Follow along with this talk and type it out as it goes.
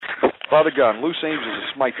Father God, loose angels to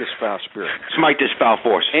smite this foul spirit. Smite this foul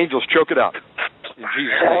force. Angels, choke it out. In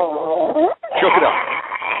Jesus' name. Choke it out.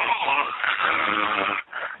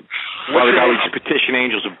 Father God, we just petition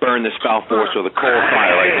angels to burn this foul force with a coal of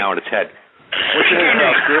fire right now in its head. What's your name,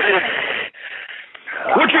 foul spirit?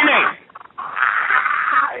 What's your name?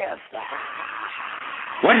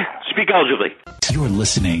 What? Speak eligibly. You're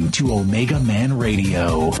listening to Omegaman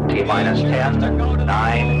Radio. T-minus 10,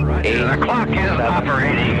 9, 8. The clock is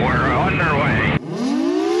operating. We're underway.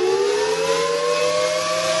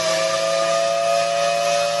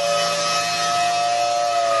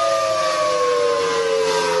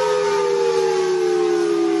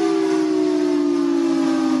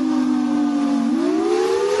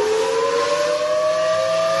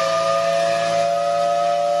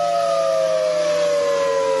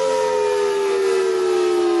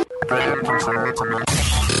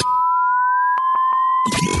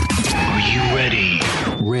 Are you ready?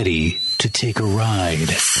 Ready to take a ride?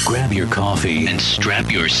 Grab your coffee and strap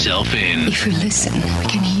yourself in. If you listen, we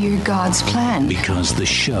can hear God's plan. Because the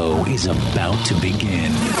show is about to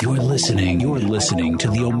begin. You're listening to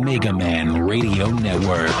the Omegaman Radio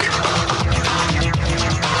Network.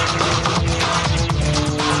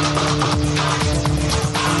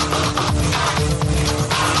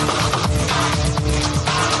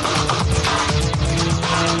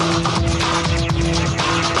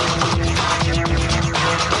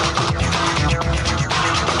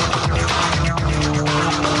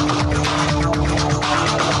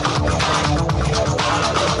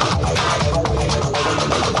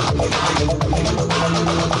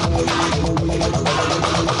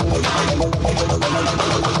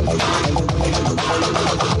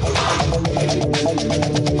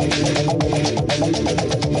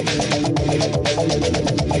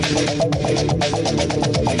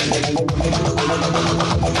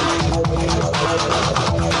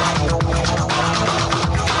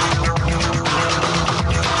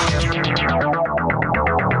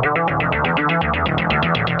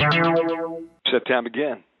 Set time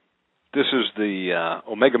again. This is the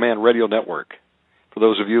Omegaman Radio Network. For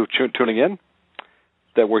those of you tuning in,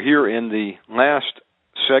 that we're here in the last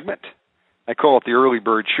segment. I call it the Early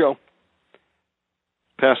Bird Show.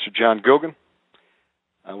 Pastor John Gogan.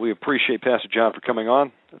 We appreciate Pastor John for coming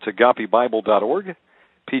on. It's agapebible.org,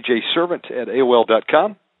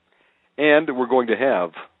 pjservant@aol.com, and we're going to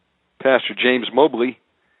have Pastor James Mobley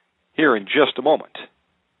here in just a moment.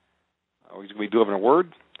 He's going to be delivering a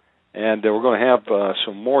word, and we're going to have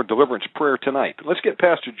some more deliverance prayer tonight. But let's get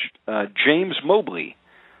Pastor James Mobley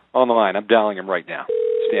on the line. I'm dialing him right now.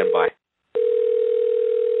 Stand by.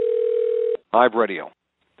 Live radio.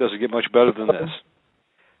 Doesn't get much better than this.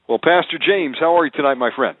 Well, Pastor James, how are you tonight,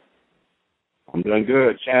 my friend? I'm doing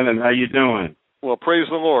good. Shannon, how you doing? Well, praise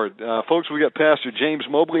the Lord. Folks, we got Pastor James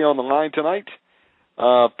Mobley on the line tonight.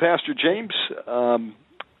 Pastor James,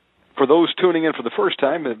 for those tuning in for the first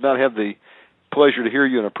time and have not had the pleasure to hear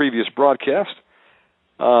you in a previous broadcast,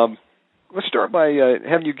 let's start by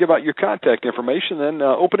having you give out your contact information, then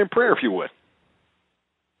open in prayer, if you would.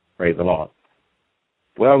 Praise the Lord.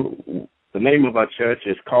 Well, the name of our church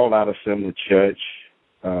is Called Out Assembly Church.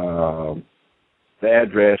 The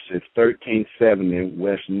address is 1370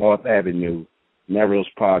 West North Avenue, Melrose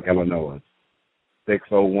Park, Illinois,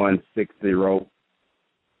 60160.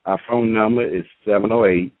 Our phone number is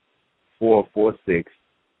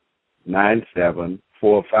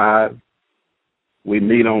 708-446-9745. We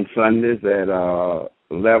meet on Sundays at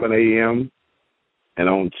 11 a.m. and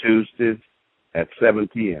on Tuesdays at 7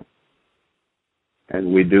 p.m.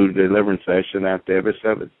 And we do the deliverance session after every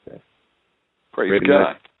service. Praise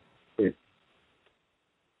God.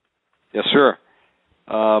 Yes, sir.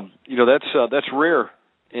 That's rare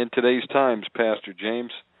in today's times, Pastor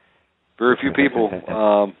James. Very few people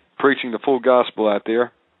preaching the full gospel out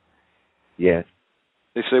there. Yes.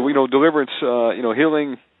 They say, deliverance,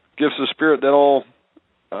 healing, gifts of the Spirit, that all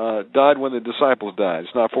died when the disciples died.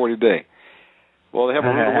 It's not 40 day. Well, they have a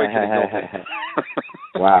rude awakening, don't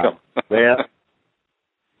they? Wow. Well,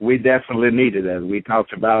 we definitely needed it. We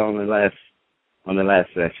talked about on the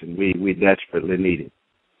last session. We desperately need it.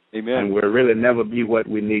 Amen. And we'll really never be what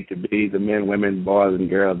we need to be, the men, women, boys, and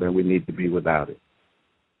girls that we need to be without it.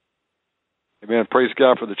 Amen. Praise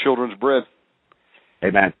God for the children's bread.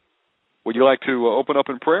 Amen. Would you like to open up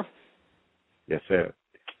in prayer? Yes, sir.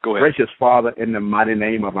 Go ahead. Gracious Father, in the mighty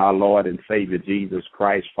name of our Lord and Savior Jesus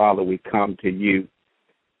Christ, Father, we come to you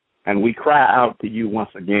and we cry out to you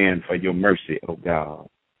once again for your mercy, O God,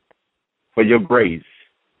 for your grace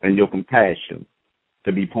and your compassion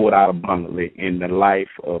to be poured out abundantly in the life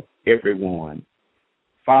of everyone.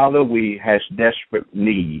 Father, we have desperate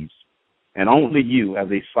needs And only you, as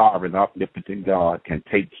a sovereign, omnipotent God, can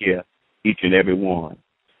take care of each and every one.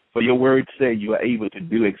 For your word said you are able to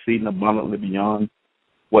do exceeding abundantly beyond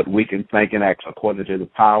what we can think and act, according to the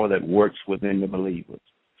power that works within the believers.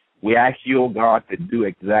 We ask you, O God, to do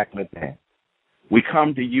exactly that. We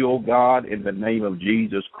come to you, O God, in the name of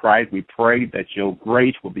Jesus Christ. We pray that your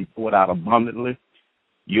grace will be poured out abundantly,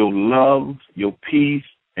 your love, your peace,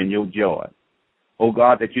 and your joy. O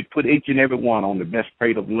God, that you put each and every one on the best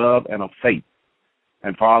plate of love and of faith.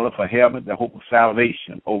 And Father, for heaven, the hope of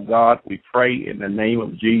salvation. O God, we pray in the name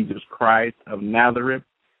of Jesus Christ of Nazareth,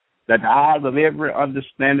 that the eyes of every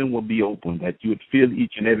understanding will be opened, that you would fill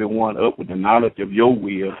each and every one up with the knowledge of your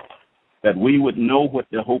will, that we would know what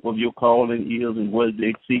the hope of your calling is and what is the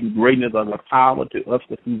exceeding greatness of the power to us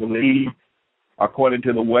that we believe, according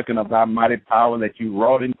to the working of thy mighty power that you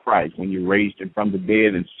wrought in Christ when you raised him from the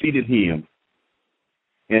dead and seated him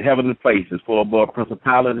in heavenly places, for above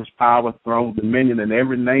principalities, power, throne, dominion, and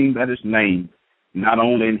every name that is named, not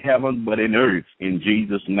only in heaven but in earth, in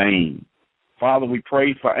Jesus' name. Father, we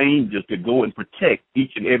pray for angels to go and protect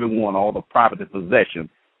each and every one, all the property possession.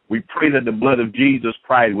 We pray that the blood of Jesus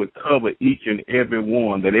Christ would cover each and every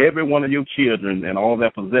one, that every one of your children and all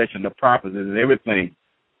their possession, the properties and everything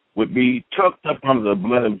would be tucked up under the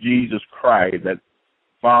blood of Jesus Christ, that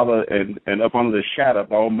Father, and up under the shadow of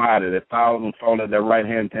the Almighty, that 1,000 fall at their right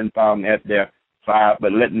hand, 10,000 at their side,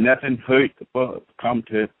 but let nothing hurt come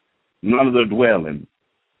to none of their dwelling.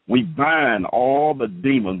 We bind all the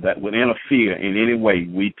demons that would interfere in any way.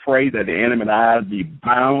 We pray that the enemy eyes be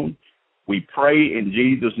bound. We pray in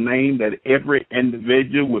Jesus' name that every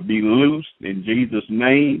individual would be loosed in Jesus'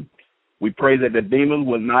 name. We pray that the demons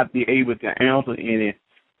will not be able to answer any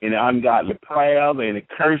ungodly prayers, any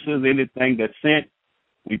curses, anything that's sent.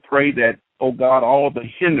 We pray that, oh God, all the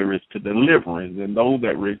hindrance to deliverance and those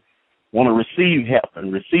that want to receive help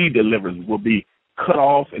and receive deliverance will be cut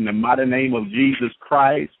off in the mighty name of Jesus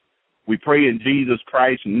Christ. We pray in Jesus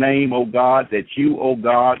Christ's name, oh God, that you, oh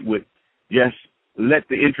God, would just let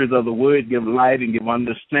the entrance of the word give light and give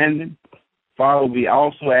understanding. Father, we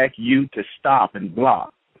also ask you to stop and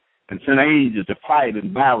block and send angels to fight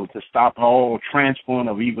and battle to stop all transferring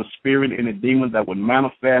of evil spirit, any demons that would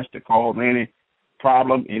manifest to cause any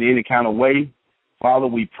problem in any kind of way. Father,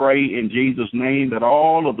 we pray in Jesus' name that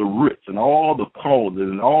all of the roots and all the causes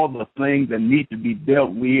and all the things that need to be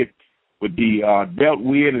dealt with would be dealt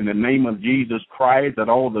with in the name of Jesus Christ, that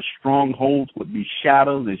all the strongholds would be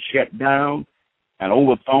shattered and shut down and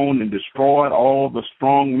overthrown and destroyed. All the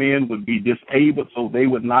strong men would be disabled so they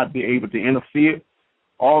would not be able to interfere.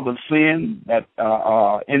 All the sin that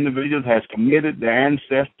individuals has committed, their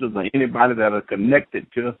ancestors or anybody that are connected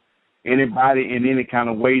to anybody in any kind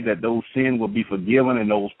of way, that those sins will be forgiven and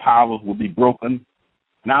those powers will be broken.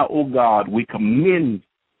 Now, oh God, we commend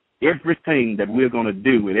everything that we're going to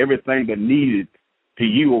do and everything that needed to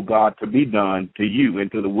you, oh God, to be done to you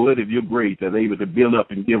and to the word of your grace, that they able to build up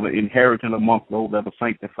and give an inheritance amongst those that are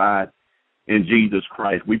sanctified in Jesus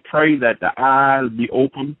Christ. We pray that the eyes be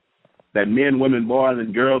open, that men, women, boys,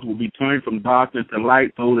 and girls will be turned from darkness to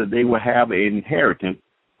light so that they will have an inheritance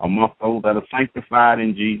amongst those that are sanctified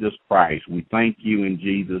in Jesus Christ. We thank you in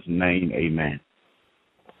Jesus' name. Amen.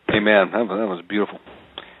 Amen. That was beautiful.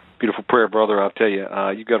 Beautiful prayer, brother. I'll tell you,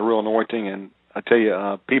 you got a real anointing, and I tell you,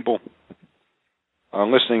 people are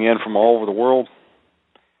listening in from all over the world.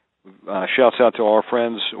 Shouts out to our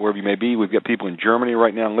friends, wherever you may be. We've got people in Germany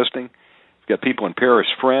right now listening. We've got people in Paris,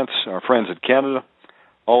 France, our friends in Canada,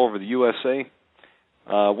 all over the USA.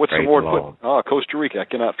 What's the Lord put? Costa Rica, I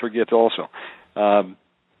cannot forget also.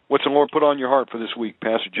 What's the Lord put on your heart for this week,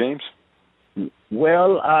 Pastor James?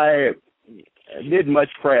 Well, I did much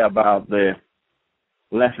prayer about the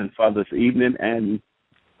lesson for this evening, and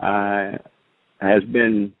I has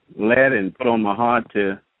been led and put on my heart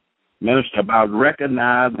to minister about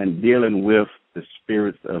recognizing and dealing with the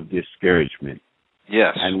spirits of discouragement.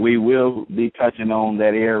 Yes. And we will be touching on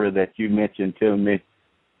that area that you mentioned to me.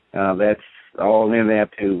 That's all in there,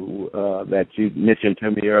 too, that you mentioned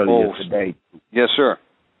to me earlier today. Yes, sir.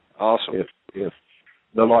 Awesome. If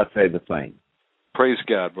the Lord say the same. Praise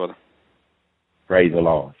God, brother. Praise the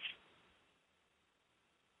Lord.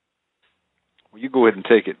 Well, you go ahead and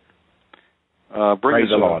take it. Bring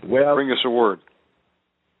us a word.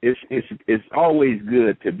 It's always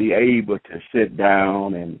good to be able to sit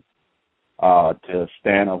down and to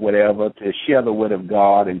stand or whatever, to share the Word of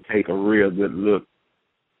God and take a real good look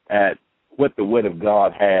at what the Word of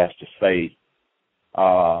God has to say.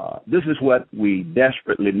 This is what we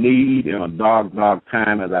desperately need in a dark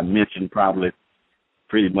time, as I mentioned probably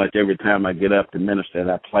pretty much every time I get up to minister at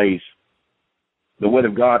that place. the Word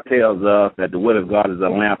of God tells us that the Word of God is a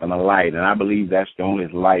lamp and a light, and I believe that's the only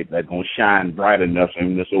light that's going to shine bright enough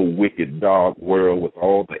in this old wicked, dark world with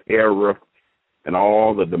all the error and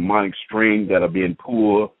all the demonic strings that are being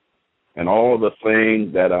pulled and all the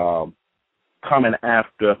things that are coming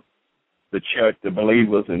after the church, the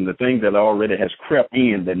believers, and the things that already has crept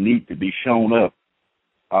in that need to be shown up.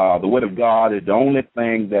 The Word of God is the only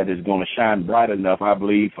thing that is going to shine bright enough, I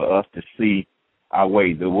believe, for us to see our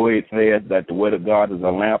way. The Word says that the Word of God is a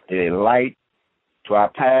lamp, a light to our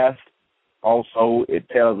path. Also, it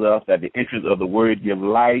tells us that the entrance of the Word gives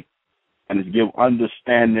light and it gives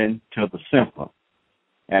understanding to the simple.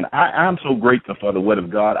 And I'm so grateful for the Word of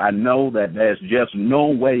God. I know that there's just no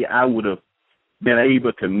way I would have been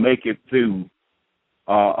able to make it through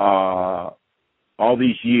all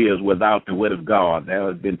these years without the Word of God. There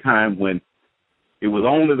have been times when it was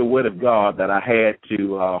only the Word of God that I had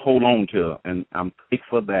to hold on to, and I'm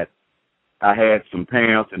thankful that I had some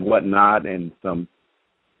parents and whatnot and some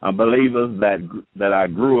believers that I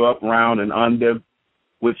grew up around and under,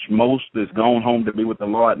 which most is gone home to be with the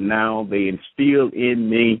Lord now. They instilled in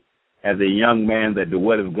me as a young man that the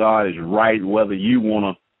Word of God is right, whether you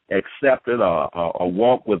want to accept it or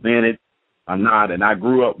walk within it or not. And I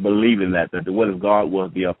grew up believing that the Word of God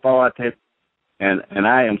was the authority, and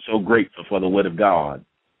I am so grateful for the Word of God.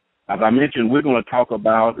 As I mentioned, we're going to talk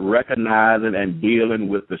about recognizing and dealing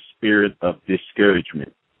with the spirit of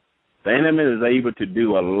discouragement. The enemy is able to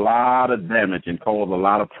do a lot of damage and cause a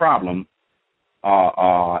lot of problems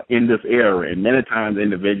in this area, and many times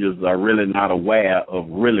individuals are really not aware of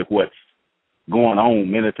really what's going on.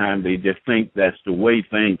 Many times they just think that's the way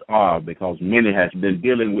things are because many has been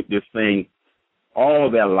dealing with this thing all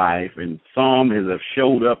their life, and some have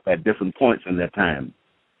showed up at different points in their time.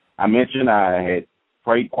 I mentioned I had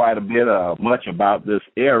prayed quite a bit, much about this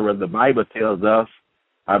era. The Bible tells us,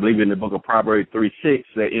 I believe in the book of Proverbs 3:6,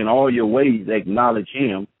 that in all your ways acknowledge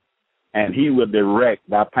him, and he will direct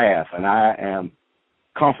thy path. And I am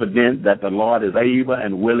confident that the Lord is able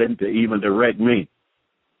and willing to even direct me.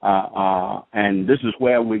 And this is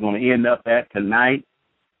where we're going to end up at tonight.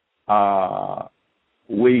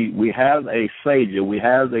 We have a Savior, we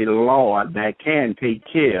have a Lord that can take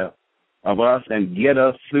care of us and get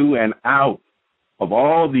us through and out of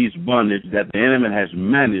all these bondage that the enemy has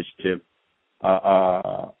managed to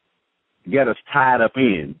get us tied up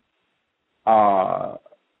in.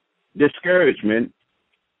 Discouragement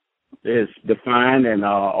is defined, and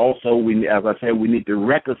also, as I said, we need to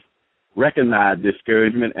recognize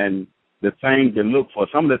discouragement and the things to look for.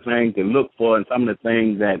 Some of the things to look for and some of the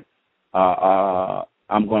things that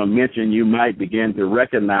I'm going to mention, you might begin to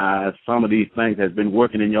recognize some of these things has been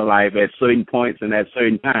working in your life at certain points and at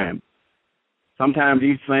certain times. Sometimes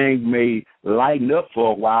these things may lighten up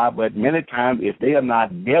for a while, but many times if they are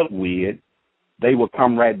not dealt with, they will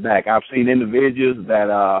come right back. I've seen individuals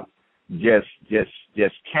that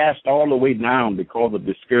just cast all the way down because of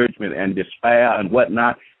discouragement and despair and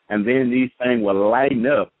whatnot, and then these things will lighten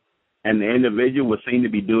up, and the individual will seem to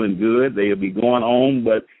be doing good. They'll be going on,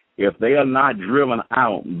 but if they are not driven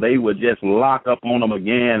out, they will just lock up on them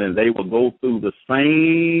again, and they will go through the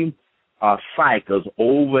same cycles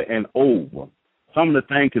over and over. Some of the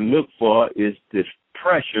things to look for is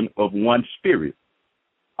depression of one's spirit.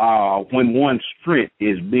 When one's strength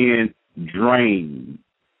is being drained,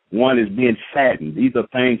 one is being saddened. These are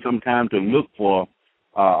things sometimes to look for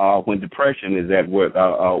when depression is at work,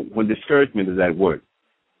 when discouragement is at work.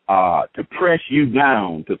 To press you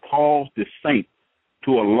down, to cause the saint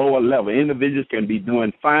to a lower level. Individuals can be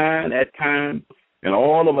doing fine at times, and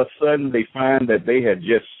all of a sudden they find that they have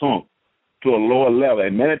just sunk to a lower level.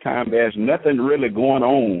 And many times there's nothing really going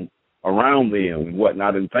on around them and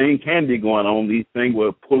whatnot, and things can be going on. These things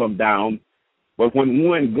will pull them down. But when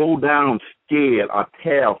one go down scared or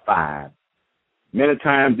terrified, many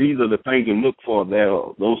times these are the things to look for.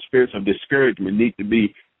 Those spirits of discouragement need to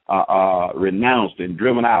be renounced and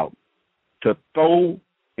driven out. To throw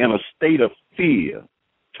in a state of fear,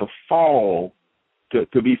 to fall,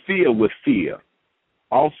 to be filled with fear.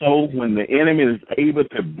 Also, when the enemy is able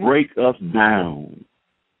to break us down,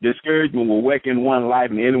 discouragement will work in one life,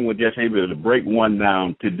 and the enemy will just able to break one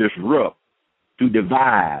down, to disrupt, to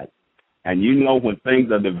divide. And you know when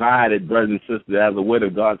things are divided, brothers and sisters, as the Word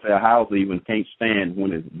of God says, a house even can't stand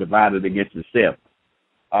when it's divided against itself.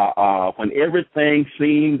 When everything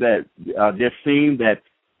seems that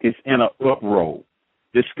it's in an uproar,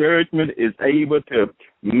 discouragement is able to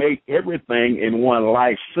make everything in one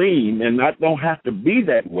life seem, and that don't have to be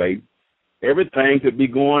that way. Everything could be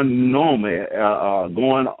going normal,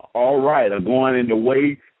 going all right, or going in the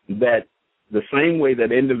way that the same way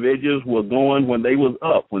that individuals were going when they was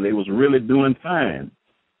up, when they was really doing fine.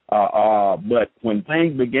 But when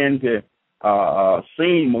things begin to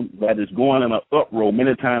seem that it's going in an uproar,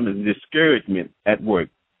 many times it's discouragement at work.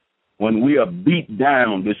 When we are beat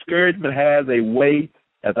down, discouragement has a way,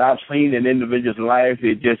 as I've seen in individuals' lives,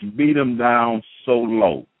 it just beat them down so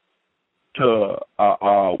low to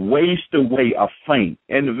waste away or faint.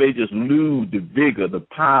 Individuals lose the vigor, the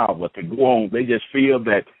power to go on. They just feel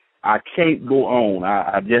that I can't go on.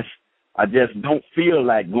 I just don't feel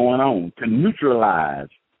like going on. To neutralize.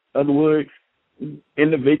 In other words,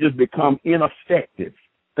 individuals become ineffective.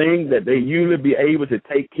 Things that they usually be able to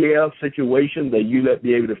take care of, situations they usually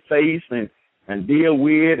be able to face and deal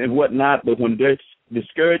with and whatnot. But when there's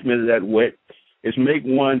discouragement is at work, it's make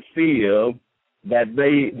one feel that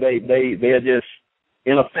they're just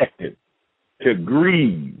ineffective to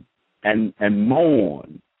grieve and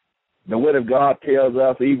mourn. The word of God tells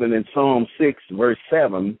us, even in Psalm 6, verse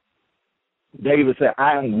 7, David said,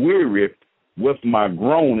 I am weary with my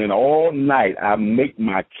groaning all night. I make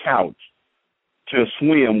my couch to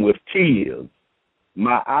swim with tears.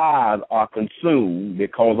 My eyes are consumed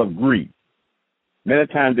because of grief. Many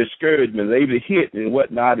times discouragement is able to hit and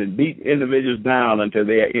whatnot and beat individuals down until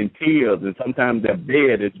they're in tears, and sometimes their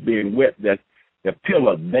bed is being wet, their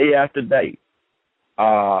pillow day after day.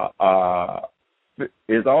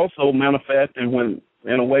 It's also manifested when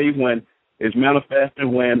it's manifested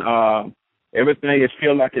when everything is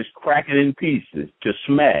feel like it's cracking in pieces, to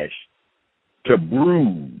smash, to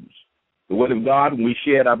bruise. The word of God, we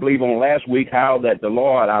shared, I believe, on last week, how that the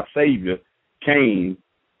Lord, our Savior, came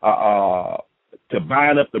to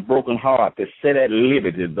bind up the broken heart, to set at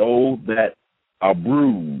liberty those that are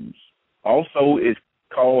bruised. Also, it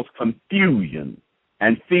caused confusion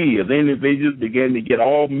and fear. The individuals begin to get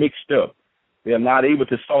all mixed up. They're not able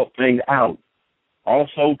to sort things out.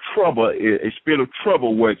 Also, trouble, a spirit of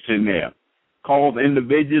trouble works in there, cause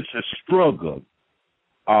individuals to struggle.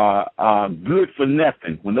 Good for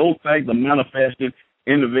nothing. When those things are manifested,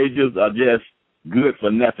 individuals are just good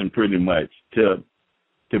for nothing pretty much.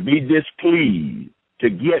 To be displeased, to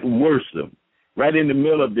get worse. Right in the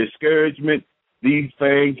middle of discouragement, these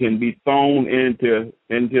things can be thrown into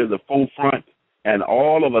the forefront, and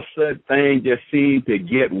all of a sudden things just seem to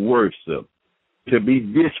get worse. To be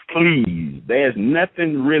displeased. There's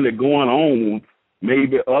nothing really going on,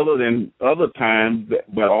 maybe other than other times,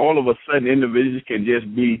 but all of a sudden individuals can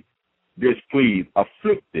just be displeased,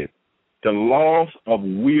 afflicted, to loss of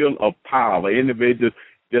will of power. Individuals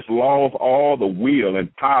just lost all the will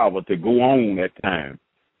and power to go on at times,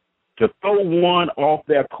 to throw one off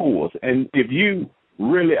their course. And if you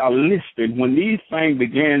really are listening, when these things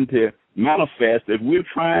begin to manifest, if we're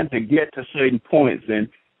trying to get to certain points and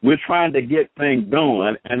we're trying to get things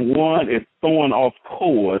done, and one is thrown off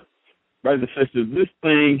course, brothers and sisters, this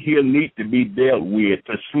thing here needs to be dealt with,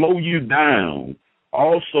 to slow you down,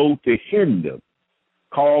 also to hinder,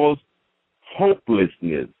 cause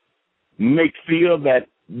hopelessness, make feel that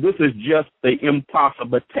this is just the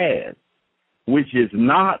impossible task, which is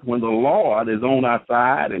not, when the Lord is on our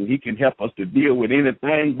side and he can help us to deal with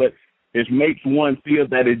anything, but it makes one feel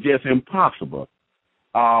that it's just impossible,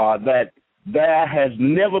 that there has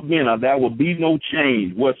never been or there will be no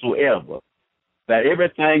change whatsoever, that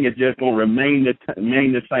everything is just going to remain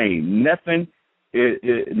the same. Nothing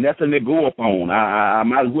to go up on. I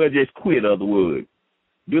might as well just quit, other words.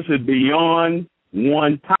 This is beyond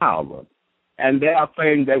one power. And there are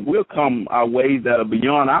things that will come our way that are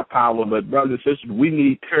beyond our power, but brothers and sisters, we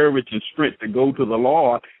need courage and strength to go to the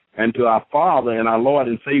Lord and to our Father and our Lord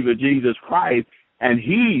and Savior Jesus Christ, and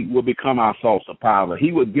he will become our source of power.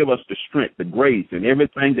 He will give us the strength, the grace, and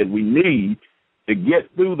everything that we need to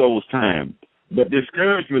get through those times. But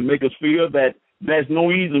discouragement makes us feel that there's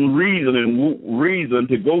no even reason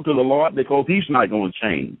to go to the Lord because he's not going to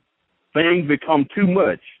change. Things become too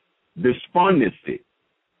much. Despondency,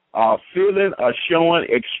 feeling or showing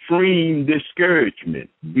extreme discouragement,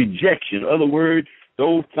 rejection. In other words,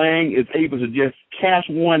 those things is able to just cast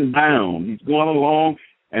one down. He's going along,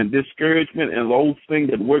 and discouragement and those things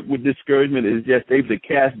that work with discouragement is just able to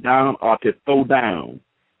cast down or to throw down.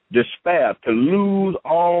 Despair, to lose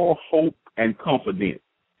all hope and confidence.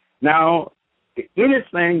 Now,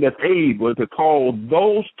 anything that's able to cause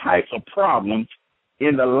those types of problems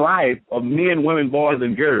in the life of men, women, boys,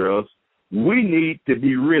 and girls, we need to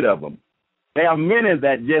be rid of them. There are many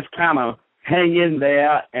that just kind of hang in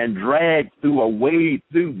there and drag through or wade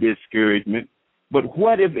through discouragement. But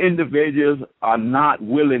what if individuals are not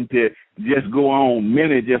willing to just go on?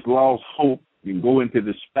 Many just lost hope and go into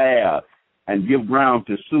despair and give ground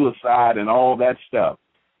to suicide and all that stuff.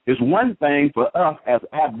 It's one thing for us as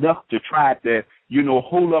adults to try to,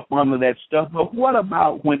 hold up under that stuff. But what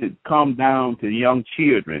about when it comes down to young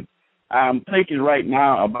children? I'm thinking right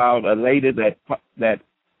now about a lady that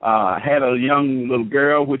had a young little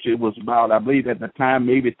girl, which it was about, I believe at the time,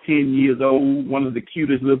 maybe 10 years old, one of the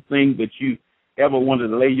cutest little things that you ever wanted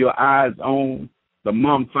to lay your eyes on. The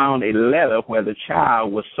mom found a letter where the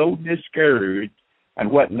child was so discouraged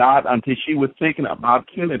and whatnot until she was thinking about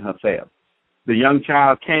killing herself. The young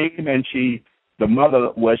child came and she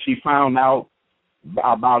found out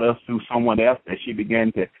about us through someone else, and she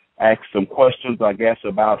began to ask some questions, I guess,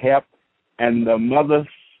 about help. And the mother,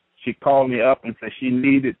 she called me up and said she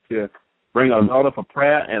needed to bring her daughter for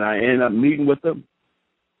prayer, and I ended up meeting with her.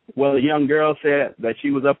 Well, the young girl said that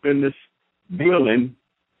she was up in this building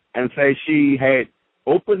and said she had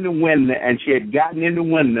opened the window and she had gotten in the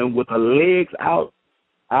window with her legs out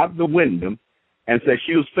the window and said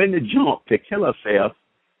she was finna jump to kill herself,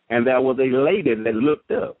 and there was a lady that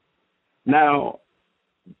looked up. Now,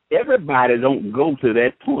 everybody don't go to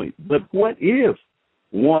that point, but what if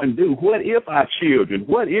one do? What if our children,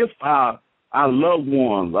 what if our loved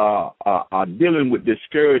ones are dealing with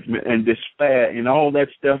discouragement and despair and all that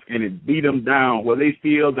stuff, and it beat them down where they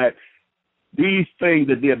feel that these things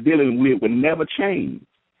that they're dealing with will never change?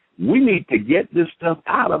 We need to get this stuff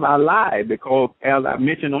out of our lives because, as I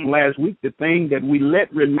mentioned on last week, the thing that we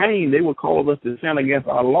let remain, they will cause us to sin against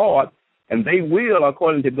our Lord, and they will,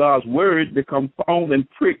 according to God's word, become thorns and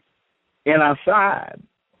pricks in our side.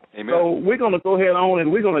 Amen. So we're going to go ahead on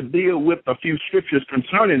and we're going to deal with a few scriptures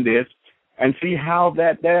concerning this and see how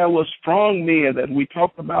that there was strong men that we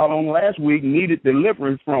talked about on last week needed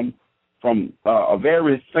deliverance from a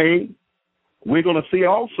various thing. We're going to see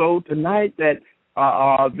also tonight that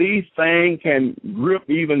these things can grip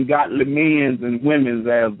even godly men and women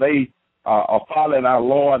as they are following our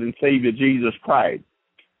Lord and Savior Jesus Christ.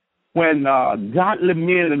 When godly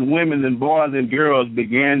men and women and boys and girls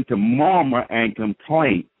began to murmur and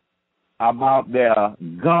complain about their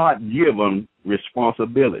God-given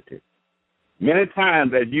responsibility. Many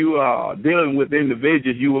times as you are dealing with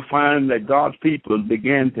individuals, you will find that God's people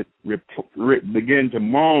begin to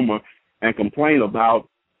murmur and complain about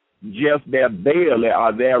just their daily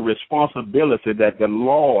or their responsibility that the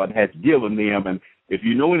Lord has given them. And if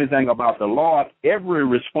you know anything about the Lord, every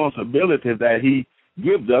responsibility that He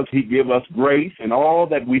gives us grace and all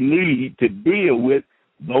that we need to deal with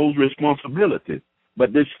those responsibilities.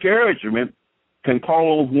 But discouragement can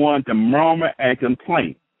cause one to murmur and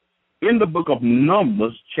complain. In the book of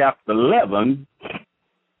Numbers, chapter 11,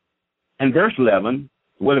 and verse 11,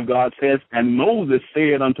 the word of God says, "And Moses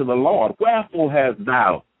said unto the Lord, Wherefore hast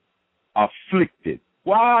thou afflicted?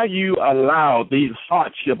 Why you allow these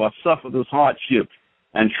hardship or suffer this hardship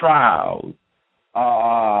and trials?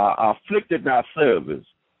 Afflicted thy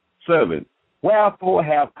servant. Wherefore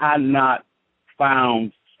have I not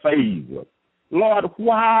found favor? Lord,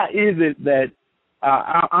 why is it that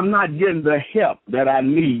I'm not getting the help that I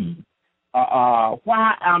need?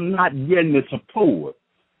 Why I'm not getting the support?"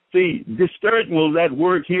 See, discouragement was at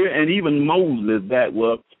work here, and even Moses, that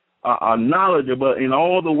was knowledgeable in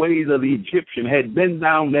all the ways of the Egyptian, had been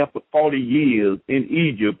down there for 40 years in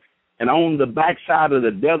Egypt and on the backside of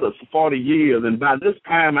the desert for 40 years. And by this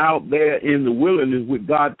time out there in the wilderness with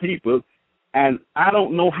God's people, and I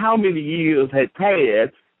don't know how many years had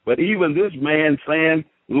passed, but even this man saying,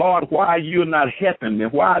 "Lord, why you're not helping me?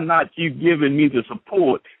 Why not you giving me the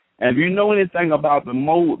support?" And if you know anything about the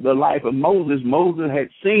life of Moses, Moses had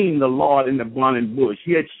seen the Lord in the burning bush.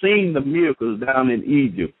 He had seen the miracles down in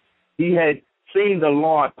Egypt. He had seen the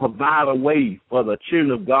Lord provide a way for the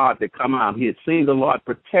children of God to come out. He had seen the Lord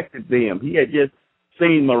protected them. He had just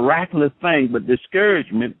seen miraculous things, but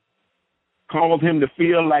discouragement caused him to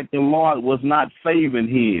feel like the Lord was not saving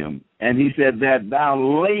him. And he said that thou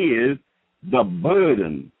layest the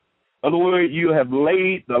burden. In other words, you have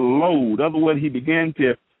laid the load. In other words, he began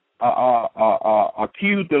to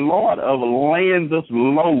accuse the Lord of laying this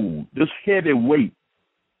load, this heavy weight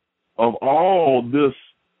of all this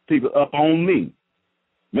people up on me.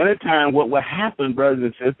 Many times what will happen, brothers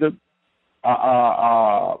and sisters,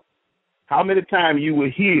 how many times you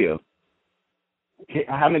will hear,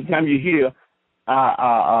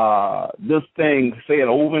 this thing said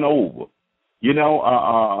over and over,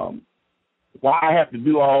 why I have to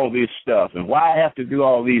do all this stuff and why I have to do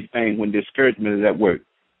all these things when discouragement is at work.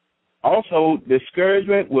 Also,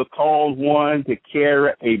 discouragement will cause one to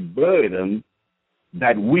carry a burden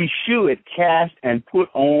that we should cast and put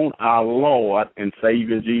on our Lord and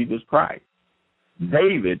Savior Jesus Christ.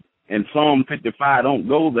 David in Psalm 55, don't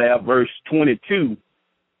go there, verse 22,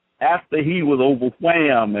 after he was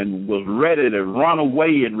overwhelmed and was ready to run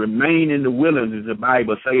away and remain in the wilderness, the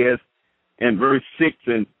Bible says in verse 6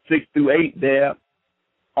 through 8 there,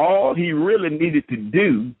 all he really needed to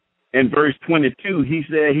do in verse 22, he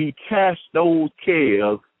said he cast those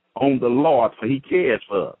cares on the Lord, for he cares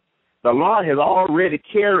for us. The Lord has already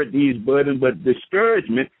carried these burdens, but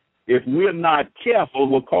discouragement, if we're not careful,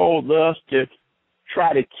 will cause us to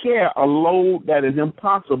try to carry a load that is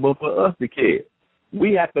impossible for us to carry.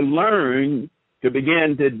 We have to learn to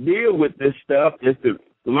begin to deal with this stuff, is to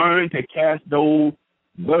learn to cast those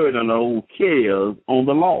burdens, those cares on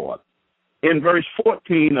the Lord. In verse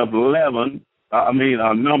 14 of Numbers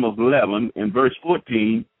 11, in verse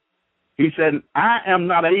 14, he said, I am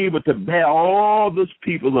not able to bear all this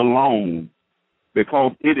people alone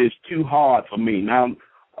because it is too hard for me. Now,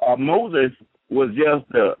 Moses was just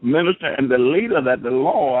the minister and the leader that the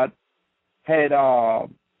Lord had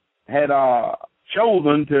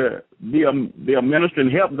chosen to be a minister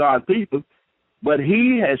and help God's people. But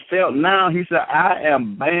he has felt now, he said, I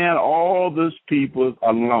am bearing all this people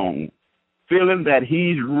alone, feeling that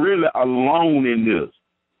he's really alone in this.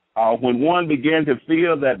 When one begins to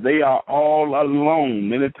feel that they are all alone,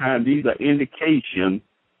 many times these are indications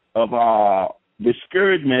of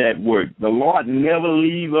discouragement at work. The Lord never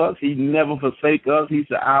leave us. He never forsake us. He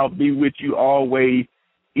said, I'll be with you always,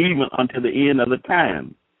 even until the end of the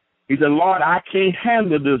time. He said, Lord, I can't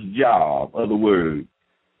handle this job of the word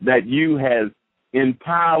that you have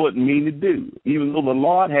empowered me to do. Even though the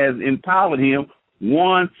Lord has empowered him,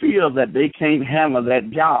 one feels that they can't handle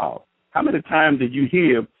that job. How many times did you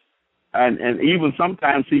hear and even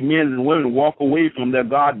sometimes see men and women walk away from their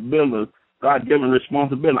God-given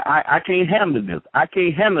responsibility? I can't handle this. I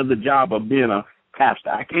can't handle the job of being a pastor.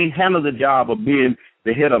 I can't handle the job of being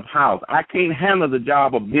the head of house. I can't handle the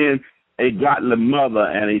job of being a godly mother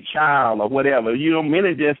and a child or whatever. You know,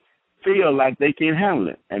 many just feel like they can't handle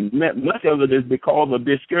it. And much of it is because of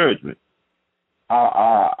discouragement.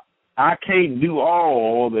 I can't do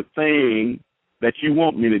all the things that you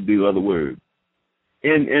want me to do, other words.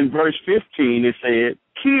 In verse 15, it said,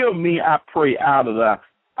 kill me, I pray, out of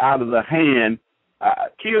the hand.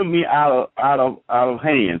 Kill me out of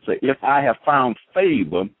hand. So if I have found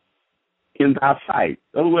favor in thy sight.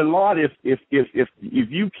 In other words, Lord, if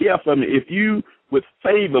you care for me, if you would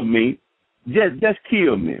favor me, just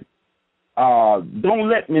kill me. Don't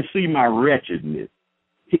let me see my wretchedness.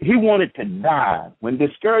 He wanted to die. When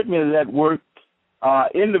discouragement is at work,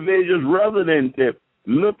 individuals, rather than to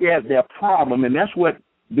look at their problem, and that's what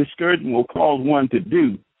discouragement will cause one to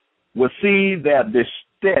do, will see that the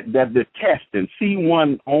test and see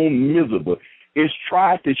one own miserable. It's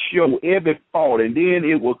try to show every fault, and then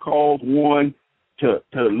it will cause one to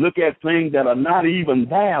look at things that are not even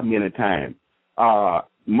there many times.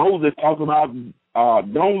 Moses talks about,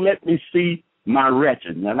 don't let me see my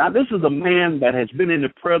wretchedness. Now, this is a man that has been in the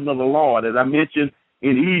presence of the Lord, as I mentioned,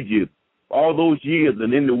 in Egypt, all those years,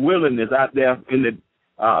 and in the wilderness out there, in the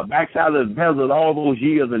backside of the desert all those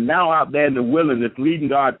years, and now out there in the wilderness leading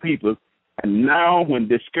God's people. And now when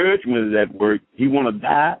discouragement is at work, he want to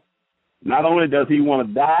die. Not only does he want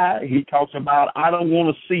to die, he talks about, I don't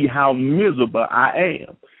want to see how miserable I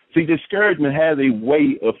am. See, discouragement has a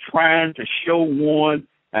way of trying to show one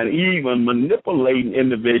and even manipulating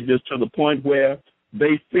individuals to the point where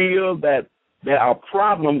they feel that there are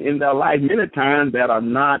problems in their life many times that are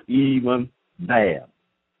not even there.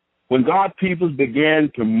 When God's people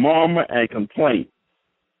began to murmur and complain,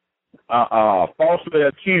 falsely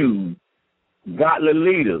accused, godly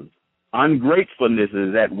leaders, ungratefulness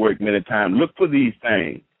is at work many times. Look for these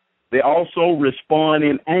things. They also respond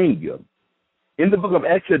in anger. In the book of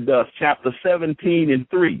Exodus, chapter 17 and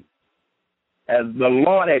 3, as the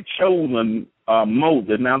Lord had chosen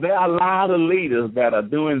Moses. Now, there are a lot of leaders that are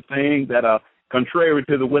doing things that are contrary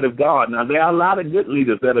to the word of God. Now, there are a lot of good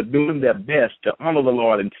leaders that are doing their best to honor the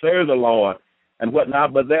Lord and serve the Lord and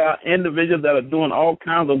whatnot, but there are individuals that are doing all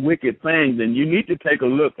kinds of wicked things, and you need to take a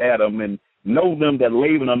look at them and know them that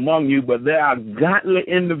live among you. But there are godly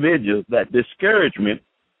individuals that discouragement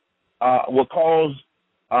will cause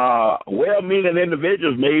well-meaning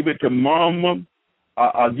individuals maybe to murmur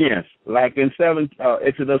against. Like in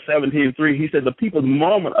Exodus 17:3, he said the people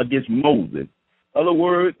murmured against Moses. In other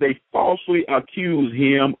words, they falsely accused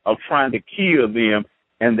him of trying to kill them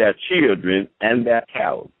and their children and their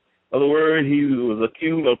cows. In other words, he was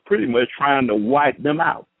accused of pretty much trying to wipe them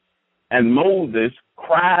out. And Moses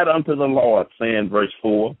cried unto the Lord, saying, verse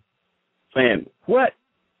 4, saying, what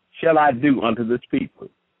shall I do unto this people?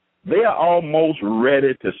 They are almost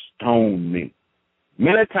ready to stone me.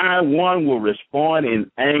 Many times one will respond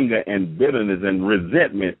in anger and bitterness and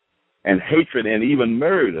resentment and hatred and even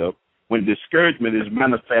murder when discouragement is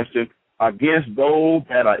manifested against those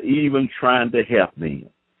that are even trying to help them.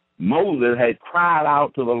 Moses had cried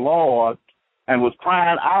out to the Lord and was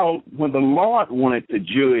crying out when the Lord wanted to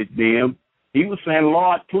judge them. He was saying,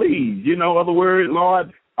 Lord, please. You know, other words,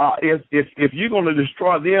 Lord, if you're going to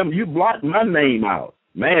destroy them, you blot my name out.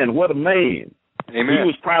 Man, what a man. Amen. He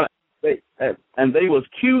was crying, and they was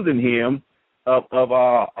accusing him of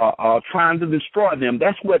trying to destroy them.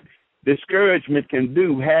 That's what discouragement can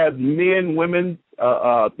do. Have men, women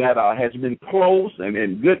that has been close and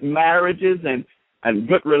in good marriages and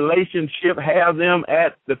good relationship, have them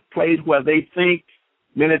at the place where they think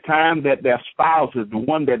many times that their spouse is the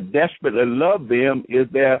one that desperately loves them, is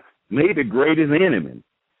their maybe greatest enemy.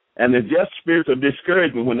 And it's just spirits of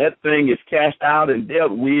discouragement. When that thing is cast out and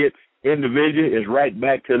dealt with, individual is right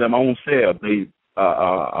back to them own self. They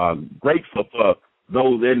are grateful for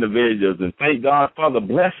those individuals and thank God for the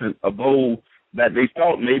blessing of those that they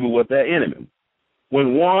thought maybe was their enemy.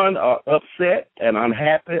 When one are upset and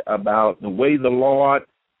unhappy about the way the Lord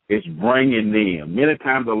is bringing them, many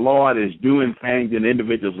times the Lord is doing things in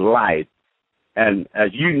individuals' life. And as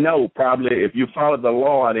you know, probably if you follow the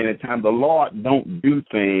Lord, anytime the Lord don't do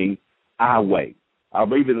things our way. I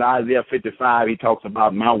believe in Isaiah 55, he talks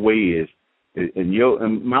about my ways.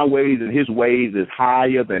 And my ways and his ways is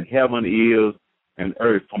higher than heaven is and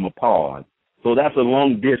earth from apart. So that's a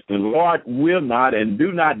long distance. Lord will not and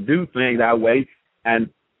do not do things our way. And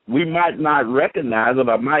we might not recognize it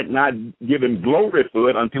or might not give him glory for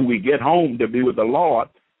it until we get home to be with the Lord.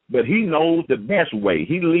 But he knows the best way.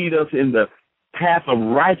 He leads us in the path of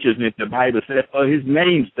righteousness, the Bible says, for his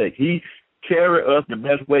name's sake. He carry us the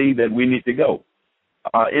best way that we need to go.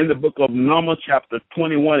 In the book of Numbers, chapter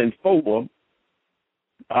 21 and 4,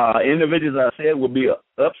 individuals, I said, will be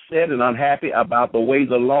upset and unhappy about the way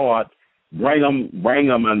the Lord bring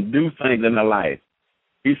them and do things in their life.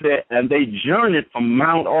 He said, and they journeyed from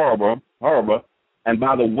Mount Arbor and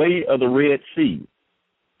by the way of the Red Sea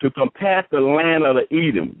to compass the land of the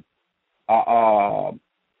Edom.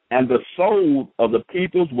 And the soul of the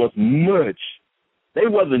peoples was much. They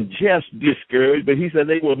wasn't just discouraged, but he said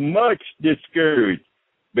they were much discouraged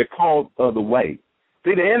because of the way.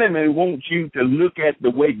 See, the enemy wants you to look at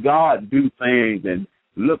the way God do things and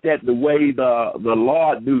look at the way the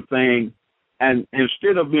Lord do things, and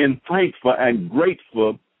instead of being thankful and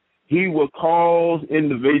grateful, he will cause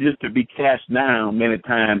individuals to be cast down many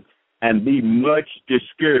times and be much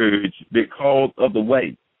discouraged because of the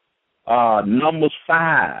way. Numbers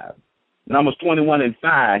 21 and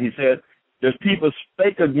 5, he said, the people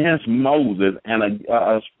spake against Moses and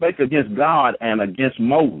spake against God and against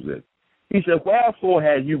Moses. He said, wherefore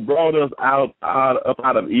have you brought us out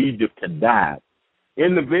of Egypt to die?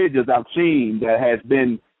 Individuals I've seen that has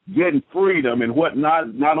been getting freedom and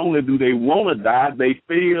whatnot, not only do they want to die, they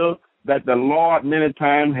feel that the Lord many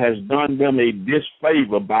times has done them a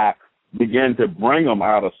disfavor by beginning to bring them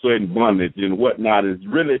out of certain bondage and whatnot. It's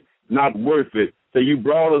really not worth it. So you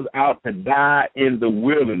brought us out to die in the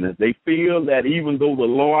wilderness. They feel that even though the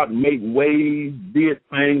Lord made ways, did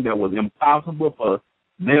things that was impossible for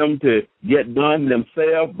them to get done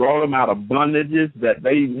themselves, brought them out of bondages that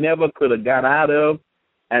they never could have got out of.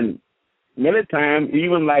 And many times,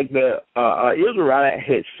 even like the Israelite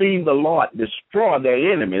had seen the Lord destroy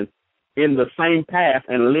their enemies in the same path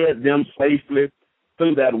and led them safely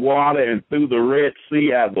through that water and through the Red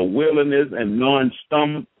Sea as a wilderness and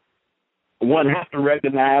non-stomach. One has to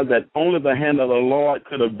recognize that only the hand of the Lord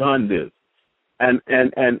could have done this. And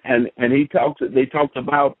they talked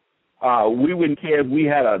about we wouldn't care if we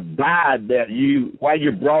had died why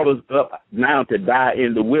you brought us up now to die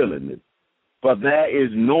in the wilderness. For there is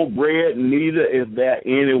no bread, neither is there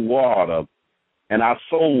any water, and our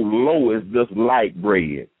soul low is just like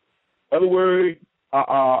bread. In other words,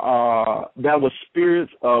 there were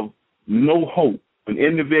spirits of no hope. When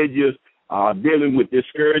individuals dealing with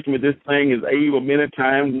discouragement, this thing is able many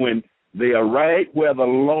times when they are right where the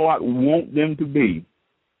Lord wants them to be,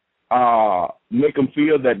 make them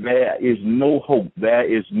feel that there is no hope. There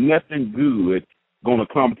is nothing good going to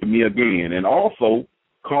come to me again. And also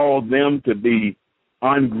cause them to be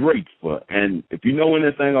ungrateful. And if you know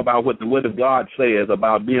anything about what the Word of God says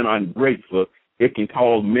about being ungrateful, it can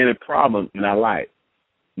cause many problems in our life.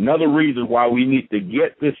 Another reason why we need to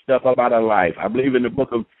get this stuff about our life, I believe in the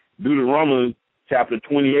book of Deuteronomy, chapter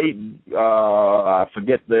 28, I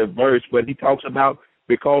forget the verse, but he talks about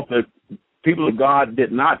because the people of God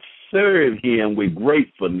did not serve him with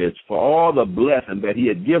gratefulness for all the blessing that he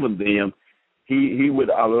had given them, he would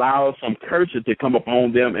allow some curses to come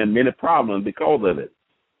upon them and many problems because of it.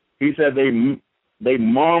 He said they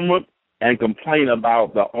murmured and complain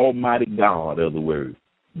about the Almighty God of the Word.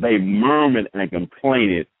 They murmured and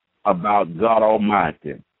complained about God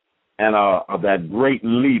Almighty and of that great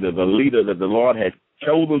leader, the leader that the Lord had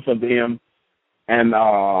chosen for them, and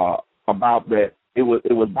about that. It was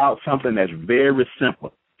about something that's very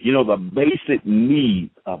simple. You know, the basic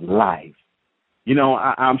needs of life. You know,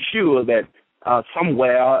 I'm sure that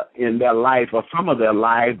somewhere in their life or some of their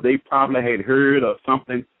lives, they probably had heard of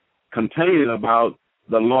something containing about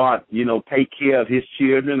the Lord, you know, take care of his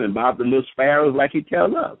children and about the little sparrows like he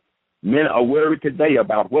tells us. Men are worried today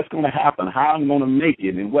about what's going to happen, how I'm going to make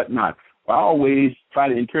it and whatnot. I always try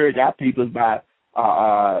to encourage our people by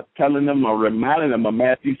telling them or reminding them of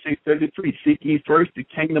Matthew 6:33, seek ye first the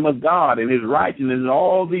kingdom of God and his righteousness, and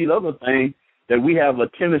all these other things that we have a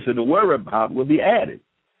tendency to worry about will be added.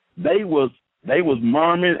 They was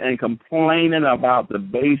murmuring and complaining about the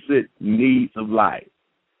basic needs of life.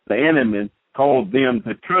 The enemy called them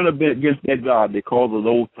to turn a bit against their God because of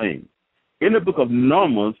those things. In the book of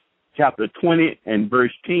Numbers, chapter 20 and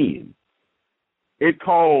verse 10, it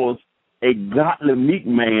calls a godly meek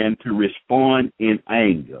man to respond in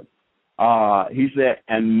anger. He said,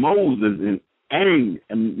 and Moses and Aaron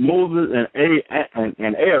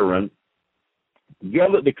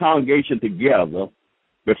gathered the congregation together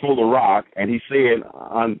before the rock, and he said,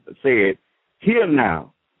 hear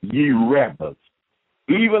now, ye rebels,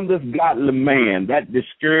 even this godly man, that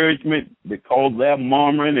discouragement because they're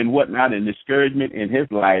murmuring and whatnot, and discouragement in his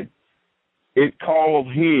life, it calls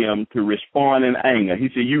him to respond in anger. He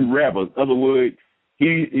said, you rebels. In other words,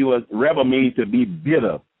 rebel means to be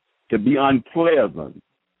bitter, to be unpleasant,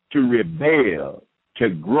 to rebel, to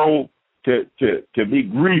grow, to be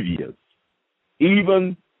grievous.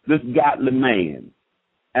 Even this godly man.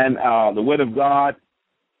 And the word of God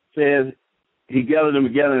says, he gathered them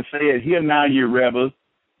together and said, hear now, you rebels,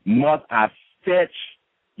 must I fetch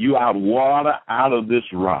you out water out of this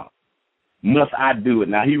rock? Must I do it?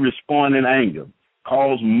 Now, he responded in anger,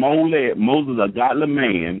 caused Moses, a godly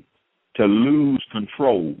man, to lose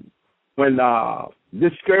control. When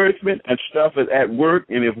discouragement and stuff is at work,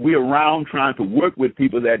 and if we're around trying to work with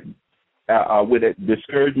people that with that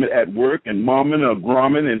discouragement at work and murmuring or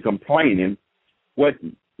grumbling and complaining, what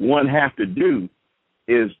one has to do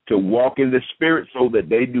is to walk in the Spirit so that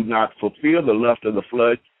they do not fulfill the lust of the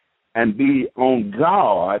flesh and be on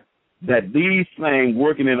guard that these things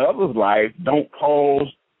working in others' life don't cause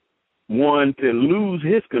one to lose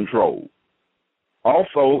his control.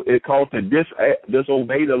 Also, it calls to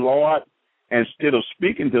disobey the Lord. Instead of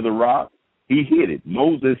speaking to the rock, he hit it.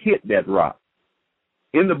 Moses hit that rock.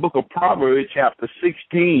 In the book of Proverbs, chapter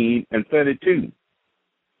 16 and 32,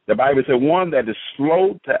 the Bible said, one that is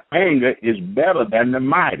slow to anger is better than the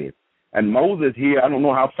mighty. And Moses here, I don't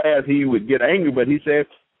know how fast he would get angry, but he said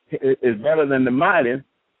is better than the mighty,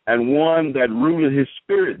 and one that ruleth his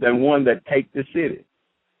spirit than one that take the city.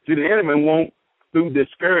 See, the enemy wants, through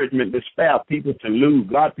discouragement, despair people to lose,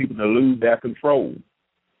 God people to lose their control.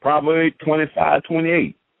 Proverbs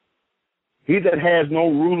 25:28. He that has no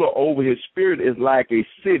ruler over his spirit is like a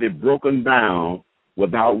city broken down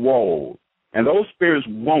without walls. And those spirits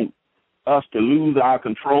want us to lose our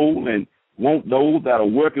control and want those that are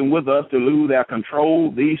working with us to lose their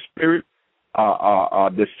control. These spirits are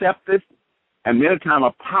deceptive and many times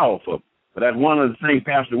are powerful. But as one of the things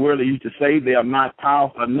Pastor Worley used to say, they are not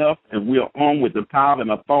powerful enough, and we are armed with the power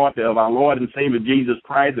and authority of our Lord and Savior Jesus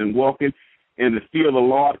Christ and walking in the fear of the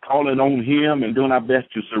Lord, calling on him and doing our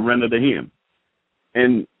best to surrender to him.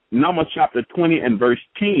 In Numbers chapter 20 and verse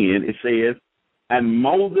 10, it says, and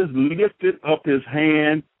Moses lifted up his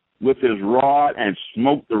hand with his rod and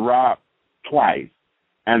smote the rock twice,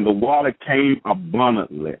 and the water came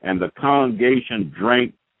abundantly, and the congregation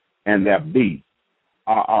drank, and their beasts.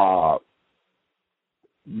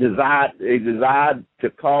 Desired to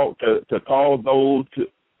cause those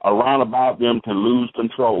around about them to lose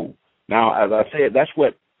control. Now, as I said, that's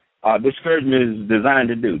what discouragement is designed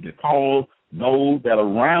to do, to cause those that are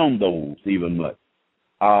around those even much,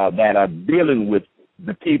 that are dealing with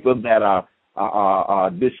the people that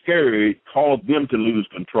are discouraged, cause them to lose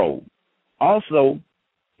control. Also,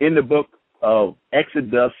 in the book of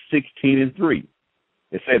Exodus 16:3,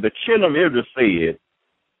 it says, the children of Israel said,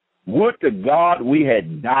 would to God we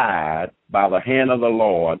had died by the hand of the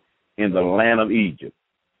Lord in the land of Egypt.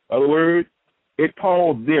 In other words, it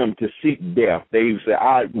called them to seek death. They say,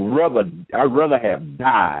 I'd rather have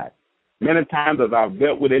died. Many times as I've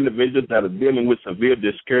dealt with individuals that are dealing with severe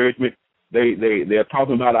discouragement, they're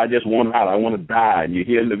talking about, I just want out, I want to die. And you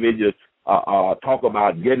hear individuals talk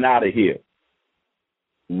about getting out of here.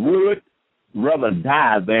 Would rather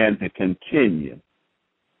die than to continue.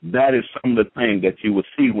 That is some of the things that you will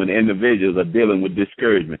see when individuals are dealing with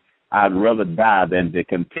discouragement. I'd rather die than to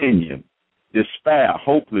continue. Despair,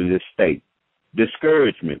 hopeless state,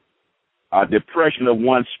 discouragement, depression of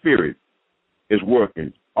one's spirit is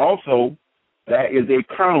working. Also, there is a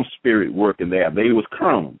carnal spirit working there. They was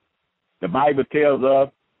carnal. The Bible tells us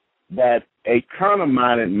that a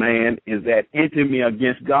carnal-minded man is at enmity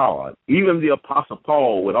against God. Even the Apostle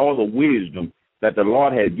Paul, with all the wisdom that the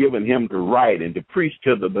Lord had given him to write and to preach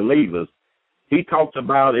to the believers, he talks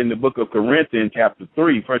about in the book of Corinthians, chapter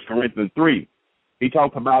 3, 1 Corinthians 3, he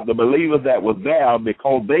talks about the believers that were there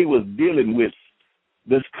because they was dealing with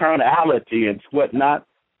this carnality and whatnot.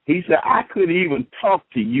 He said, I couldn't even talk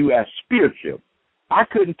to you as spiritual. I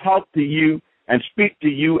couldn't talk to you and speak to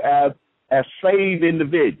you as saved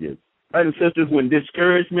individuals. Brothers and sisters, when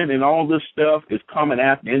discouragement and all this stuff is coming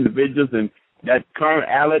after individuals and that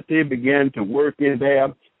carnality began to work in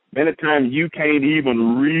there, many times you can't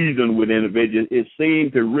even reason with individuals. It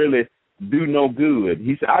seems to really do no good.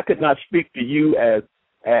 He said, I could not speak to you as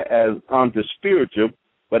unto spiritual,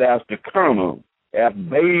 but as the carnal, as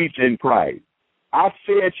babes in Christ. I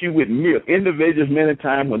fed you with milk. Individuals many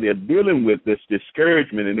times when they're dealing with this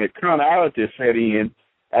discouragement and that carnality set in,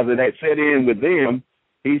 as it had set in with them,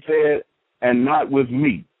 he said, and not with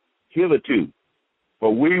me, hitherto.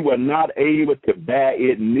 For we were not able to bear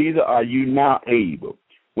it, neither are you now able.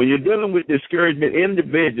 When you're dealing with discouragement,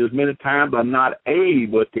 individuals many times are not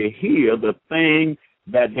able to hear the thing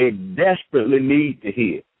that they desperately need to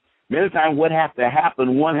hear. Many times what has to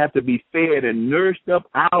happen, one has to be fed and nursed up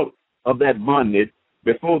out of that bondage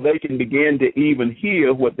before they can begin to even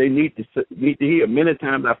hear what they need to hear. Many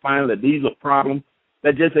times I find that these are problems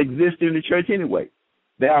that just exist in the church anyway.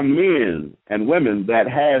 There are men and women that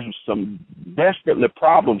have some desperately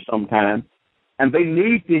problems sometimes, and they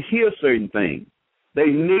need to hear certain things. They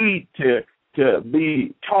need to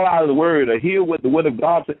be taught out of the Word or hear what the Word of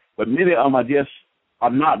God says, but many of them are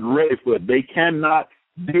not ready for it. They cannot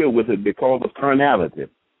deal with it because of carnality.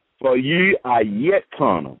 For ye are yet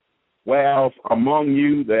carnal, whereas among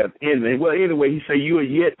you that enemy. Well, anyway, he said you are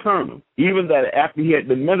yet carnal. Even that after he had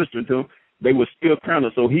been ministered to them, they were still carnal,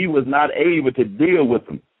 so he was not able to deal with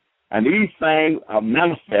them. And these things are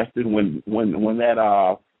manifested when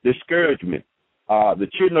that discouragement. The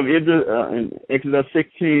children of Israel, in Exodus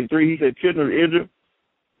 16:3, he said, children of Israel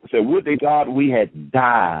said, would they God we had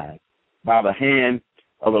died by the hand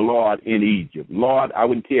of the Lord in Egypt. Lord, I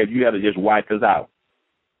wouldn't care if you had to just wipe us out.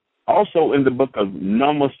 Also in the book of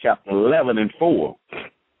Numbers chapter 11 and 4,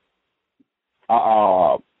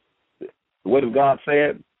 the Word of God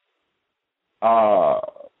said, for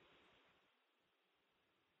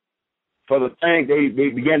the thing they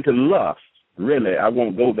began to lust. Really, I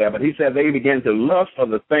won't go there, but he said they began to lust for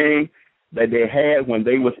the thing that they had when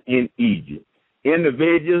they was in Egypt.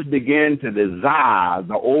 Individuals began to desire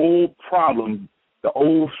the old problems, the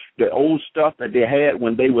old stuff that they had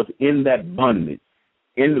when they was in that bondage.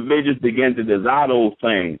 Individuals began to desire those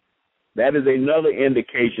things. That is another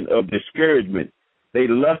indication of discouragement. They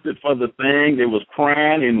lusted for the thing. They was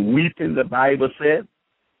crying and weeping, the Bible said.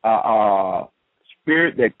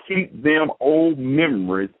 Spirit that keep them old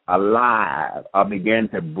memories alive. I began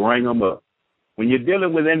to bring them up. When you're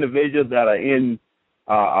dealing with individuals that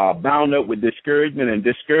are bound up with discouragement and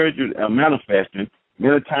discouragement manifesting,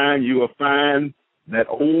 many times you will find that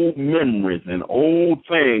old memories and old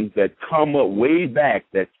things that come up way back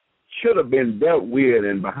that should have been dealt with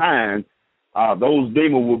and behind, those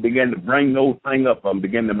demons will begin to bring those things up and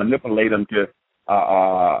begin to manipulate them to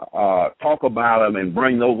talk about them and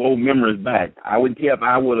bring those old memories back. I wouldn't care if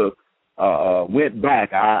I would have went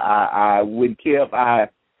back. I wouldn't care if I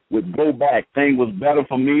would go back. Things was better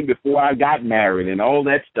for me before I got married and all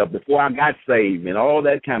that stuff, before I got saved and all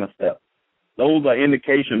that kind of stuff. Those are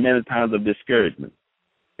indications many times of discouragement.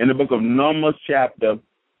 In the book of Numbers chapter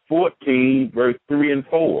 14, verse 3 and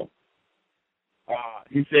 4,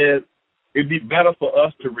 he says, it'd be better for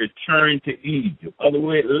us to return to Egypt. In other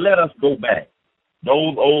words, let us go back.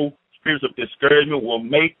 Those old spirits of discouragement will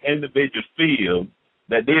make individuals feel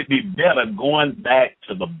that they'd be better going back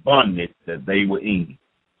to the bondage that they were in.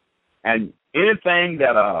 And anything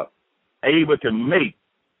that are able to make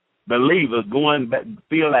believers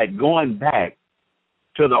feel like going back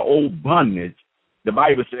to the old bondage, the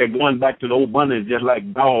Bible said going back to the old bondage just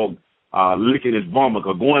like dog licking his vomit,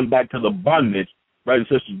 or going back to the bondage. Brothers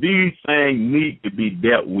and sisters, these things need to be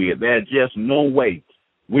dealt with. There's just no way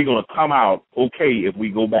we're going to come out okay if we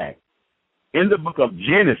go back. In the book of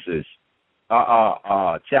Genesis,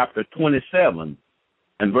 chapter 27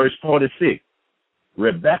 and verse 46,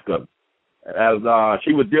 Rebecca, as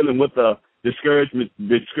she was dealing with a discouraging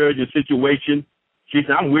situation, She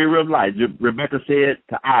said, I'm weary of life. Rebecca said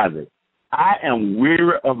to Isaac, I am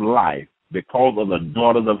weary of life because of the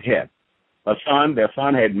daughters of Heth. Their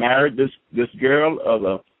son had married this girl of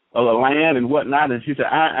the land and whatnot, and she said,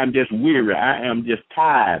 I am just weary. I am just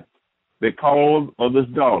tired because of this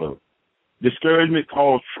daughter. Discouragement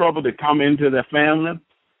caused trouble to come into their family,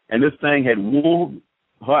 and this thing had wore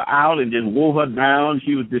her out and just wore her down.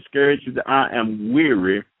 She was discouraged. She said, I am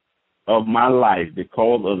weary of my life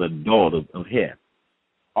because of the daughters of Heth.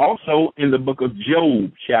 Also in the book of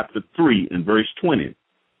Job, chapter 3 and verse 20,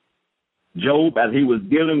 Job, as he was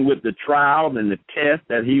dealing with the trials and the test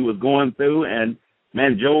that he was going through, and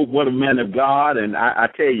man, Job, what a man of God, and I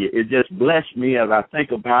tell you, it just blessed me as I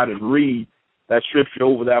think about and read that scripture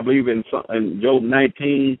over there, I believe in Job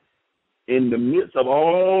 19. In the midst of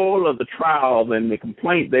all of the trials and the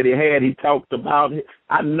complaint that he had, he talked about,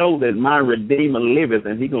 I know that my Redeemer liveth,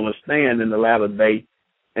 and he's going to stand in the latter day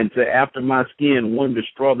and say, after my skin one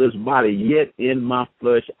destroy this body, yet in my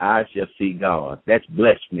flesh I shall see God. That's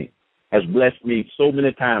blessed me. Has blessed me so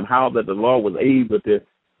many times, how that the Lord was able to,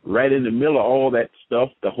 right in the middle of all that stuff,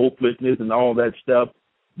 the hopelessness and all that stuff,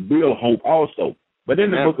 build hope also. But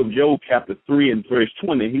in the book of Job, chapter 3 and verse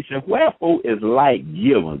 20, he said, wherefore is light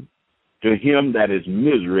given to him that is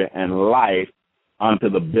misery, and life unto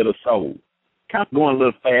the bitter soul? Kind of going a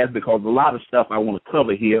little fast because a lot of stuff I want to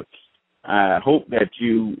cover here. I hope that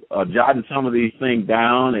you are jotting some of these things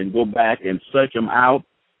down and go back and search them out,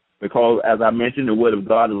 because, as I mentioned, the word of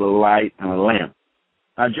God is a light and a lamp.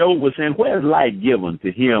 Now, Job was saying, where is light given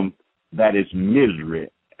to him that is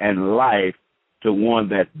misery, and life to one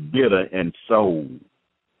that's bitter in soul?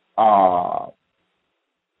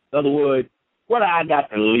 In other words, what I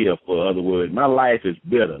got to live for, in other words, my life is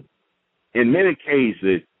bitter. In many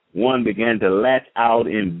cases, one began to latch out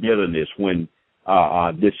in bitterness when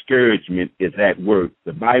discouragement is at work.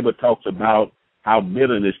 The Bible talks about how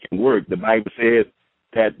bitterness can work. The Bible says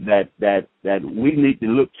that we need to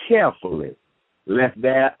look carefully, lest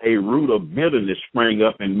there a root of bitterness spring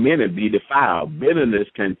up and many be defiled. Bitterness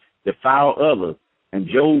can defile others. And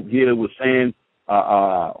Job here was saying,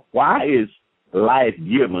 why is life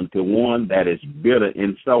given to one that is bitter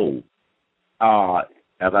in soul?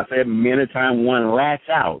 As I said, many times one latch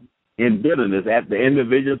out in bitterness at the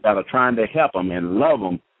individuals that are trying to help them and love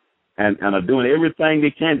them and are doing everything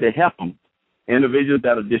they can to help them. Individuals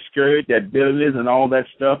that are discouraged, that bitterness and all that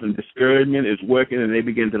stuff and discouragement is working, and they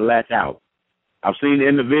begin to latch out. I've seen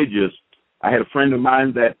individuals. I had a friend of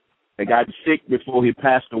mine that got sick before he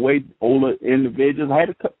passed away, older individuals. I had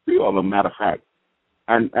a few of them, matter of fact.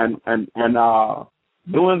 And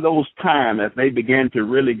during those times, as they began to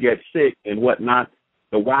really get sick and whatnot,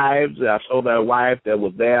 the wives, I saw that wife that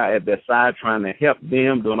was there at their side trying to help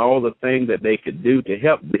them, doing all the things that they could do to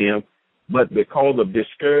help them. But because of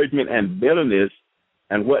discouragement and bitterness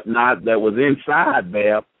and whatnot that was inside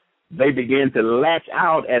there, they began to latch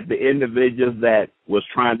out at the individuals that was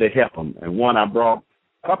trying to help them. And one I brought,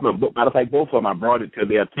 a couple of, matter of fact, both of them, I brought it to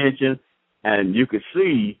their attention. And you could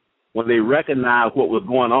see when they recognized what was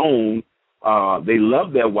going on, they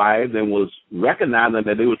loved their wives and was recognizing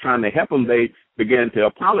that they were trying to help them. They began to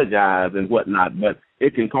apologize and whatnot, but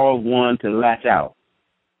it can cause one to latch out.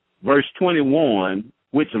 Verse 21,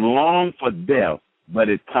 which long for death, but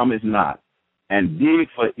it cometh not, and dig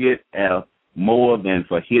for it more than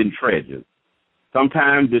for hidden treasures.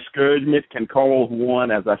 Sometimes discouragement can cause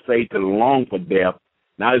one, as I say, to long for death.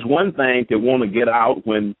 Now, it's one thing to want to get out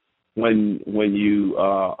when you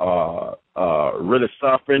are really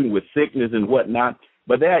suffering with sickness and whatnot,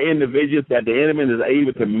 but there are individuals that the enemy is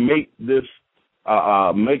able to make the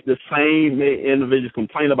same individuals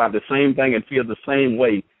complain about the same thing and feel the same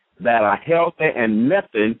way, that are healthy and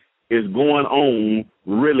nothing is going on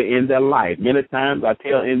really in their life. Many times I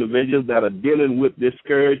tell individuals that are dealing with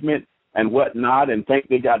discouragement and whatnot and think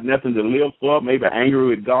they got nothing to live for, maybe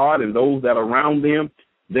angry with God and those that are around them,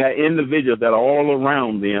 there are individuals that are all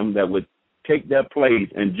around them that would take their place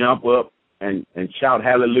and jump up and shout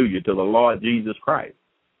hallelujah to the Lord Jesus Christ,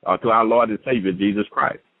 or to our Lord and Savior Jesus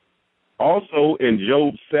Christ. Also in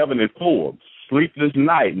Job 7:4, sleepless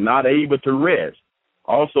night, not able to rest,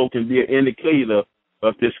 also can be an indicator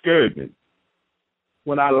of discouragement.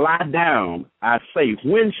 When I lie down, I say,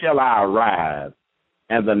 when shall I arise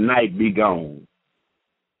and the night be gone?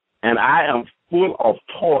 And I am full of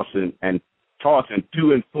tossing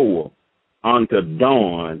to and fro unto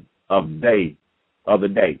dawn of the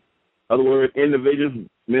day. In other words, individuals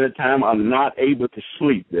many times are not able to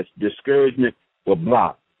sleep. This discouragement will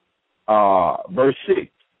block. Verse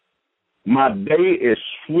 6, my day is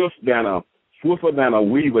swifter than a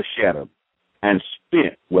weaver's shadow, and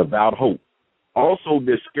spent without hope. Also,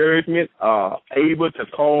 discouragement able to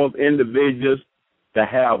cause individuals to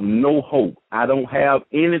have no hope. I don't have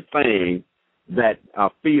anything that I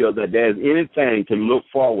feel that there's anything to look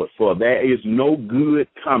forward for. There is no good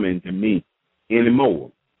coming to me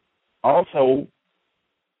anymore. Also,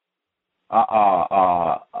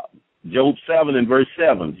 Job 7 and verse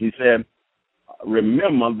 7, he said,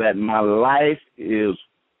 remember that my life is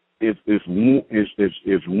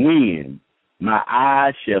wind. My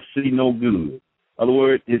eyes shall see no good. In other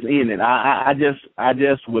words, it's in it. I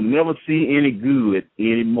just will never see any good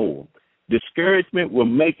anymore. Discouragement will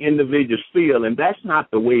make individuals feel, and that's not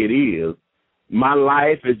the way it is. My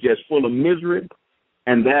life is just full of misery,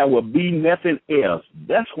 and there will be nothing else.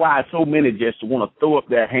 That's why so many just want to throw up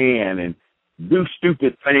their hand and do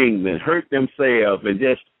stupid things and hurt themselves and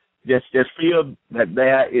just feel that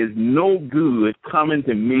there is no good coming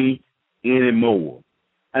to me anymore.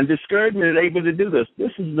 And discouragement is able to do this.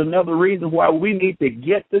 This is another reason why we need to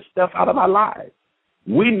get this stuff out of our lives.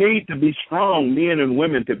 We need to be strong men and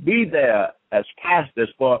women to be there as pastors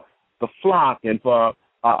for the flock and for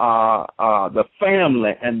the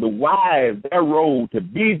family and the wives, their role to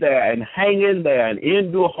be there and hang in there and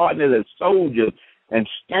endure hardness as soldiers and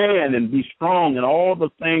stand and be strong in all the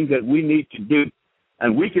things that we need to do.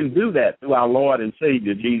 And we can do that through our Lord and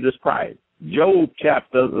Savior, Jesus Christ. Job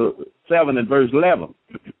chapter 7 and verse 11.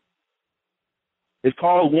 It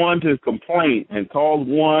calls one to complain and calls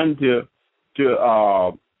one to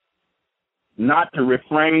not to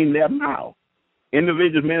refrain their mouth.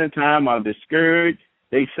 Individuals many times are discouraged.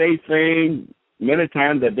 They say things many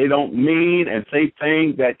times that they don't mean and say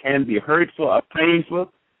things that can be hurtful or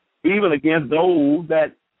painful, even against those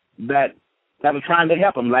that are trying to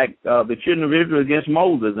help them, like the children of Israel against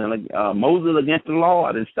Moses and Moses against the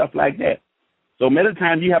Lord and stuff like that. So many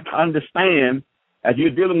times you have to understand, as you're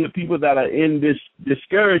dealing with people that are in this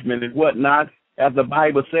discouragement and whatnot, as the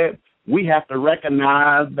Bible said, we have to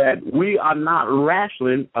recognize that we are not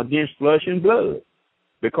wrestling against flesh and blood,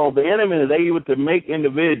 because the enemy is able to make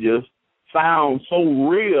individuals sound so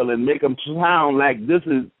real and make them sound like this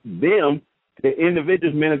is them. The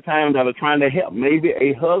individuals many times that are trying to help, maybe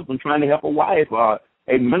a husband trying to help a wife or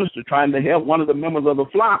a minister trying to help one of the members of the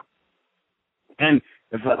flock. And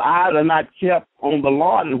if the eyes are not kept on the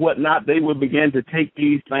Lord and whatnot, they will begin to take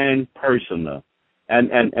these things personal.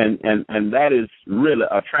 And that is really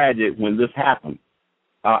a tragic when this happens.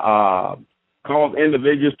 Cause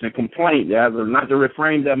individuals to complain, not to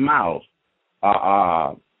refrain their mouths.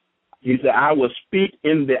 He said, I will speak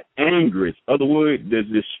in the anguish. In other words,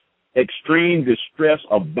 there's this extreme distress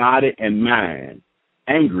of body and mind.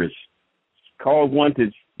 Anguish. Cause one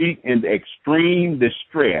to speak in the extreme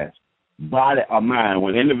distress, body or mind.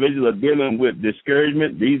 When individuals are dealing with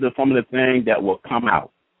discouragement, these are some of the things that will come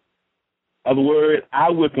out. In other words, I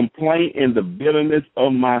will complain in the bitterness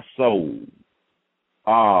of my soul.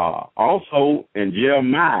 Also in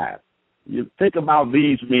Jeremiah, you think about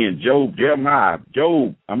these men, Jeremiah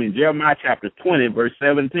chapter 20, verse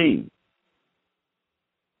 17.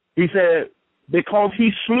 He said, because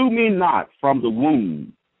he slew me not from the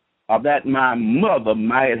womb, or that my mother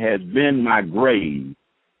might have been my grave,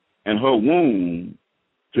 and her womb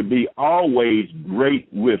to be always great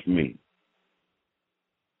with me.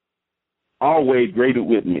 Always greater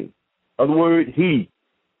with me. In other words, he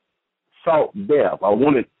sought death, or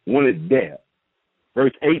wanted death.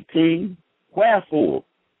 Verse 18, wherefore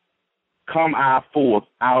come I forth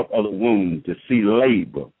out of the womb to see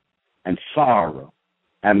labor and sorrow,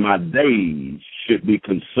 and my days should be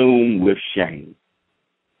consumed with shame.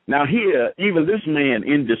 Now here, even this man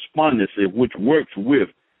in despondency, which works with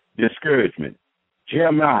discouragement,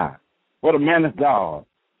 Jeremiah, what a man of God,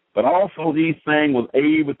 but also these things was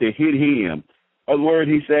able to hit him. In other words,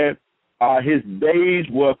 he said, his days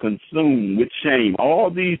were consumed with shame.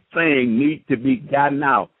 All these things need to be gotten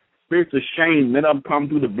out. Spirits of shame, many of them come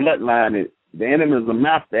through the bloodline. The enemy is a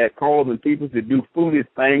master at causing people to do foolish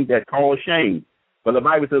things that cause shame. But the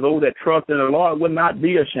Bible says, those that trust in the Lord will not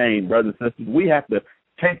be ashamed, brothers and sisters. We have to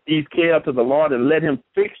take these cares to the Lord and let him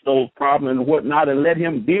fix those problems and whatnot and let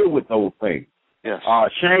him deal with those things. Yes.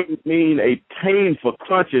 Shame means a painful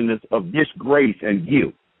consciousness of disgrace and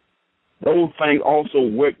guilt. Those things also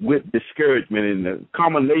work with discouragement, and the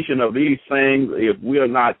combination of these things, if we are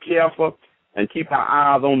not careful and keep our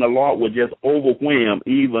eyes on the Lord, will just overwhelm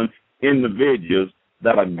even individuals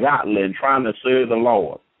that are godly and trying to serve the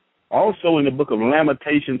Lord. Also in the book of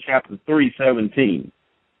Lamentations, chapter 3:17,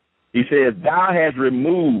 he says, thou hast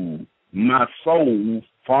removed my soul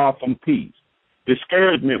far from peace.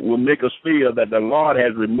 Discouragement will make us feel that the Lord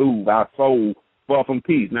has removed our soul far from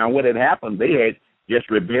peace. Now, what had happened, they had just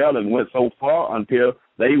rebelled and went so far until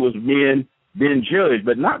they was being being judged,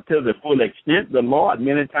 but not to the full extent. The Lord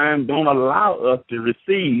many times don't allow us to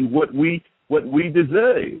receive what we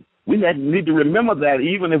deserve. We need to remember that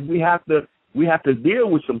even if we have to deal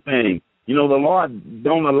with some things. You know, the Lord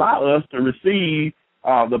don't allow us to receive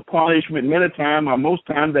the punishment many times or most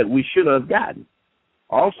times that we should have gotten.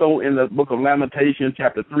 Also in the book of Lamentations,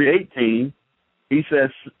 chapter 3:18, he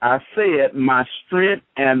says, I said, my strength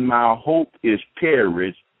and my hope is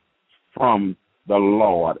perished from the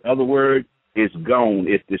Lord. In other words, it's gone,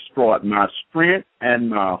 it's destroyed. My strength and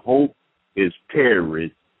my hope is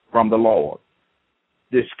perished from the Lord.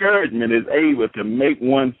 Discouragement is able to make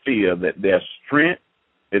one feel that their strength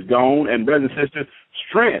is gone. And brothers and sisters,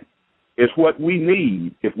 strength is what we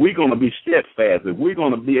need if we're going to be steadfast, if we're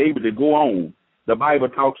going to be able to go on. The Bible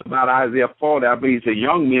talks about Isaiah 40, I believe, it says,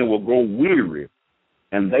 young men will grow weary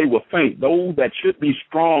and they will faint. Those that should be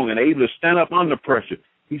strong and able to stand up under pressure,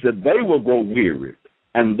 he said, they will grow weary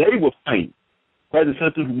and they will faint. Brothers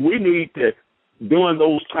and sisters, we need to, during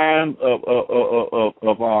those times of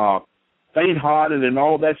faint-hearted and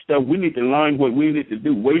all that stuff, we need to learn what we need to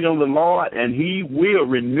do. Wait on the Lord, and he will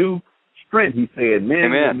renew strength, he said.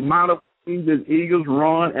 Men will mount up wings as eagles,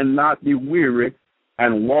 run and not be weary,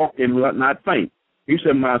 and walk and not faint. He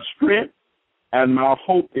said, my strength and my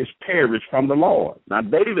hope is perished from the Lord. Now,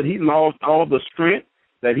 David, he lost all the strength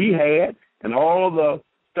that he had and all the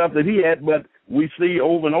stuff that he had, but we see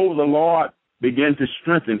over and over the Lord began to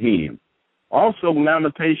strengthen him. Also,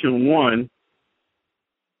 Lamentation 1:21.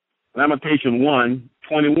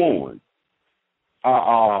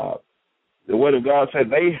 The word of God said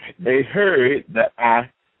they heard that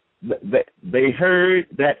they heard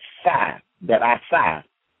that I sigh.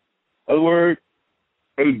 In other words,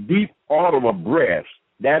 a deep audible breath.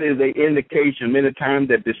 That is an indication many times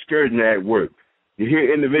that discouragement at work. You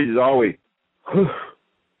hear individuals always,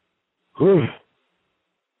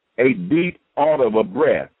 a deep audible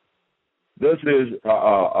breath. This is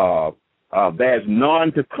there's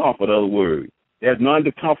none to comfort, other words. There's none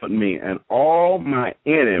to comfort me, and all my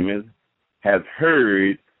enemies have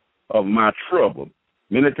heard of my trouble.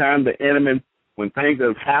 Many times the enemy, when things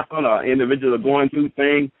have happened or individuals are going through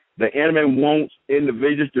things, the enemy wants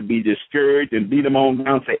individuals to be discouraged and beat them on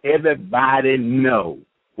down, say everybody know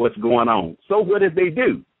what's going on. So what did they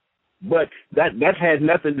do? But that has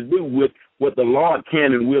nothing to do with what the Lord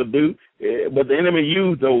can and will do. But the enemy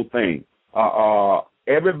used those things.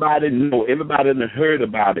 Everybody know, everybody has heard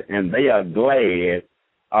about it, and they are glad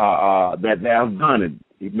that they have done it.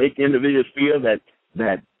 It make individuals feel that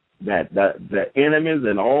the enemies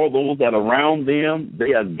and all those that are around them,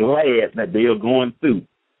 they are glad that they are going through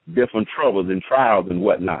different troubles and trials and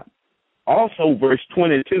whatnot. Also, verse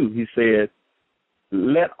 22, he says,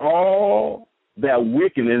 let all their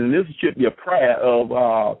wickedness, and this should be a prayer of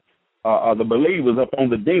the believers upon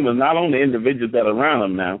the demons, not on the individuals that are around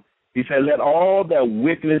them now. He said, let all their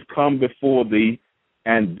wickedness come before thee,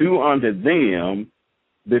 and do unto them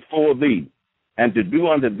before thee, and to do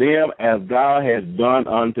unto them as thou hast done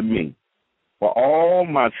unto me. For all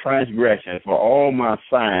my transgressions, for all my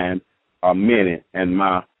signs are many, and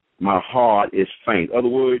my heart is faint. In other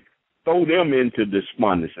words, throw them into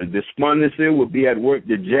despondency. Despondency would be at work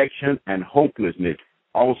dejection and hopelessness.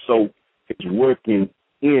 Also, it's working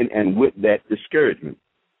in and with that discouragement.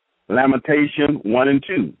 Lamentation 1 and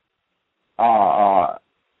 2.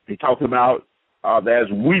 He talks about there's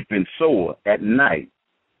weeping sore at night.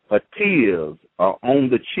 Her tears are on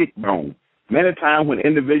the cheekbone. Many times when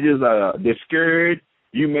individuals are discouraged,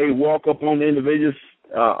 you may walk up on the individuals,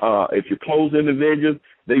 if you're close individuals,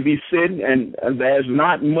 they be sitting and there's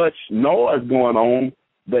not much noise going on,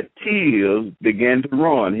 but tears begin to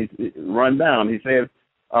run down. He said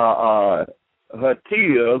her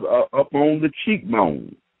tears are up on the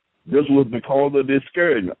cheekbone. This was because of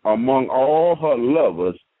discouragement. Among all her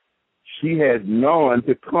lovers, she has none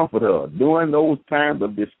to comfort her. During those times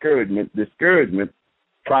of discouragement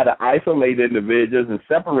try to isolate individuals and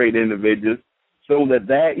separate individuals so that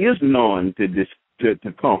there is none to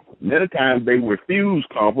comfort. Many times they refuse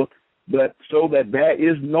comfort, but so that there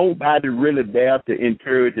is nobody really there to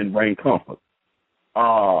encourage and bring comfort.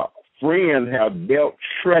 Friends have dealt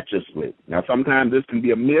treacherously. Now, sometimes this can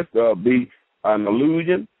be a myth or be an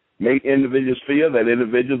illusion, make individuals feel that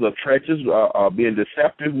individuals are treacherous, are being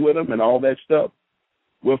deceptive with them and all that stuff.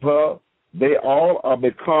 With her, they all are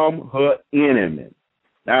become her enemy.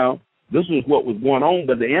 Now, this is what was going on,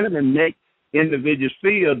 but the enemy make individuals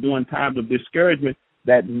feel during times of discouragement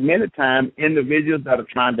that many times individuals that are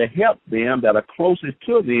trying to help them, that are closest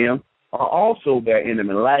to them, are also their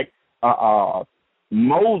enemy. Like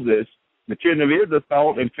Moses, the children of Israel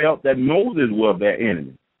thought and felt that Moses was their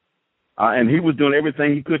enemy. And he was doing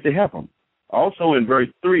everything he could to help them. Also in verse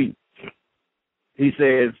 3, he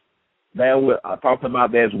says, I talked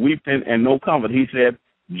about there's weeping and no comfort. He said,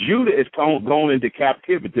 Judah is gone into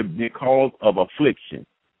captivity because of affliction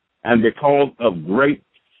and because of great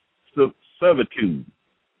servitude. In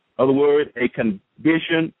other words, a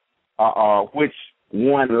condition which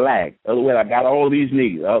one lacked. In other words, I got all these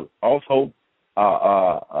needs. Also,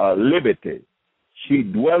 liberty. She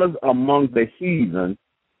dwelleth among the heathen.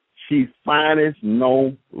 She findeth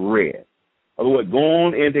no rest. In other words,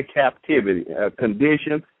 going into captivity, a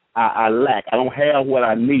condition I lack. I don't have what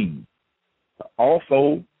I need.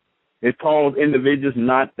 Also, it calls individuals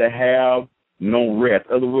not to have no rest.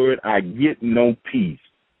 In other words, I get no peace.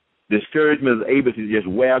 Discouragement is able to just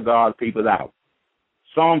wear God's people out.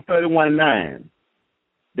 Psalm 31:9,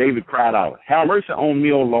 David cried out, have mercy on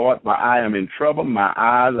me, O Lord, for I am in trouble. My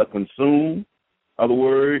eyes are consumed. In other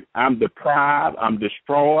words, I'm deprived. I'm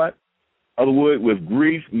destroyed. In other words, with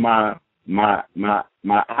grief, my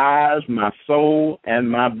eyes, my soul, and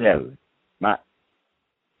my belly.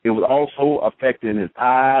 It was also affecting his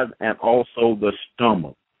eyes and also the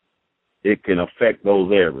stomach. It can affect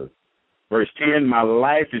those areas. Verse 10, my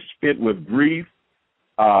life is spent with grief,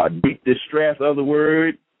 deep distress, other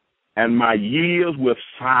word, and my years with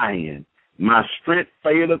sighing. My strength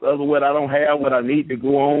faileth, other word, I don't have what I need to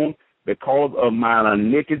go on because of my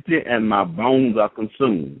iniquity, and my bones are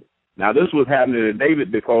consumed. Now, this was happening to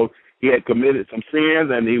David because he had committed some sins,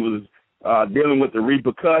 and he was dealing with the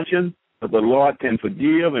repercussions. But the Lord can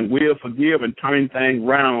forgive and will forgive and turn things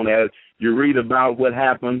around, as you read about what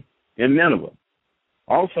happened in Nineveh.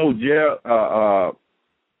 Also,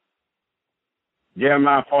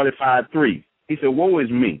 Jeremiah 45:3, he said, woe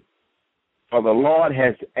is me, for the Lord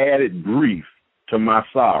has added grief to my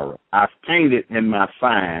sorrow. I fainted in my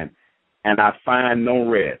sighing, and I find no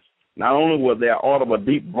rest. Not only were there audible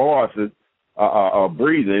deep voices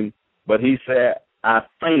breathing, but he said, I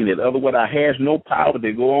fainted. In other words, I has no power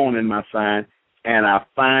to go on in my sign, and I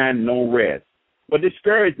find no rest. But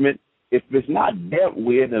discouragement, if it's not dealt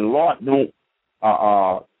with and Lord don't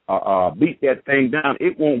beat that thing down,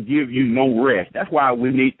 it won't give you no rest. That's why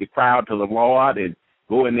we need to cry out to the Lord and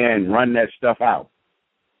go in there and run that stuff out.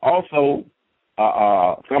 Also,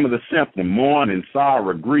 some of the symptoms, mourning,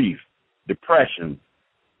 sorrow, grief, depression,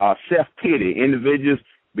 self-pity. Individuals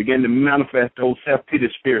begin to manifest those self-pity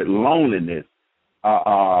spirit, loneliness,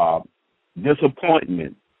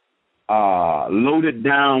 disappointment, loaded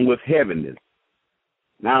down with heaviness.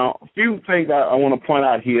 Now, a few things I want to point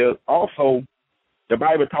out here. Also, the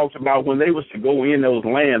Bible talks about when they was to go in those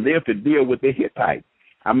lands, they have to deal with the Hittites.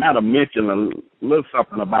 I might have mentioned a little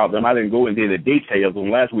something about them. I didn't go into the details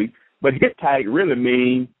on last week, but Hittite really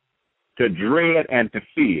means to dread and to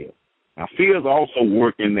fear. Now, fear is also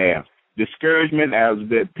working there. Discouragement, as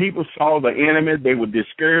the people saw the enemy, they were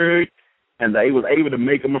discouraged, and they was able to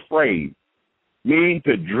make them afraid. Meaning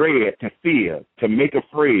to dread, to fear, to make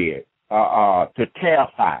afraid, to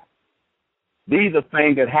terrify. These are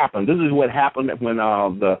things that happen. This is what happened when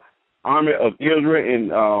the army of Israel in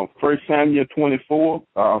 1 Samuel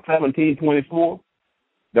 17:24.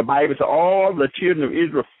 The Bible says all the children of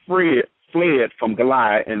Israel fled from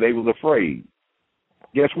Goliath, and they was afraid.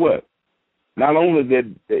 Guess what? Not only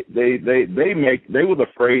did they was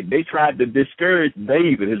afraid, they tried to discourage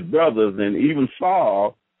David, his brothers, and even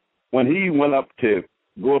Saul when he went up to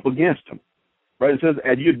go up against them. Right? It says,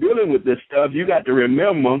 as you're dealing with this stuff, you got to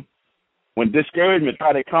remember when discouragement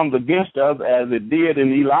tries to come against us, as it did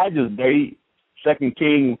in Elijah's day, 2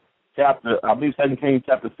 Kings chapter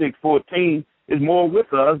 6:14, is more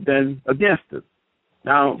with us than against us.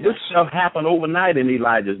 Now, this stuff happened overnight in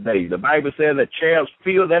Elijah's day. The Bible says that chariots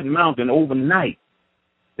filled that mountain overnight.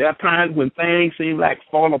 There are times when things seem like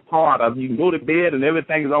fall apart. You can go to bed and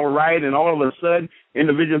everything is all right, and all of a sudden,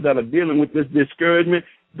 individuals that are dealing with this discouragement,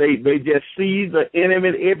 they just see the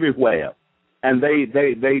enemy everywhere, and they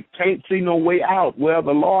can't see no way out. Well,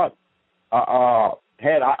 the Lord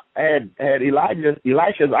had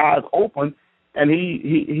Elisha's eyes open, and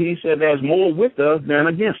he said there's more with us than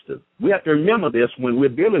against us. We have to remember this when we're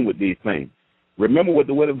dealing with these things. Remember what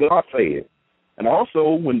the Word of God said. And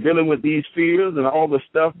also, when dealing with these fears and all the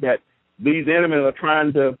stuff that these enemies are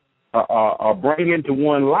trying to bring into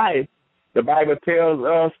one life, the Bible tells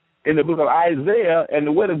us in the book of Isaiah, and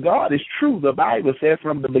the Word of God is true. The Bible says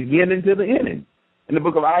from the beginning to the ending. In the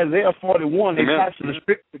book of Isaiah 41, it talks to the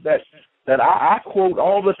scripture that I quote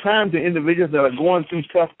all the time to individuals that are going through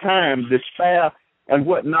tough times, despair and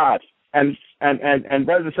whatnot. And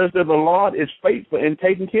brothers and sisters, the Lord is faithful in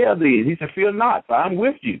taking care of these. He said, fear not, for I'm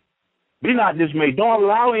with you. Be not dismayed. Don't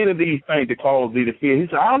allow any of these things to cause thee to fear. He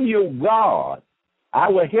said, I'm your God. I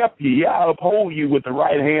will help you. Yeah, I uphold you with the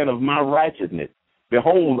right hand of my righteousness.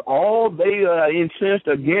 Behold, all they are incensed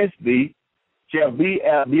against thee shall be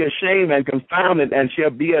ashamed and confounded, and shall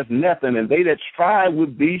be as nothing, and they that strive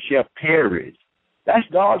with thee shall perish. That's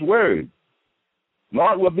God's word.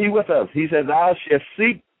 Lord will be with us. He says, thou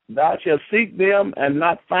shalt seek them and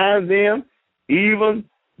not find them, even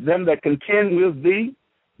them that contend with thee.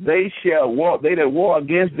 They that war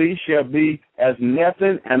against thee shall be as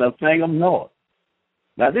nothing and a thing of naught.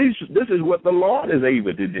 Now, this is what the Lord is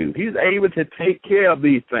able to do. He's able to take care of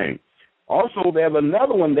these things. Also, there's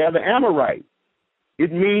another one there, the Amorite.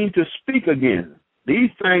 It means to speak again. These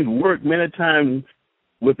things work many times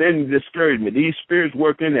within discouragement. These spirits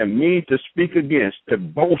work in them mean to speak against, to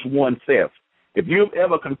boast oneself. If you've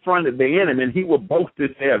ever confronted the enemy, he will boast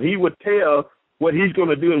himself. He would tell what he's going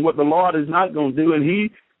to do and what the Lord is not going to do, and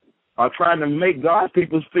he are trying to make God's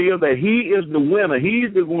people feel that he is the winner. He's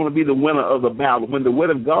going to be the winner of the battle when the word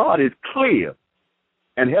of God is clear.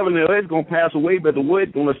 And heaven and earth is going to pass away, but the word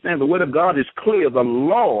is going to stand. The word of God is clear. The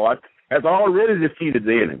Lord has already defeated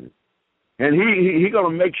the enemy. And he's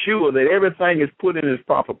going to make sure that everything is put in its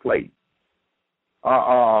proper place.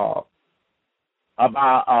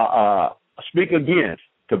 Speak against,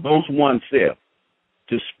 to boast oneself,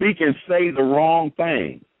 to speak and say the wrong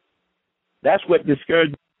thing. That's what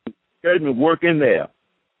discouragement work in there.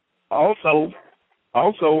 Also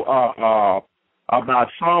about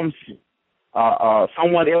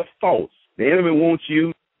someone else's thoughts. The enemy wants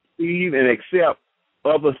you to receive and accept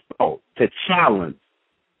others' thoughts, to challenge,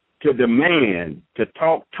 to demand, to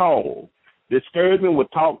talk tall. Discouragement will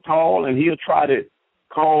talk tall, and he'll try to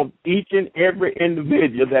call each and every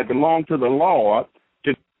individual that belongs to the Lord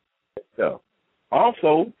to stuff.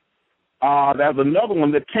 Also, there's another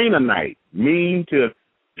one, the Canaanite, mean to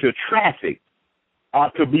traffic,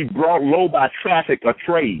 to be brought low by traffic or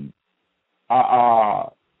trade.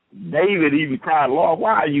 David even cried, Lord,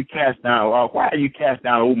 why are you cast down? Lord, why are you cast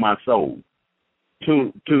down, O my soul?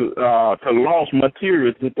 To lust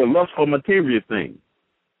for material things.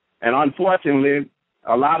 And unfortunately,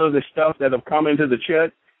 a lot of the stuff that have come into the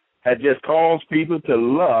church has just caused people to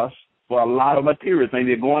lust for a lot of material things.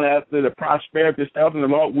 They're going after the prosperity stuff, and the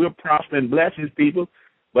Lord will prosper and bless his people.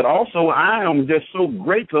 But also, I am just so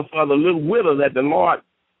grateful for the little widow that the Lord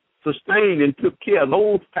sustained and took care of.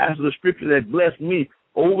 Those passages of scripture that blessed me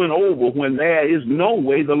over and over. When there is no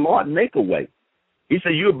way, the Lord make a way. He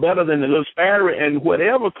said, you're better than the little sparrow, and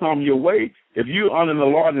whatever come your way, if you're under the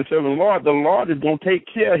Lord and serving the Lord is going to take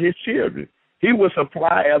care of his children. He will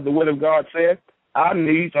supply, as the word of God said, our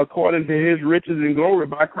needs according to his riches and glory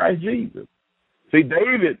by Christ Jesus. See,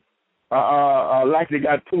 David likely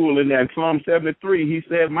got pulled in there. In Psalm 73, he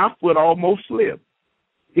said, my foot almost slipped.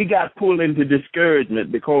 He got pulled into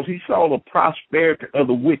discouragement because he saw the prosperity of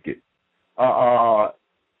the wicked.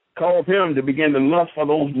 Caused him to begin to lust for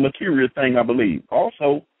those material things, I believe.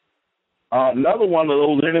 Also, another one of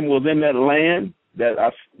those enemies was in that land that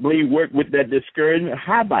I believe worked with that discouragement,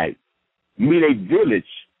 Hivite, mean a village,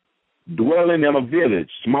 dwelling in a village,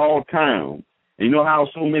 small town. And you know how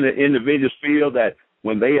so many individuals feel that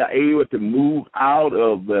when they are able to move out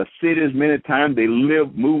of the cities, many times they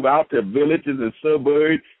move out to villages and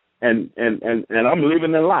suburbs, and I'm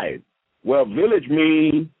living the life. Well, village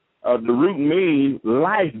means, the root means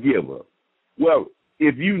life giver. Well,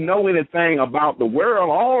 if you know anything about the world,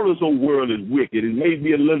 all this whole world is wicked. It may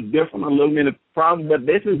be a little different, a little many problems, but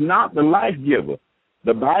this is not the life giver.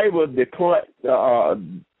 The Bible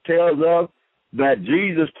tells us that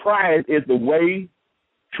Jesus Christ is the way,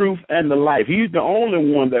 truth, and the life. He's the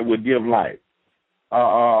only one that would give life.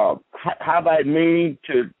 How that mean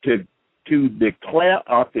to declare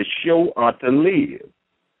or to show or to live.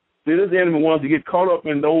 See, this enemy wants to get caught up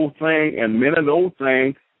in those things, and many of those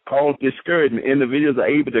things cause discouragement. Individuals are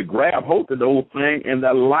able to grab hold of those things, and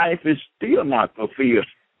their life is still not fulfilled.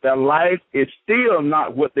 Their life is still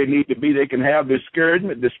not what they need to be. They can have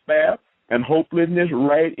discouragement, despair, and hopelessness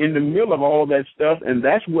right in the middle of all that stuff, and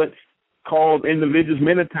that's what causes individuals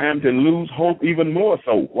many times to lose hope even more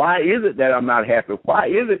so. Why is it that I'm not happy? Why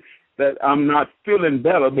is it that I'm not feeling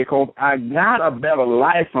better? Because I got a better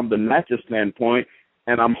life from the natural standpoint,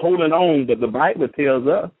 and I'm holding on, but the Bible tells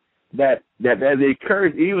us that there's a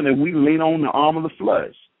curse even if we lean on the arm of the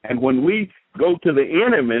flesh. And when we go to the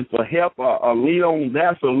enemy for help or lean on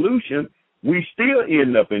their solution, we still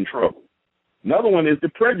end up in trouble. Another one is the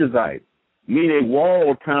prejudice, meaning a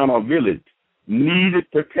walled town or village, needed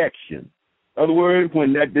protection. In other words,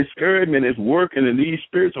 when that discouragement is working and these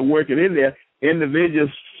spirits are working in there, individuals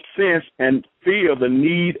sense and feel the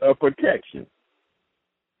need of protection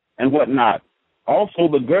and whatnot. Also,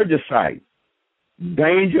 the Gergesite,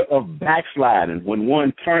 danger of backsliding when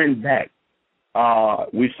one turned back.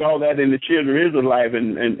 We saw that in the children of Israel life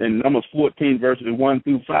in Numbers 14, verses 1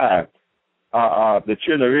 through 5. The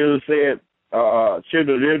children of Israel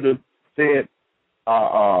said,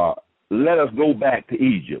 let us go back to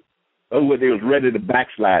Egypt. In other words, they was ready to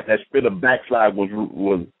backslide. That spirit of backslide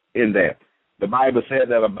was in there. The Bible said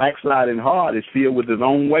that a backsliding heart is filled with his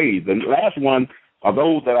own ways. The last one of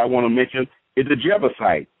those that I want to mention is the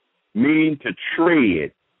Jebusite, meaning to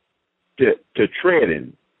tread, to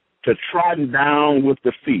treading, to trodden down with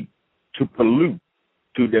the feet, to pollute,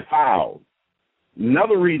 to defile.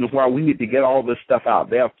 Another reason why we need to get all this stuff out.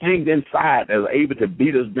 There are things inside that are able to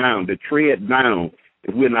beat us down, to tread down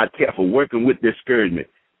if we're not careful, working with discouragement,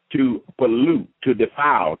 to pollute, to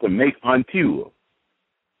defile, to make impure.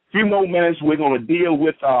 A few more minutes we're going to deal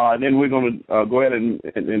with, and then we're going to go ahead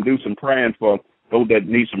and do some praying for those that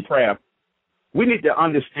need some prayer. We need to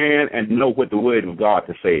understand and know what the Word of God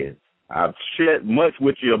says. I've shared much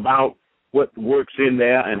with you about what works in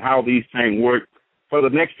there and how these things work. For the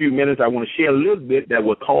next few minutes, I want to share a little bit that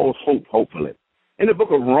will cause hope, hopefully. In the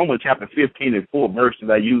book of Romans, chapter 15 and 4 verses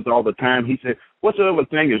I use all the time, he said, whatsoever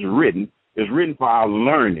thing is written for our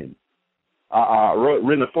learning.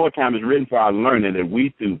 Written 4 times is written for our learning, that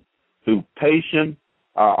we through patience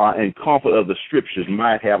and comfort of the Scriptures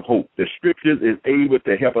might have hope. The Scriptures is able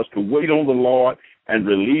to help us to wait on the Lord and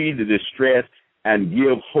relieve the distress and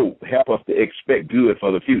give hope, help us to expect good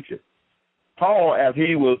for the future. Paul, as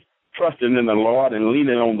he was trusting in the Lord and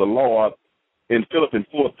leaning on the Lord, in Philippians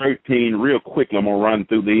 4:13, real quickly, I'm going to run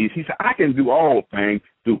through these. He said, I can do all things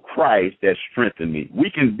through Christ that strengthens me. We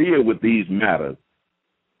can deal with these matters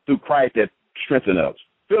through Christ that strengthens us.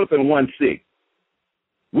 Philippians 1:6,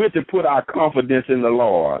 we're to put our confidence in the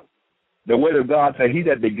Lord. The Word of God says, he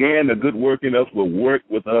that began the good work in us will work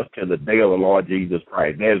with us till the day of the Lord Jesus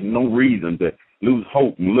Christ. There's no reason to lose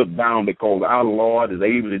hope and look down, because our Lord is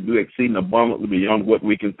able to do exceeding abundantly beyond what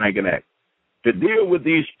we can think and act. To deal with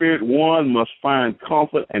these spirits, one must find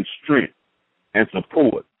comfort and strength and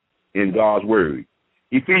support in God's Word.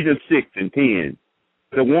 Ephesians 6:10,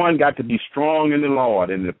 the one got to be strong in the Lord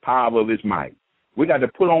and the power of his might. We got to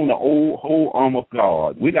put on the whole armor of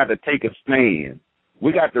God. We got to take a stand.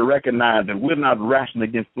 We got to recognize that we're not wrestling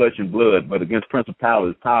against flesh and blood, but against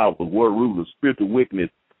principalities, powers, world rulers, spiritual wickedness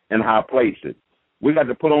in high places. We got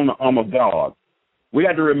to put on the armor of God. We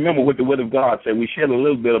got to remember what the Word of God said. We shared a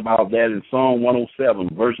little bit about that in Psalm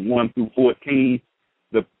 107, verse 1 through 14.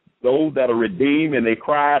 Those that are redeemed and they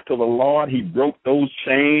cry to the Lord, he broke those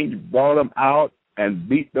chains, brought them out, and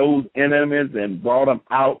beat those enemies and brought them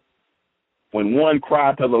out. When one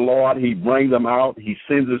cried to the Lord, he brings them out. He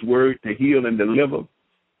sends his word to heal and deliver.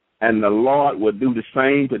 And the Lord will do the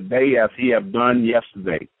same today as he have done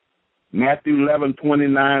yesterday. Matthew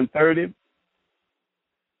 11:29-30.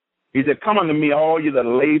 He said, come unto me, all you that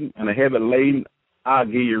are laden and are heavy laden, I'll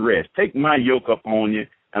give you rest. Take my yoke upon you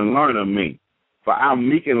and learn of me. For I'm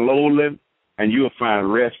meek and lowly, and you'll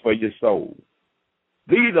find rest for your soul.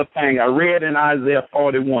 These are things I read in Isaiah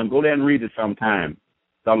 41. Go there and read it sometime.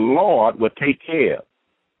 The Lord will take care.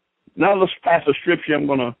 Another passage of scripture I'm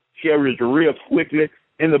going to share is real quickly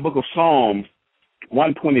in the book of Psalms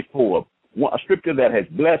 124, a scripture that has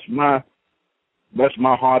blessed my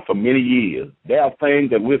heart for many years. There are things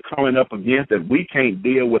that we're coming up against that we can't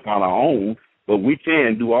deal with on our own, but we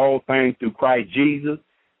can do all things through Christ Jesus.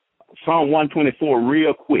 Psalm 124,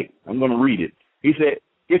 real quick. I'm going to read it. He said,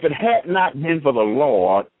 if it had not been for the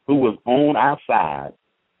Lord who was on our side,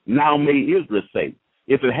 now may Israel say,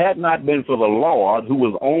 if it had not been for the Lord who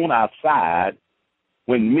was on our side,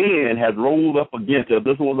 when men had rolled up against us,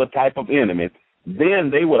 this was a type of enemy, then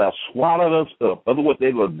they would have swallowed us up. In other words,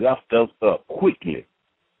 they would have guffed us up quickly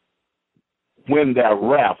when their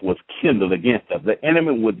wrath was kindled against us. The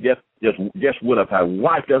enemy would just would have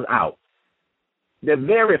wiped us out. The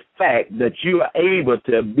very fact that you are able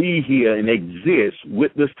to be here and exist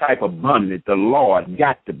with this type of abundance, the Lord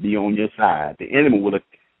got to be on your side. The enemy would have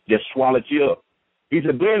just swallowed you up. He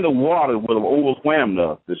said, then the water would have overwhelmed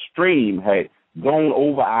us. The stream had gone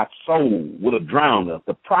over our soul, would have drowned us.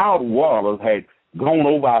 The proud waters had gone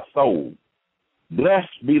over our soul.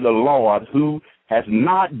 Blessed be the Lord who has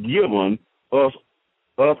not given us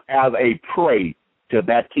as a prey to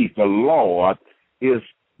that thief. The Lord is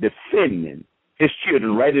defending his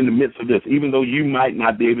children right in the midst of this, even though you might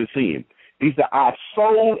not be able to see him. He said, our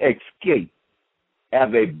soul escaped as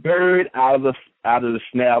a bird out of the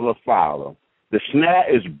snare of the fowler. The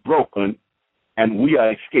snare is broken, and we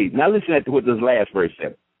are escaped. Now listen to what this last verse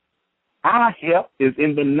said. Our help is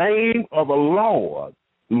in the name of the Lord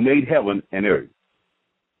who made heaven and earth.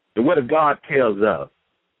 The Word of God tells us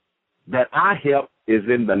that our help is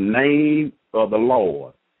in the name of the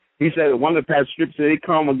Lord. He said, one of the past scriptures said, they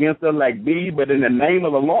come against us like bees, but in the name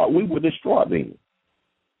of the Lord, we will destroy them.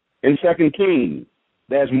 In 2 Kings,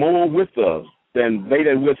 there's more with us than they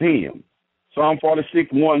that with him. Psalm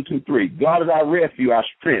 46, 1, 2, 3. God is our refuge, our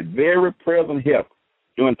strength, very present help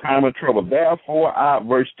during time of trouble. Therefore,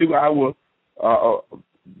 verse 2,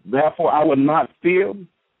 therefore I will not fear,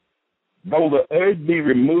 though the earth be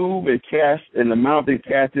removed and cast, and the mountain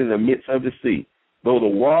cast in the midst of the sea. Though the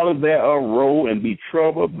waters thereof roll and be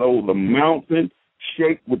troubled, though the mountain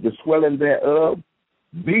shake with the swelling thereof,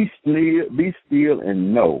 be still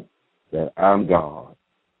and know that I'm God.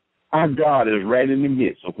 Our God is right in the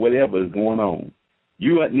midst of whatever is going on.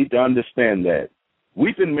 You need to understand that.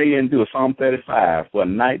 Weeping may endure, Psalm 35, for a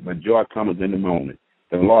night, but joy cometh in the morning.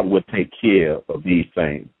 The Lord will take care of these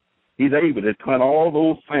things. He's able to turn all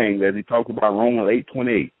those things, as he talks about Romans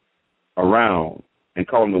 8:28, around and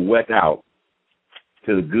call them to work out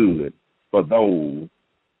to the good for those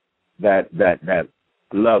that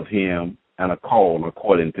love him and are called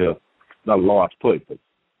according to the Lord's purpose.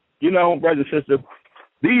 You know, brothers and sisters,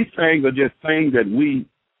 these things are just things that we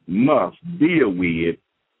must deal with,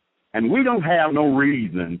 and we don't have no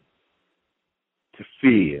reason to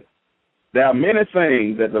fear. There are many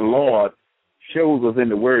things that the Lord shows us in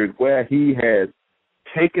the Word where he has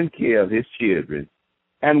taken care of his children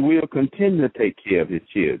and will continue to take care of his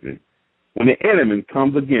children. When the enemy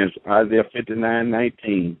comes against, Isaiah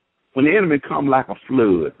 59:19, when the enemy comes like a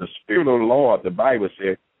flood, the Spirit of the Lord, the Bible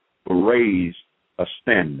says, will raise a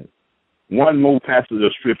standard. One more passage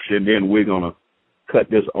of Scripture, and then we're going to cut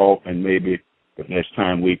this off, and maybe if next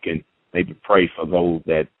time we can maybe pray for those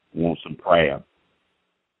that want some prayer.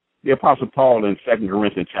 The Apostle Paul in 2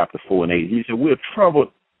 Corinthians chapter 4 and 8, he said, we're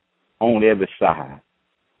troubled on every side.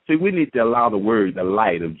 See, we need to allow the word, the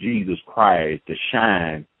light of Jesus Christ to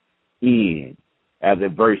shine in, as the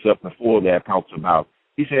verse up before that talks about.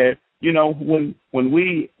 He said, you know, when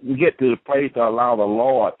we get to the place to allow the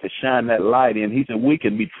Lord to shine that light in, he said we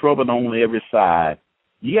can be troubled on every side,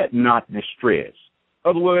 yet not distressed. In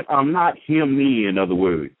other words, I'm not hemmed in, in other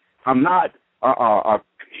words. I'm not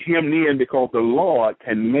hemmed in because the Lord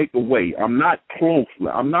can make a way. I'm not close.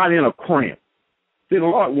 I'm not in a cramp. See, the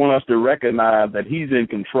Lord wants us to recognize that he's in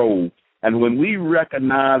control. And when we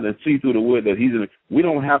recognize and see through the word that he's in, we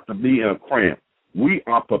don't have to be in a cramp. We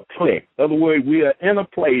are perplexed. In other words, we are in a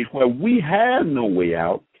place where we have no way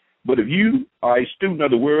out. But if you are a student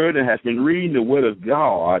of the word and has been reading the word of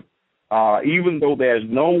God, even though there's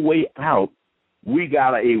no way out, we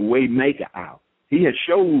got a way maker out. He has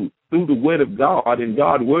showed through the word of God, and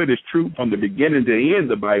God's word is true from the beginning to the end,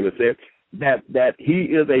 the Bible says, that he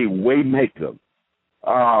is a way maker.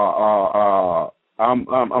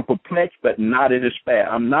 I'm perplexed, but not in despair.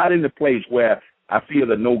 I'm not in the place where I feel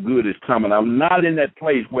that no good is coming. I'm not in that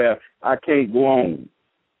place where I can't go on.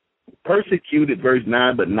 Persecuted, verse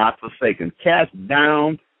 9, but not forsaken. Cast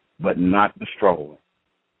down, but not destroyed.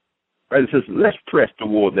 Brothers and sisters, let's press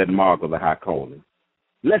toward that mark of the high calling.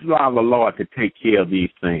 Let's allow the Lord to take care of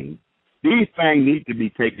these things. These things need to be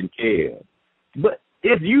taken care of. But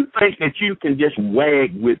if you think that you can just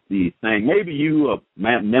wag with these things, maybe you a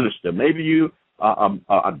minister, maybe you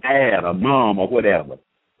a dad, a mom, or whatever.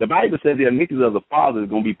 The Bible says the iniquity of the father is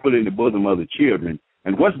going to be put in the bosom of the children,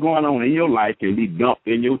 and what's going on in your life can be dumped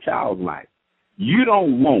in your child's life. You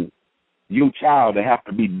don't want your child to have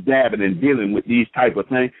to be dabbing and dealing with these type of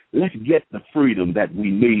things. Let's get the freedom that we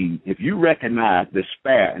need. If you recognize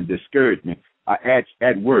despair and discouragement are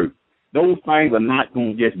at work, those things are not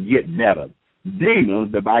going to just get better.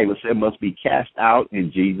 Demons, the Bible said, must be cast out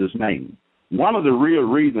in Jesus' name. One of the real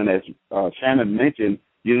reasons, as Shannon mentioned,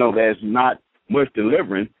 you know, there's not much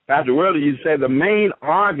deliverance. Pastor earlier, you said the main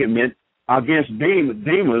argument against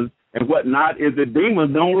demons and whatnot is that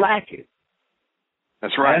demons don't like it.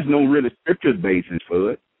 That's right. There's no really scripture basis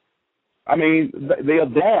for it. I mean, they're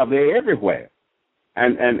there. They're everywhere.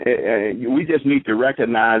 And we just need to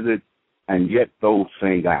recognize it and get those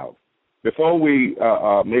things out. Before we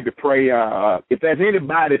maybe pray, if there's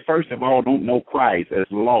anybody, first of all, don't know Christ as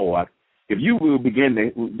Lord, if you will begin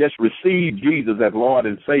to just receive Jesus as Lord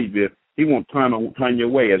and Savior, he won't turn your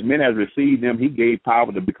way. As many as received him, he gave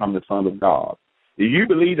power to become the Son of God. If you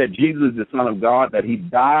believe that Jesus is the Son of God, that he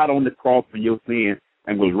died on the cross for your sin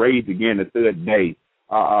and was raised again the third day,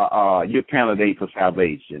 you're candidate for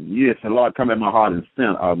salvation. You say, Lord, come in my heart and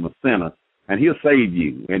I'm a sinner, and he'll save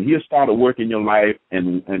you, and he'll start a work in your life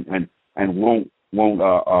and won't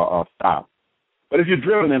stop. But if you're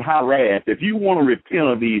driven in harassed, if you want to repent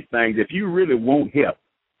of these things, if you really want help,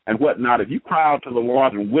 and whatnot, if you cry out to the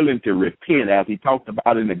Lord and willing to repent, as he talked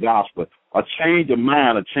about in the gospel, a change of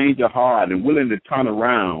mind, a change of heart, and willing to turn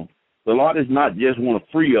around, the Lord does not just want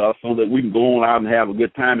to free us so that we can go on out and have a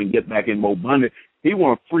good time and get back in more abundance. He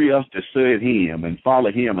wants to free us to serve him and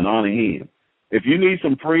follow him and honor him. If you need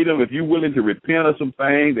some freedom, if you're willing to repent of some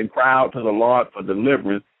things and cry out to the Lord for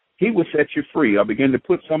deliverance, he will set you free or begin to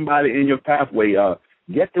put somebody in your pathway.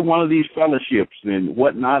 Get to one of these fellowships and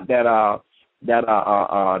whatnot that are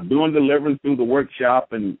doing deliverance through the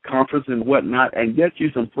workshop and conference and whatnot, and get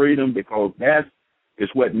you some freedom, because that is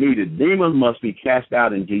what needed. Demons must be cast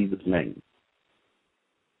out in Jesus' name.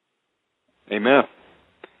 Amen.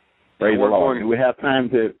 Praise the Lord. Do we have time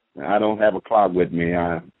to? I don't have a clock with me.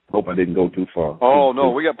 I hope I didn't go too far. Oh,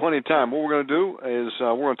 no, we got plenty of time. What we're going to do is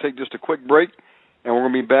we're going to take just a quick break, and we're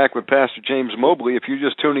going to be back with Pastor James Mobley. If you're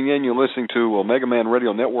just tuning in, you're listening to Omegaman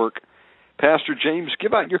Radio Network. Pastor James,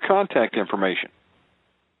 give out your contact information.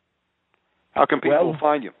 How can people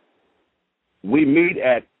find you? We meet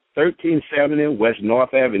at 1370 West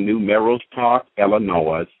North Avenue, Melrose Park,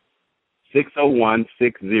 Illinois,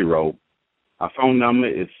 60160. Our phone number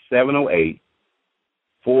is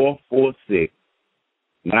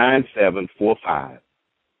 708-446-9745.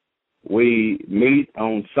 We meet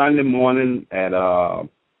on Sunday morning at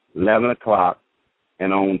 11 o'clock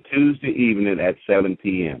and on Tuesday evening at 7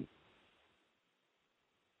 p.m.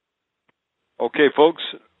 Okay, folks,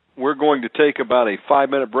 we're going to take about a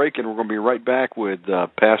 5-minute break, and we're going to be right back with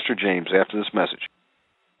Pastor James after this message.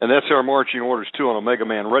 And that's our marching orders, too, on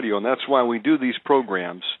Omegaman Radio, and that's why we do these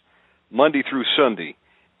programs Monday through Sunday,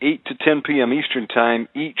 8 to 10 p.m. Eastern Time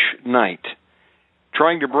each night,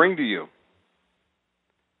 trying to bring to you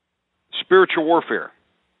spiritual warfare,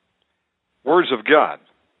 words of God,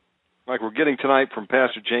 like we're getting tonight from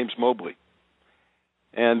Pastor James Mobley,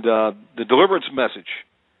 and the deliverance message,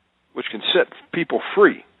 which can set people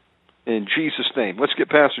free in Jesus' name. Let's get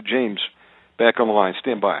Pastor James back on the line.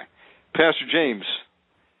 Stand by. Pastor James,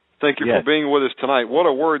 thank you for being with us tonight. What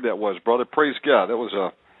a word that was, brother. Praise God. That was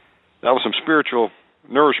some spiritual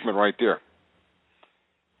nourishment right there.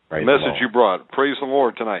 Praise the message you brought. Praise the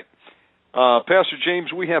Lord tonight. Pastor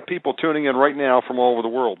James, we have people tuning in right now from all over the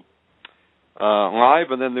world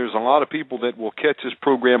live, and then there's a lot of people that will catch this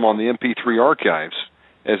program on the MP3 archives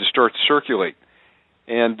as it starts to circulate.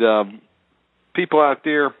 And people out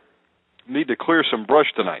there need to clear some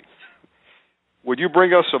brush tonight. Would you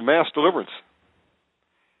bring us some mass deliverance?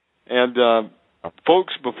 And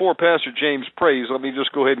folks, before Pastor James prays, let me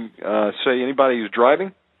just go ahead and say, anybody who's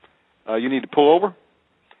driving, you need to pull over.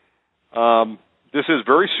 This is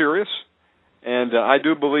very serious, and I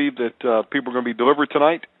do believe that people are going to be delivered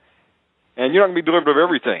tonight. And you're not going to be delivered of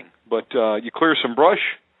everything, but you clear some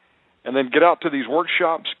brush, and then get out to these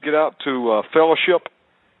workshops, get out to fellowship,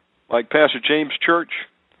 like Pastor James' church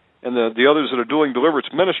and the others that are doing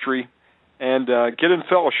deliverance ministry, and get in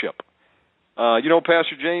fellowship.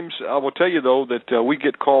 Pastor James, I will tell you, though, that we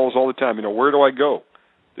get calls all the time. Where do I go?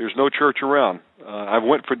 There's no church around. I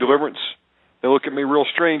went for deliverance. They look at me real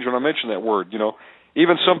strange when I mention that word.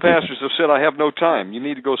 Even some pastors have said, I have no time. You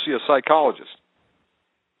need to go see a psychologist.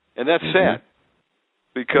 And that's sad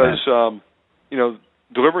because,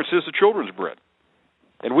 deliverance is the children's bread.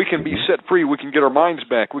 And we can be set free. We can get our minds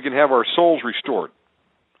back. We can have our souls restored.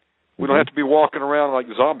 We don't have to be walking around like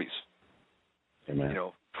zombies,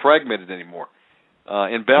 fragmented anymore,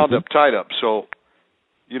 and bound up, tied up. So,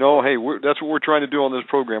 hey, that's what we're trying to do on this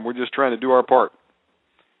program. We're just trying to do our part.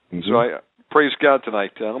 So I praise God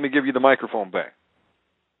tonight. Let me give you the microphone back.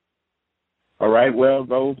 All right. Well,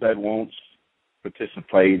 those that won't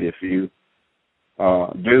participate, if you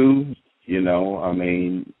do,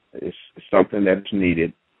 it's something that's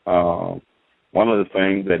needed. One of the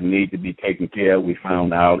things that need to be taken care of, we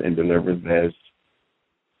found out in deliverance, as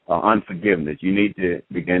unforgiveness. You need to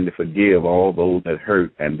begin to forgive all those that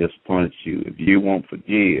hurt and disappoint you. If you won't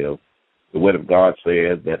forgive, the Word of God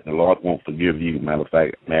says that the Lord won't forgive you. Matter of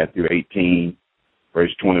fact, Matthew 18,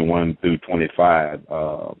 verse 21 through 25,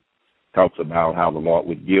 talks about how the Lord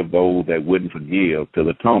would give those that wouldn't forgive to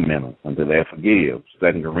the tormentor until they forgive.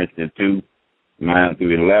 2 Corinthians 2, 9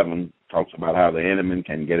 through 11 talks about how the enemy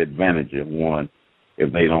can get advantage of one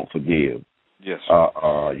if they don't forgive. Yes.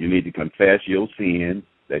 You need to confess your sins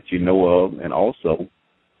that you know of, and also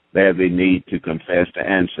that they need to confess the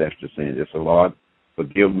ancestor sins. It's the Lord,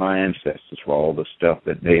 forgive my ancestors for all the stuff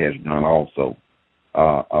that they have done also.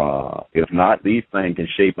 If not, these things can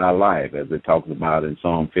shape our life, as it talks about in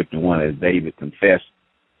Psalm 51, as David confessed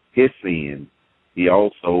his sin. He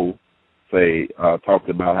also talked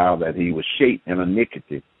about how that he was shaped in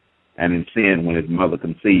iniquity and in sin when his mother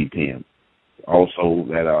conceived him. Also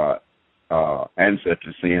that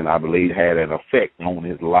ancestor sin, I believe, had an effect on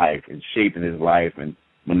his life and shaping his life and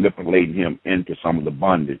manipulating him into some of the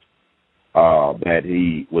bondage that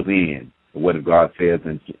he was in. The Word of God says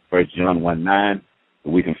in 1 John 1:9,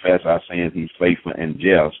 we confess our sins, he's faithful and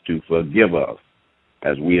just to forgive us.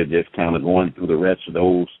 As we are just kind of going through the rest of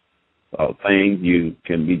those things, you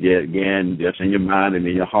can be again just in your mind and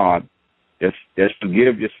in your heart. Just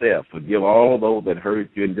forgive yourself. Forgive all those that hurt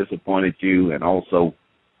you and disappointed you, and also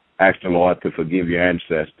ask the Lord to forgive your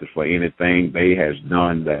ancestors for anything they has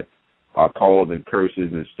done that are causing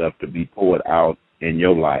curses and stuff to be poured out in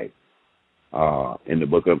your life. In the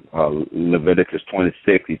book of Leviticus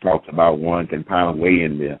 26, he talks about one can pound away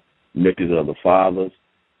in the iniquities of the fathers,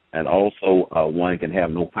 and also one can have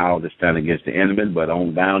no power to stand against the enemy. But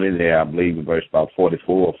on down in there, I believe in verse about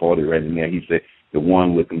 44 or 40 right in there, he said, the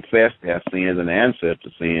one would confess their sins and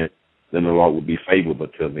ancestors' sins, then the Lord would be favorable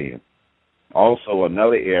to them. Also,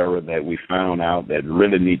 another error that we found out that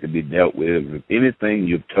really need to be dealt with is anything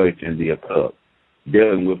you've touched in the occult,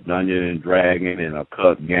 dealing with Dungeons and Dragons and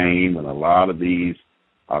occult game and a lot of these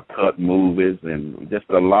occult movies and just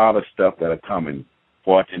a lot of stuff that are coming,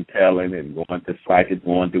 fortune telling and going to psychics,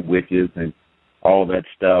 going to witches and all that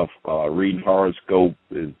stuff. Reading horoscope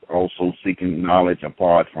is also seeking knowledge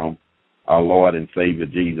apart from our Lord and Savior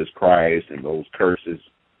Jesus Christ, and those curses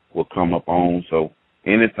will come upon. So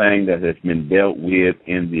anything that has been dealt with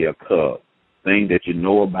in the occult, things that you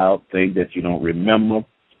know about, things that you don't remember,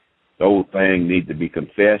 those things need to be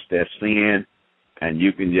confessed as sin, and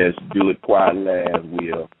you can just do it quietly as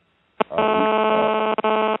will,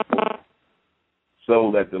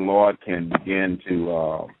 so that the Lord can begin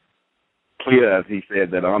to clear, as he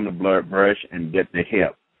said, that on the blood brush and get the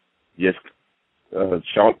help. Just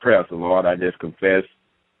short prayer, so Lord, I just confess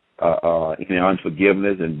any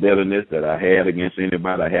unforgiveness and bitterness that I had against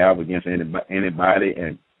anybody, I have against anybody,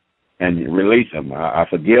 and release them. I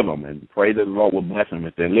forgive them and pray that the Lord will bless them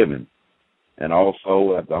if they're living. And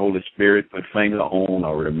also, if the Holy Spirit put finger on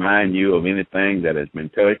or remind you of anything that has been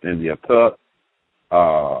touched in the occult,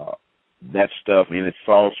 that stuff, any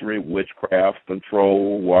sorcery, witchcraft,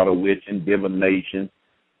 control, water witching, divination,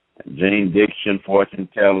 Jane Dixon, fortune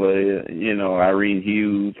teller, Irene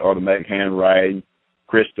Hughes, automatic handwriting,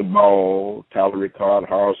 crystal ball, tarot card,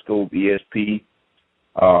 horoscope, ESP,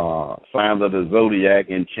 signs of the zodiac,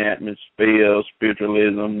 enchantment, spells,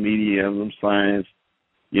 spiritualism, mediumism, science,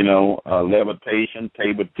 levitation,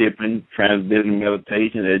 table tipping, transcendental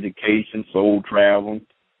meditation, education, soul travel,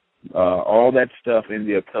 all that stuff in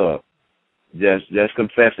the occult. Just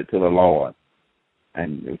confess it to the Lord.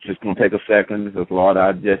 And it's just going to take a second. Because, Lord,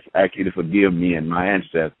 I just ask you to forgive me and my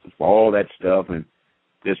ancestors for all that stuff, and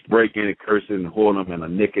just break any curses and whoredom and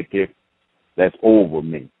iniquity that's over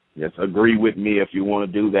me. Just agree with me if you want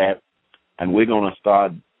to do that. And we're going to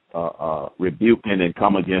start rebuking and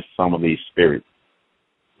come against some of these spirits.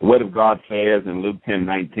 The Word of God says in Luke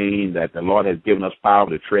 10:19 that the Lord has given us power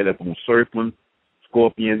to tread upon serpents,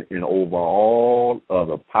 scorpions, and over all of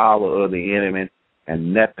the power of the enemy,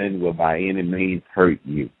 and nothing will by any means hurt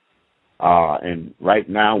you. And right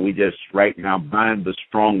now, we just bind the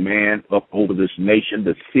strong man up over this nation,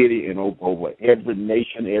 the city, and over every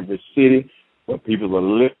nation, every city, where people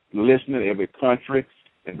are listening, every country,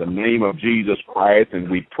 in the name of Jesus Christ. And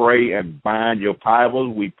we pray and bind your powers.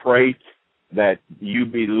 We pray that you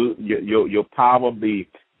your power be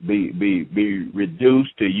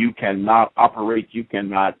reduced to you cannot operate, you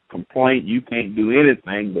cannot complain, you can't do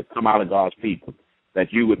anything but come out of God's people.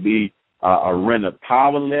 That you would be rendered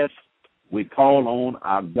powerless. We call on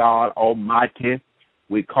our God Almighty.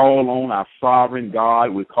 We call on our sovereign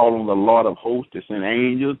God. We call on the Lord of hosts to send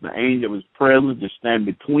angels, the angel of his presence to stand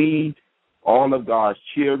between all of God's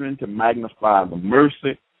children to magnify the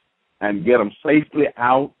mercy and get them safely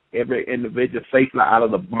out, every individual safely out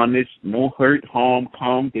of the bondage. No hurt, harm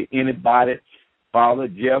come to anybody. Father,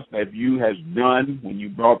 just as you has done when you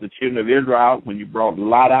brought the children of Israel out, when you brought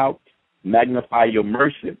Lot out, magnify your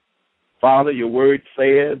mercy. Father, your word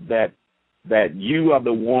says that you are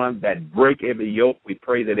the one that break every yoke. We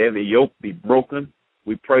pray that every yoke be broken.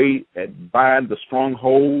 We pray that bind the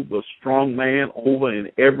stronghold, the strong man over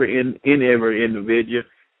in every individual,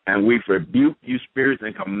 and we rebuke you spirits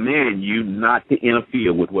and command you not to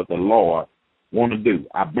interfere with what the Lord want to do.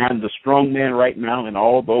 I bind the strong man right now and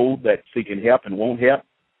all those that seeking help and won't help.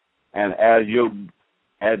 And as your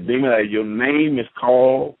name is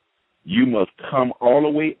called, you must come all the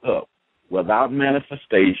way up without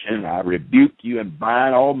manifestation. I rebuke you and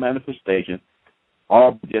bind all manifestation,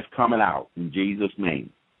 all just coming out in Jesus' name.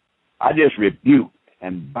 I just rebuke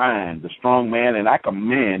and bind the strong man, and I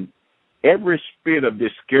command every spirit of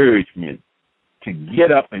discouragement to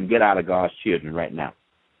get up and get out of God's children right now.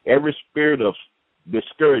 Every spirit of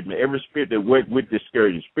discouragement, every spirit that works with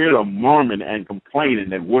discouragement, spirit of murmuring and complaining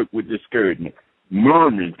that work with discouragement,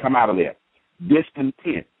 murmuring, come out of there.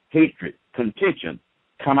 Discontent, hatred, contention,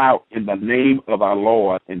 come out in the name of our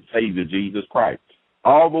Lord and Savior Jesus Christ.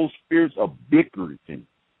 All those spirits of bickering,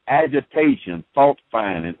 agitation,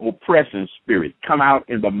 fault-finding, oppressing spirit, come out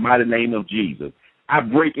in the mighty name of Jesus. I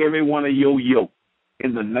break every one of your yoke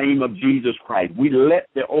in the name of Jesus Christ. We let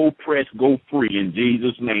the oppressed go free in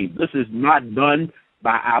Jesus' name. This is not done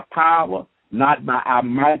by our power, not by our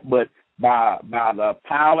might, but by the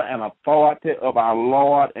power and authority of our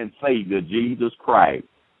Lord and Savior, Jesus Christ.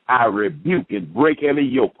 I rebuke and break every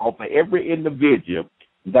yoke off of every individual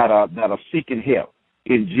that are seeking help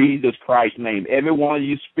in Jesus Christ's name. Every one of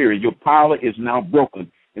you spirit, your power is now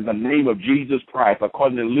broken in the name of Jesus Christ.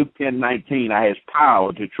 According to Luke 10:19, I have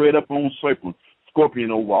power to tread upon serpents,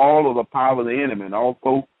 scorpion, over all of the power of the enemy. And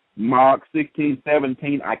also Mark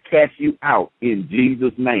 16:17, I cast you out in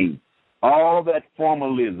Jesus' name. All that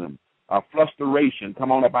formalism, frustration,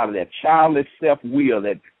 come on up out of that. Childish self-will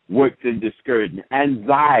that works in discouragement,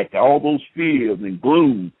 anxiety, all those fears and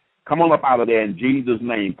gloom, come on up out of there in Jesus'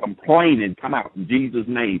 name. Complaining, come out in Jesus'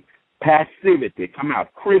 name. Passivity, come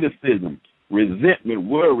out. Criticism, resentment,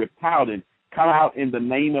 worry, pouting, come out in the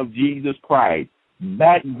name of Jesus Christ.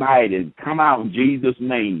 Backbiting, come out in Jesus'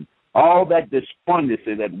 name. All that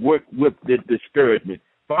despondency that works with this discouragement.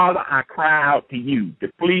 Father, I cry out to you to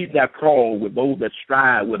plead that call with those that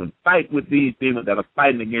strive with them. Fight with these demons that are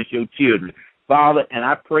fighting against your children. Father, and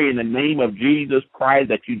I pray in the name of Jesus Christ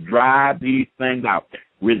that you drive these things out.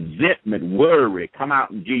 Resentment, worry, come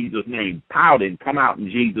out in Jesus' name. Pouting, come out in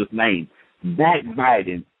Jesus' name.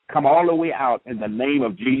 Backbiting, come all the way out in the name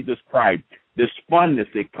of Jesus Christ.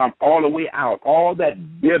 Despondency, come all the way out. All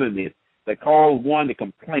that bitterness that calls one to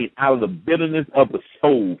complain out of the bitterness of the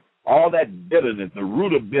soul. All that bitterness, the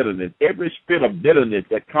root of bitterness, every spirit of bitterness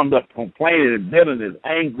that comes up complaining and bitterness,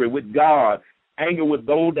 angry with God, angry with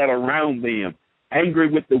those that are around them, angry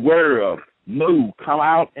with the world, move, come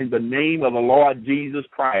out in the name of the Lord Jesus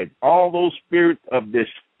Christ. All those spirits of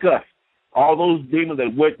disgust, all those demons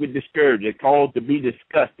that work with discouragement, called to be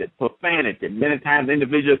disgusted, profanity. Many times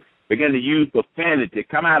individuals begin to use profanity.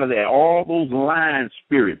 Come out of there. All those lying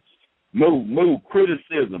spirits, move,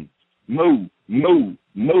 criticism, move,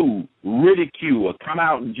 ridicule, come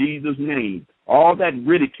out in Jesus' name. All that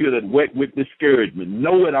ridicule that work with discouragement,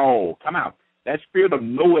 know it all, come out. That spirit of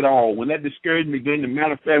know-it-all, when that discouragement begins to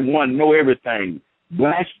manifest, one know everything.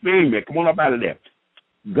 Blasphemy, come on up out of there.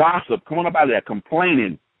 Gossip, come on up out of there.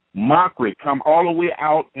 Complaining, mockery, come all the way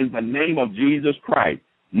out in the name of Jesus Christ.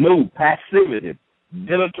 Move, passivity,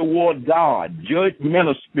 bitter toward God,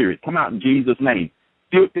 judgmental spirit, come out in Jesus' name.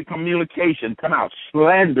 Filthy communication, come out.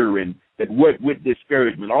 Slandering that work with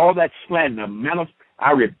discouragement. All that slander,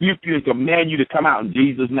 I rebuke you and command you to come out in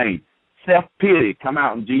Jesus' name. Self-pity, come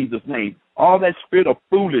out in Jesus' name. All that spirit of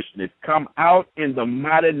foolishness, come out in the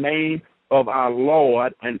mighty name of our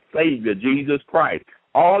Lord and Savior, Jesus Christ.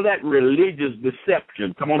 All that religious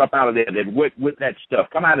deception, come on up out of there that work with that stuff.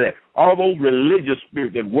 Come out of there. All those religious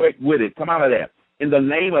spirits that work with it, come out of there. In the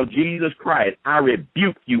name of Jesus Christ, I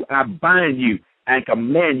rebuke you, I bind you, and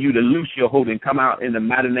command you to loose your hold and come out in the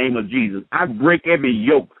mighty name of Jesus. I break every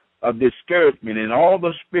yoke of discouragement and all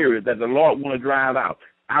the spirits that the Lord want to drive out.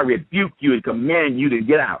 I rebuke you and command you to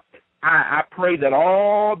get out. I pray that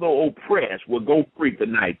all the oppressed will go free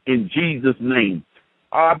tonight in Jesus' name.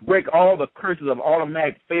 I break all the curses of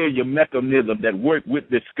automatic failure mechanism that work with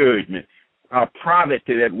discouragement,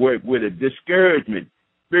 poverty that work with it, discouragement,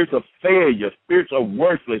 spirits of failure, spirits of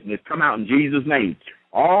worthlessness, come out in Jesus' name.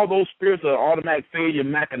 All those spirits of automatic failure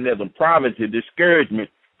mechanism, poverty, discouragement,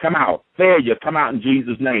 come out. Failure, come out in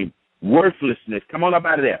Jesus' name. Worthlessness, come on up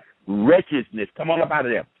out of there. Wretchedness, come on up out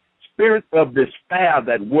of there. Spirit of despair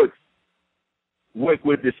that work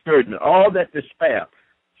with discouragement, all that despair,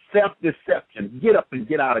 self-deception, get up and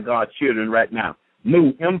get out of God's children right now.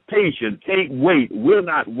 Move, impatient, can't wait, will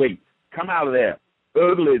not wait, come out of there.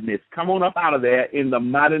 Ugliness, come on up out of there in the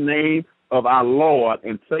mighty name of our Lord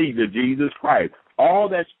and Savior, Jesus Christ. All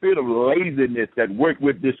that spirit of laziness that work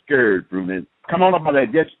with discouragement, come on up out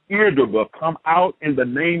of there. Just irritable, come out in the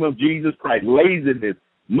name of Jesus Christ. Laziness,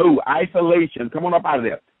 move, isolation, come on up out of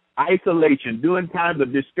there. Isolation, during times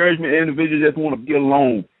of discouragement, individuals just want to be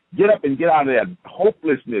alone. Get up and get out of there.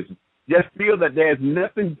 Hopelessness, just feel that there's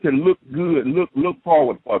nothing to look good, look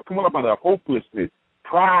forward for. Come on up out of there. Hopelessness,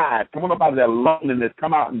 pride, come on up out of there. Loneliness,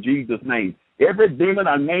 come out in Jesus' name. Every demon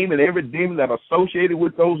I name and every demon that associated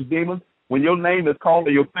with those demons, When your name is called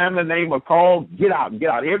or your family name is called, get out, get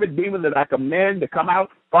out. Every demon that I command to come out,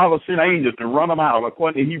 Father, send angels to run them out.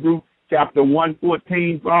 According to Hebrews chapter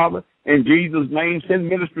 1:14, Father, in Jesus' name, send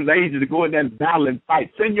ministers, angels to go in there and battle and fight.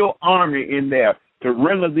 Send your army in there to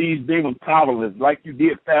render these demons powerless like you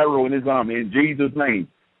did Pharaoh and his army in Jesus' name.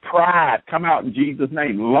 Pride, come out in Jesus'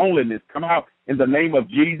 name. Loneliness, come out in the name of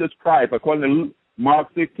Jesus Christ. According to Mark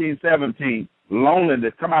 16:17,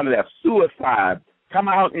 loneliness, come out of that. Suicide, come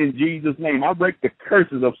out in Jesus' name. I break the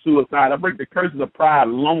curses of suicide. I break the curses of pride,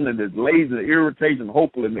 loneliness, laziness, irritation,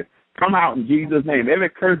 hopelessness. Come out in Jesus' name. Every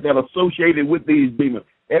curse that is associated with these demons,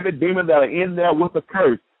 every demon that are in there with a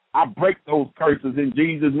curse, I break those curses in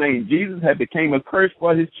Jesus' name. Jesus had became a curse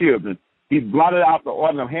for his children. He blotted out the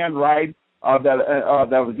ordinance of handwriting that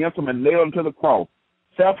was against him and nailed him to the cross.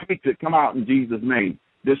 Self-hatred, come out in Jesus' name.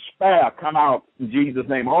 Despair, come out in Jesus'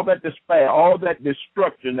 name. All that despair, all that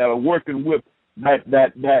destruction that are working with that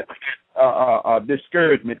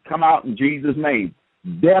discouragement, come out in Jesus' name.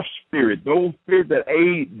 Death spirit, those spirits that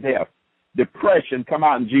aid death, depression, come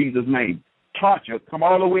out in Jesus' name. Torture, come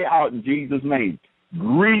all the way out in Jesus' name.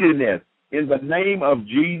 Greediness, in the name of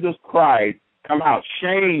Jesus Christ, come out.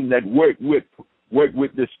 Shame that work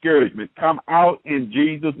with discouragement, come out in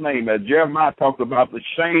Jesus' name. As Jeremiah talked about the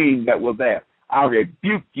shame that was there, I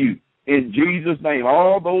rebuke you in Jesus' name.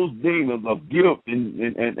 All those demons of guilt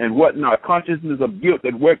and whatnot, consciousness of guilt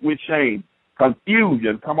that work with shame,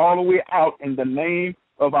 confusion, come all the way out in the name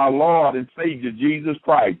of our Lord and Savior Jesus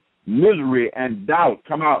Christ. Misery and doubt,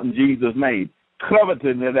 come out in Jesus' name.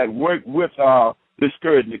 Covetousness that work with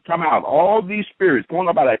discouragement, come out. All these spirits, going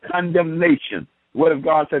about that condemnation. What if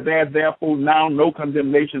God said, there's therefore now no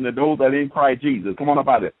condemnation to those that are in Christ Jesus? Come on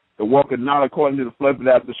about it. The walk is not according to the flesh, but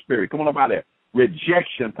after the Spirit. Come on about it.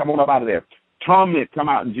 Rejection, come on about it. Torment, come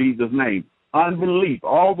out in Jesus' name. Unbelief,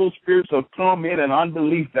 all those spirits of torment and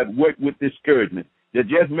unbelief that work with discouragement, that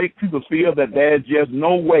just make people feel that there's just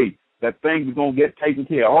no way that things are going to get taken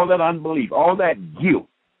care of. All that unbelief, all that guilt,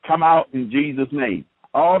 come out in Jesus' name.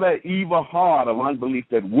 All that evil heart of unbelief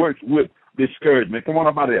that works with discouragement, come on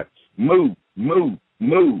about it. Move.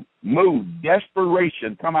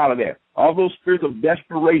 Desperation, come out of there. All those spirits of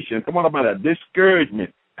desperation, come on about it.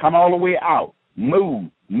 Discouragement, come all the way out. Move.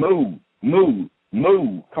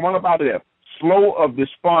 Come on about it. Slow of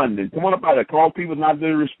desponding, come on about it. Call people not to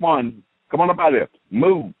respond. Come on about it.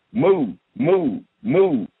 Move.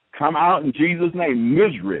 Come out in Jesus' name.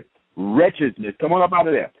 Misery, wretchedness, come on about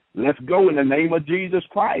it. Let's go in the name of Jesus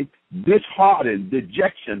Christ. Disheartened,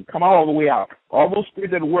 dejection, come all the way out. All those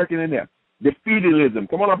spirits that are working in there. Defeatism,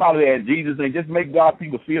 come on about it in Jesus' name. Just make God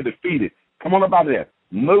people feel defeated. Come on about it.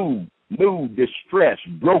 Move, distress,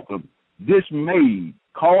 broken, dismayed,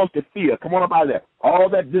 cause to fear. Come on about that. All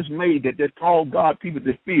that dismayed that caused God people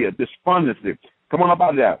to fear, despondency. Come on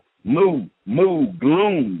about that. Move,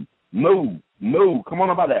 gloom, move. Come on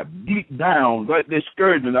about that. Beat down, that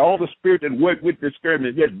discouragement. All the spirit that work with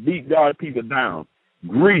discouragement just beat God people down.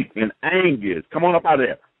 Grief and anger. Come on about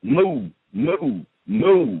that. Move.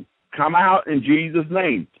 Come out in Jesus'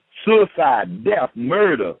 name. Suicide, death,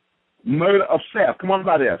 murder of self. Come on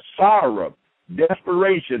about that. Sorrow,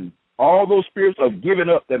 desperation. All those spirits of giving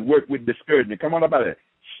up that work with discouragement. Come on about it.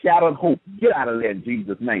 Shattered hope. Get out of there in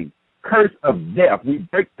Jesus' name. Curse of death. We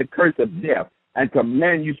break the curse of death and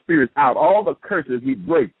command you spirits out. All the curses we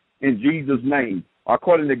break in Jesus' name.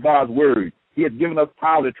 According to God's word, he has given us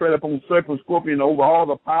power to tread upon serpents, scorpions, over all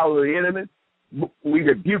the power of the enemy. We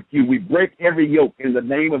rebuke you. We break every yoke in the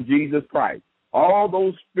name of Jesus Christ. All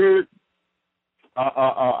those spirits,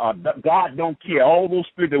 God don't care. All those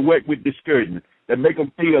spirits that work with discouragement, that make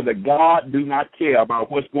them feel that God do not care about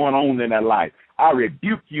what's going on in their life. I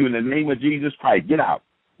rebuke you in the name of Jesus Christ. Get out.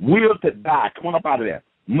 Will to die. Come on up out of there.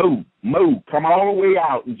 Move. Come all the way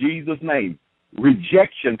out in Jesus' name.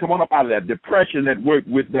 Rejection. Come on up out of that. Depression that work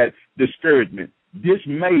with that discouragement.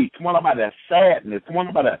 Dismay. Come on up out of that. Sadness. Come on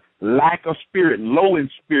up out of that. Lack of spirit. Low in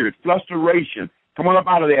spirit. Frustration. Come on up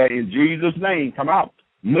out of there in Jesus' name. Come out.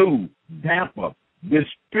 Move. Damper. This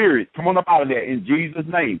spirit. Come on up out of there in Jesus'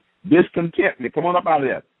 name. Discontentment. Come on up out of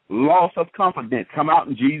there. Loss of confidence. Come out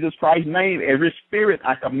in Jesus Christ's name. Every spirit,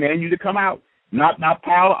 I command you to come out. Not by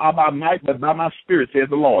power or by might, but by my spirit, says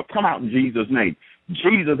the Lord. Come out in Jesus' name.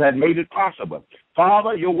 Jesus has made it possible.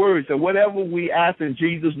 Father, your word said whatever we ask in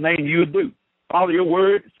Jesus' name, you'll do. Father, your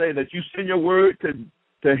word say that you send your word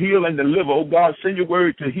to heal and deliver. Oh, God, send your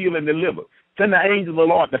word to heal and deliver. Send the angel of the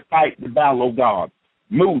Lord to fight the battle, oh, God.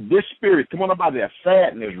 Move this spirit. Come on up out there.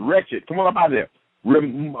 Sadness, wretched. Come on up out there.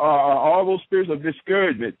 All those spirits of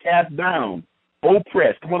discouragement, cast down,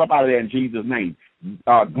 oppressed. Come on up out of there in Jesus' name.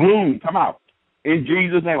 Gloom, come out. In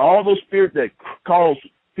Jesus' name, all those spirits that cause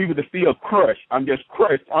people to feel crushed. I'm just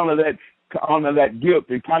crushed under that guilt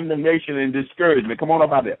and condemnation and discouragement. Come on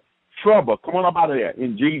up out of there. Trouble, come on up out of there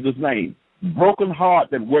in Jesus' name. Broken heart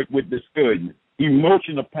that work with discouragement,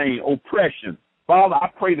 emotional pain, oppression. Father, I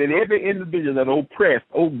pray that every individual that oppressed,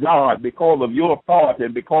 oh God, because of your authority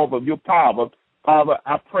and because of your power, Father,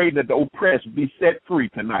 I pray that the oppressed be set free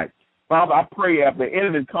tonight. Father, I pray as the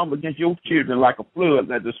enemy comes against your children like a flood,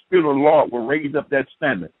 that the Spirit of the Lord will raise up that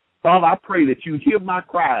standard. Father, I pray that you hear my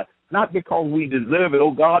cry, not because we deserve it,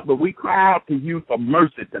 oh God, but we cry out to you for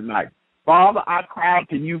mercy tonight. Father, I cry out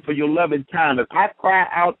to you for your loving kindness. I cry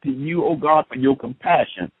out to you, oh God, for your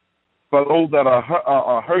compassion for those that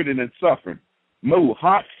are hurting and suffering. Move,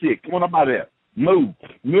 heart sick, come on up out there. Move.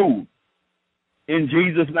 In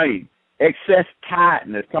Jesus' name. Excess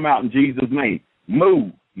tiredness, come out in Jesus' name.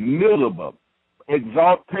 Move. Miserable,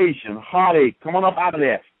 exaltation, heartache, come on up out of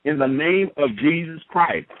there in the name of Jesus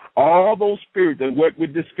Christ. All those spirits that work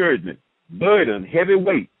with discouragement, burden, heavy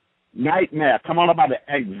weight, nightmare, come on up out of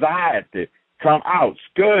there. Anxiety, come out.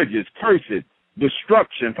 Scourges, curses,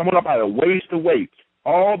 destruction, come on up out of there. Waste away.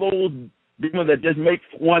 All those demons that just make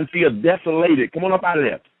one feel desolated, come on up out of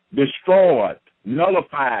there. Destroyed,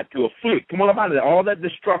 nullified, to afflict, come on up out of there. All that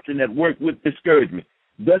destruction that work with discouragement.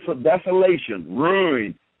 Desolation,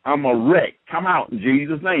 ruin, I'm a wreck. Come out in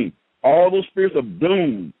Jesus' name. All those spirits of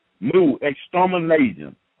doom, move,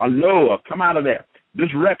 extermination, Aloha, come out of there.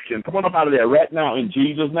 Disruption, come on up out of there right now in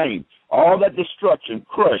Jesus' name. All that destruction,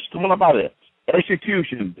 crush, come on up out of there.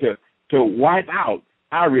 Execution, to wipe out.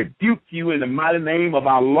 I rebuke you in the mighty name of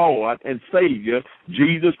our Lord and Savior,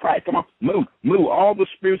 Jesus Christ. Come on, move. All the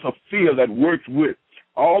spirits of fear that works with.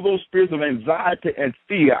 All those spirits of anxiety and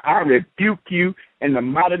fear, I rebuke you in the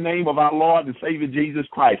mighty name of our Lord and Savior Jesus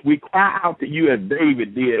Christ. We cry out to you as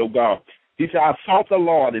David did, oh God. He said, I sought the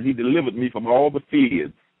Lord and he delivered me from all the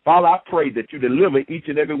fears. Father, I pray that you deliver each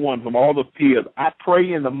and every one from all the fears. I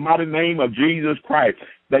pray in the mighty name of Jesus Christ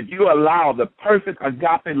that you allow the perfect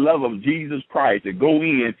agape love of Jesus Christ to go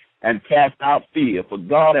in and cast out fear. For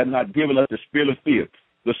God has not given us the spirit of fear.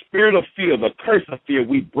 The spirit of fear, the curse of fear,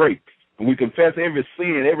 we break. And we confess every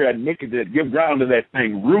sin, every iniquity that gives ground to that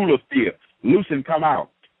thing. Rule of fear, loosen, come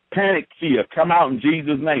out. Panic fear, come out in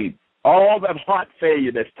Jesus' name. All that heart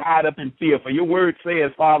failure that's tied up in fear. For your word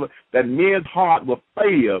says, Father, that men's heart will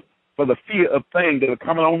fail for the fear of things that are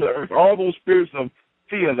coming on the earth. All those spirits of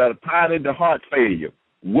fear that are tied into heart failure.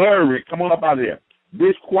 Worry, come on up out of there.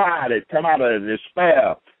 Disquieted, come out of there.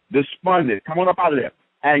 Despair, despondent, come on up out of there.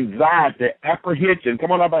 Anxiety, apprehension,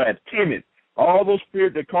 come on up out of there. Timid. All those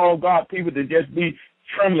spirits that call God people to just be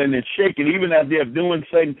trembling and shaking, even as they're doing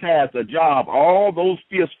certain tasks, a job. All those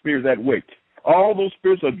fear spirits that wait. All those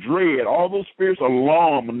spirits of dread, all those spirits of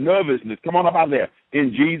alarm, nervousness, come on up out there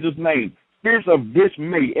in Jesus' name. Spirits of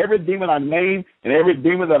dismay, every demon I name and every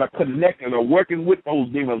demon that are connected or working with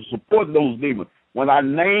those demons, support those demons. When I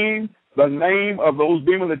name the name of those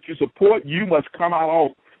demons that you support, you must come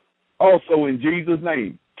out also in Jesus'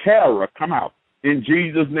 name. Terror, come out in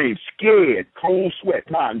Jesus' name. Scared, cold sweat,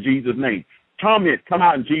 come out in Jesus' name. Torment, come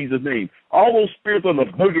out in Jesus' name. All those spirits of the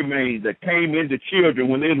boogeyman that came into children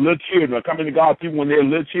when they're little children, or come into God's people when they're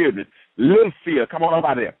little children. Little fear, come on up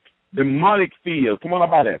out there. Demonic fear, come on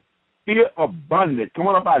up out there. Fear of abundance, come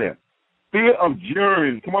on up out there. Fear of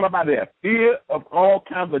germs, come on up out there. Fear of all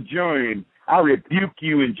kinds of germs, I rebuke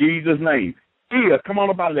you in Jesus' name. Fear, come on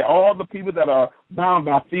up out there. All the people that are bound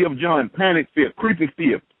by fear of germs, panic fear, creepy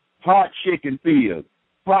fear, heart-shaking fear,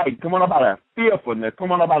 fright, come on up out there. Fearfulness,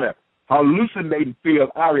 come on up out there. Hallucinating fear,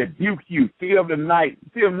 I rebuke you. Fear of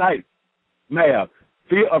nightmare,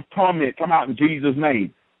 fear of torment, come out in Jesus'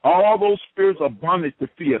 name. All those spirits of bondage to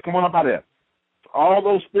fear, come on up out there. All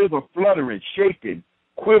those spirits of fluttering, shaking,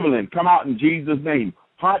 quivering, come out in Jesus' name.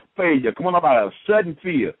 Heart failure, come on up out there. Sudden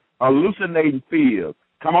fear, hallucinating fear,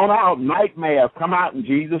 come on out. Nightmares, come out in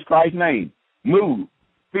Jesus Christ's name. Move.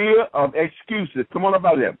 Fear of excuses, come on up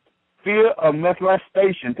out there. Fear of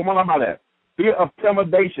molestation, come on up out there. Fear of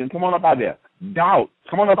intimidation, come on up out there. Doubt,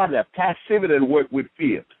 come on up out there. Passivity to work with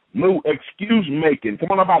fear. Move. Excuse making,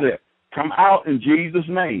 come on up out there. Come out in Jesus'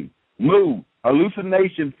 name. Move.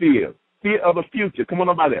 Hallucination fear. Fear of the future, come on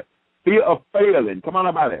up out there. Fear of failing, come on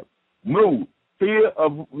up out there. Move. Fear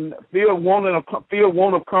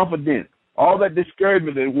want of confidence. All that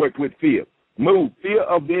discouragement that work with fear. Move. Fear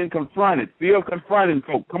of being confronted. Fear of confronting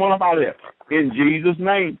folk, come on up out there. In Jesus'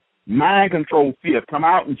 name. Mind control fear, come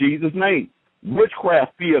out in Jesus' name.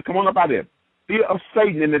 Witchcraft fear, come on up out there. Fear of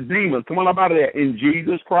Satan and the demons, come on up out of there in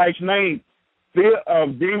Jesus Christ's name. Fear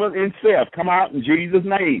of demons in self, come out in Jesus'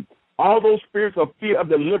 name. All those spirits of fear of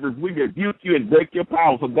deliverance, we rebuke you and break your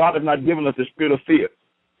power, for God has not given us the spirit of fear.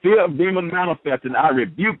 Fear of demon manifesting, I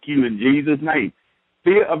rebuke you in Jesus' name.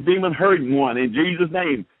 Fear of demon hurting one, in Jesus'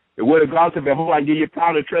 name. The word of God said, behold, I give you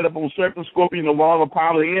power to tread upon serpents, scorpions, and all the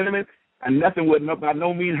power of the enemy, and nothing would by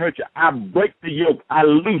no means hurt you. I break the yoke, I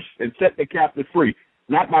loose and set the captive free.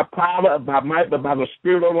 Not by power, by might, but by the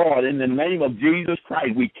Spirit of the Lord. In the name of Jesus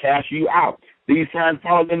Christ, we cast you out. These signs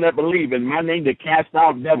follow them that believe. In my name, to cast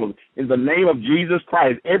out devils. In the name of Jesus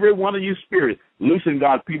Christ, every one of you spirits, loosen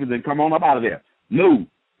God's people and come on up out of there. Move.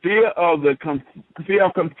 Fear of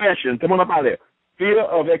confession, come on up out of there. Fear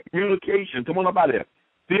of excommunication, come on up out of there.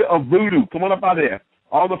 Fear of voodoo, come on up out of there.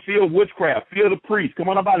 All the fear of witchcraft, fear of the priest, come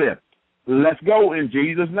on up out of there. Let's go in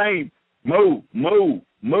Jesus' name. Move, move,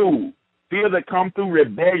 move. Fear that come through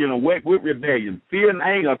rebellion or with rebellion. Fear and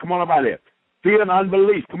anger, come on up out of there. Fear and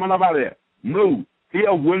unbelief, come on up out of there. Move.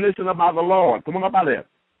 Fear of witnessing about the Lord, come on up out of there.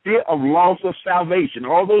 Fear of loss of salvation.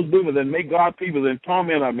 All those demons that make God people and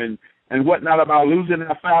torment them and whatnot about losing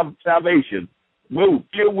their salvation. Move.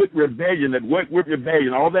 Fear with rebellion, that work with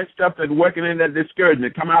rebellion. All that stuff that's working in that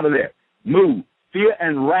discouragement, come out of there. Move. Fear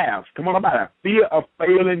and wrath, come on about it. Fear of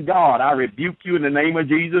failing God, I rebuke you in the name of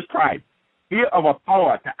Jesus Christ. Fear of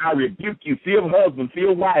authority, I rebuke you. Fear of husband,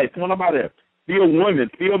 fear of wives, come on about it. Fear of women,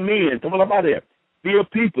 fear of men, come on about it. Fear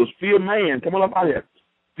of peoples, fear of man, come on about it.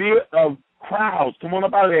 Fear of crowds, come on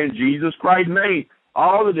about it in Jesus Christ's name.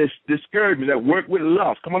 All of this discouragement that work with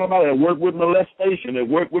lust, come on about it, that work with molestation, that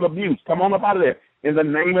work with abuse, come on about it in the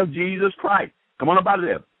name of Jesus Christ. Come on about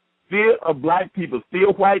it. Fear of black people, fear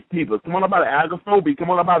of white people, come on about it. Agoraphobia, come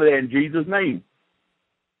on about it in Jesus' name.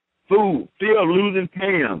 Food, fear of losing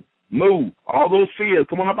parents, move. All those fears,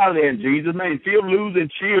 come on about it in Jesus' name. Fear of losing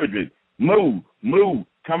children, move, move.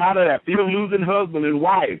 Come out of that. Fear of losing husband and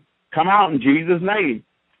wife, come out in Jesus' name.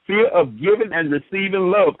 Fear of giving and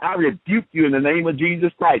receiving love, I rebuke you in the name of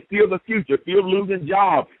Jesus Christ. Fear of the future, fear of losing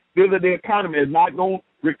jobs, fear that the economy is not going to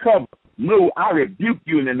recover. No, I rebuke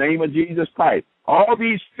you in the name of Jesus Christ. All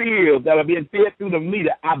these fears that are being fed through the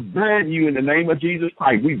media, I burn you in the name of Jesus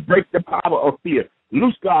Christ. We break the power of fear.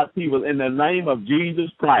 Loose God's people in the name of Jesus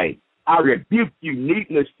Christ. I rebuke you,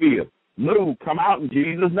 needless fear. Move, come out in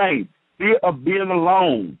Jesus' name. Fear of being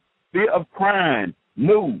alone, fear of crime,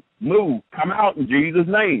 move, move, come out in Jesus'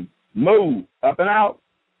 name. Move, up and out.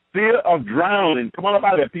 Fear of drowning, come on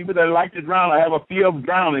about it. People that like to drown, I have a fear of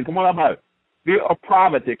drowning, come on about it. Fear of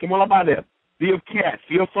poverty, come on about it. Fear of cats,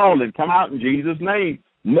 fear of falling, come out in Jesus' name.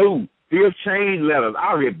 Move. Fear of chain letters,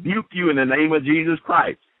 I rebuke you in the name of Jesus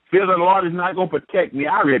Christ. Fear the Lord is not going to protect me,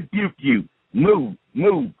 I rebuke you. Move,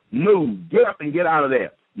 move, move. Get up and get out of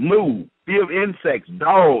there. Move. Fear of insects,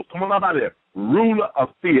 dogs, come on up out of there. Ruler of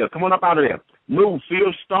fear, come on up out of there. Move. Fear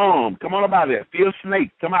of storm, come on up out of there. Fear of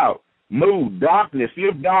snakes, come out. Move. Darkness,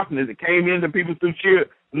 fear of darkness that came into people through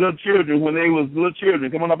little children when they was little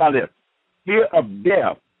children, come on up out of there. Fear of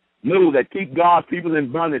death, move, that keep God's people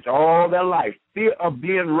in bondage all their life. Fear of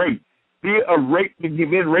being raped, fear of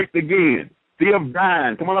being raped again. Fear of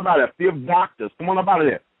dying, come on up out of there. Fear of doctors, come on up out of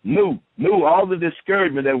there. Move, move. All the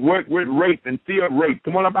discouragement that work with rape and fear of rape,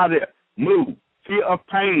 come on up out of there. Move. Fear of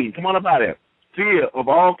pain, come on up out of there. Fear of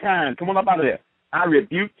all kinds, come on up out of there. I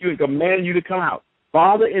rebuke you and command you to come out.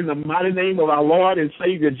 Father, in the mighty name of our Lord and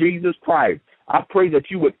Savior Jesus Christ, I pray that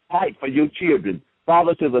you would fight for your children.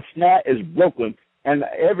 Father, till the snare is broken and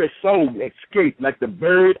every soul escape like the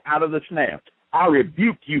bird out of the snare. I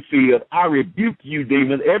rebuke you, fear. I rebuke you,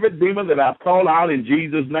 demon. Every demon that I've called out in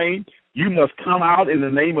Jesus' name, you must come out in the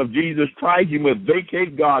name of Jesus Christ. You must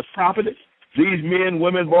vacate God's property. These men,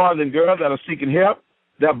 women, boys, and girls that are seeking help,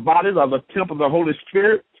 their bodies are the temple of the Holy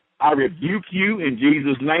Spirit. I rebuke you in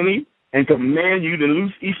Jesus' name and command you to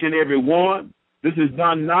loose each and every one. This is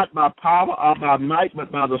done not by power or by might,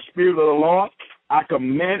 but by the Spirit of the Lord. I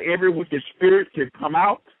command every wicked spirit to come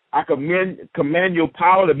out. I command your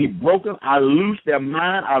power to be broken. I loose their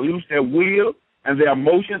mind. I loose their will and their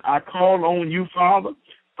emotion. I call on you, Father.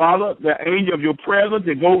 Father, the angel of your presence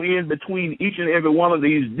to go in between each and every one of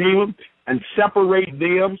these demons and separate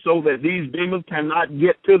them so that these demons cannot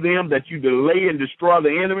get to them, that you delay and destroy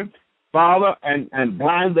the enemy, Father, and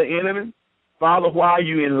blind the enemy. Father, while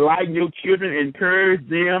you enlighten your children, encourage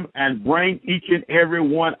them and bring each and every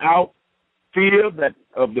one out. Fear that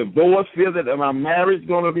of divorce, fear that my marriage is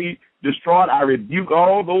going to be destroyed. I rebuke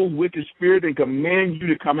all those wicked spirits and command you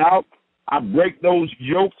to come out. I break those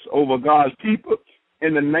yokes over God's people.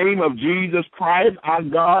 In the name of Jesus Christ, our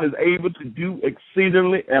God is able to do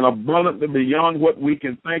exceedingly and abundantly beyond what we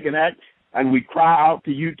can think and act. And we cry out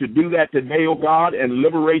to you to do that today, O God, and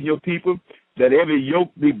liberate your people, that every yoke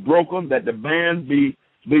be broken, that the bands be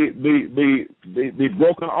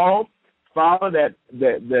broken off. Father, that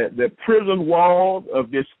the prison walls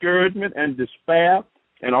of discouragement and despair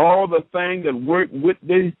and all the things that work with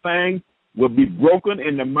this thing will be broken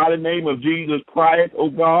in the mighty name of Jesus Christ, oh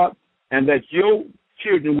God, and that your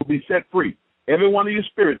children will be set free. Every one of your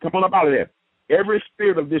spirits, come on up out of there. Every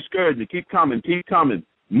spirit of discouragement, keep coming.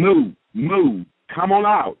 Move, come on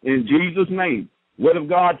out in Jesus' name. Word of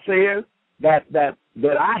God says that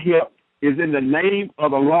our help is in the name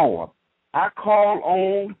of the Lord. I call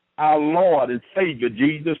on our Lord and Savior,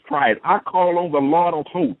 Jesus Christ. I call on the Lord of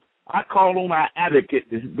hosts. I call on our advocate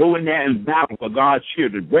to go in there and battle for God's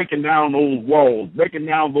children, breaking down those walls, breaking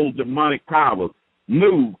down those demonic powers.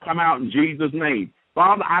 Move, come out in Jesus' name.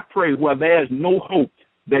 Father, I pray where there's no hope,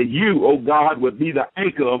 that you, oh God, would be the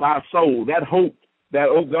anchor of our soul, that hope that,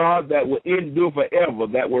 oh God, that will endure forever,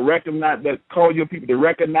 that will recognize, that call your people to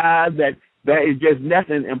recognize that there is just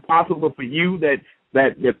nothing impossible for you, that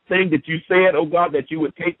the thing that you said, oh God, that you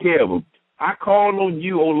would take care of them. I call on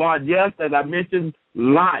you, oh Lord, yes, as I mentioned,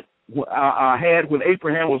 Lot had when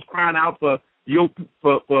Abraham was crying out for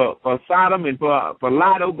Sodom and for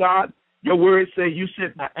Lot, oh God. Your word says you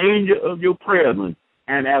sent the angel of your presence,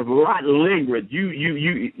 and as Lot lingered, your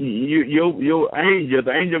angel,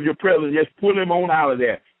 the angel of your presence, just pull him on out of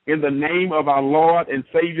there in the name of our Lord and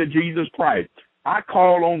Savior Jesus Christ. I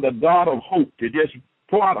call on the God of hope to just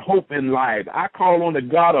pour out hope in life. I call on the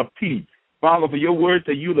God of peace. Father, for your word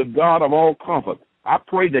that you the God of all comfort. I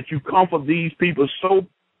pray that you comfort these people so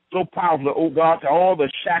powerfully, oh God, that all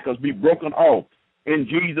the shackles be broken off in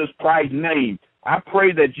Jesus Christ's name. I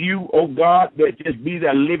pray that you, oh God, that just be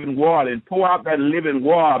that living water and pour out that living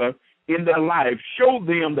water in their life. Show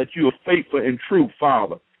them that you are faithful and true,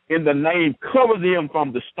 Father. In the name, cover them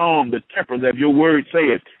from the storm, the tempest that your word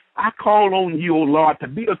says. I call on you, O Lord, to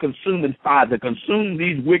be a consuming fire, to consume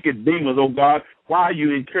these wicked demons, O God, while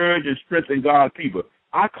you encourage and strengthen God's people.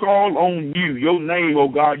 I call on you, your name, O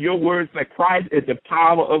God, your words that Christ is the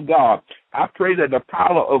power of God. I pray that the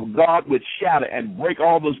power of God would shatter and break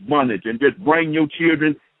all this bondage and just bring your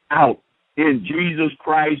children out in Jesus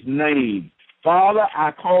Christ's name. Father,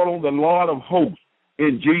 I call on the Lord of hosts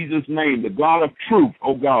in Jesus' name, the God of truth,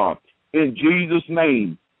 O God, in Jesus'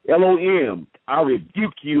 name. Elohim, I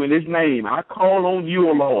rebuke you in his name. I call on you,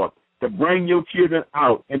 O Lord, to bring your children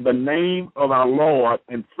out in the name of our Lord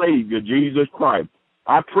and Savior, Jesus Christ.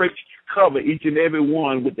 I pray that you cover each and every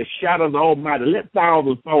one with the shadow of the Almighty. Let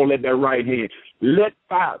thousands fall at their right hand. Let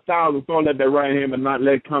 5,000 fall at their right hand, but not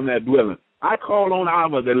let come that dwelling. I call on our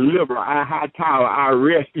deliverer, our high tower, our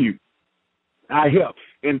rescue, our help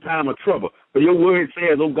in time of trouble. For your word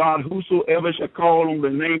says, oh God, whosoever shall call on the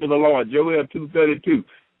name of the Lord, Joel 2:32,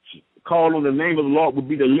 call on the name of the Lord will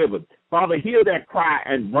be delivered. Father, hear that cry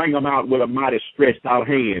and bring them out with a mighty stretched out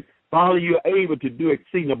hand. Father, you're able to do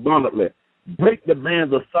exceeding abundantly. Break the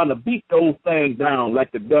bands of thunder. Beat those things down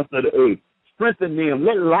like the dust of the earth. Strengthen them.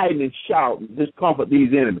 Let lightning shout and discomfort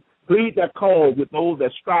these enemies. Plead that cause with those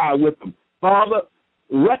that strive with them. Father,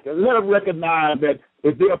 let them recognize that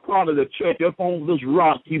if they're part of the church, up on this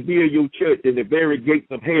rock, you build your church, and the very gates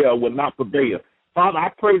of hell will not prevail. Father, I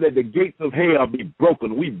pray that the gates of hell be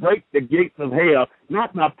broken. We break the gates of hell,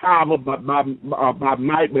 not by power, but by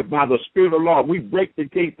might, but by the Spirit of the Lord. We break the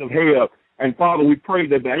gates of hell. And, Father, we pray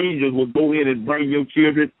that the angels will go in and bring your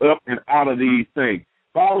children up and out of these things.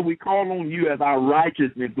 Father, we call on you as our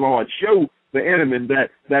righteousness, Lord. Show the enemy that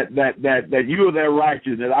you are their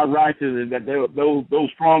righteousness, our righteousness, that those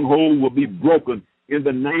strongholds will be broken in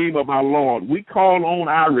the name of our Lord. We call on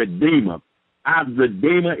our Redeemer. Our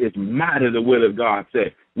Redeemer is mighty, the word of God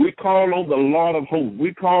said. We call on the Lord of hosts.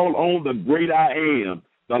 We call on the great I am.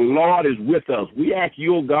 The Lord is with us. We ask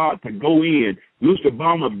you, oh God, to go in, loose the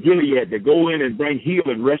balm of Gilead, to go in and bring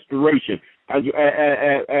healing, restoration. As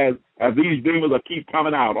these demons will keep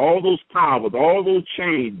coming out, all those powers, all those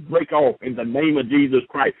chains break off in the name of Jesus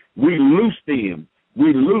Christ. We loose them.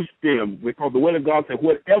 We loose them because the word of God said,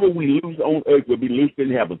 whatever we loose on earth will be loosed in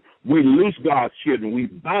heaven. We loose God's children. We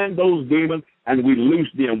bind those demons and we loose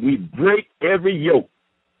them. We break every yoke.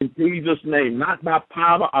 In Jesus' name, not by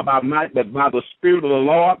power or by might, but by the Spirit of the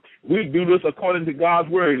Lord. We do this according to God's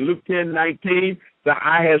word. In Luke 10:19, the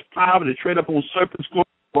eye has power to tread upon serpents,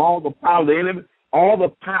 all the power of the enemy, all the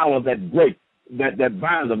power that breaks, that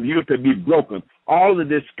binds them, you to be broken, all the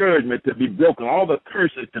discouragement to be broken, all the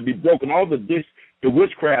curses to be broken, all the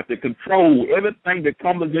witchcraft, the control, everything that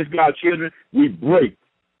comes against God's children, we break.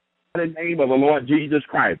 In the name of the Lord Jesus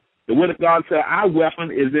Christ. The word of God said, our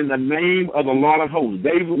weapon is in the name of the Lord of hosts.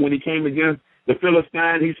 David, when he came against the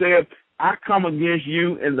Philistine, he said, I come against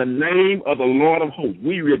you in the name of the Lord of hosts.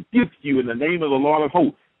 We rebuke you in the name of the Lord of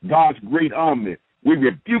hosts, God's great army. We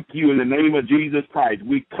rebuke you in the name of Jesus Christ.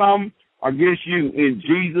 We come against you in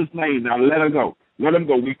Jesus' name. Now let her go. Let them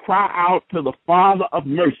go. We cry out to the Father of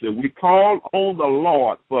mercy. We call on the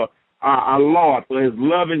Lord for our Lord, for his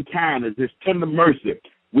loving kindness, his tender mercy.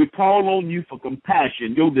 We call on you for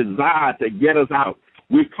compassion, your desire to get us out.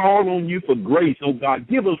 We call on you for grace, oh God.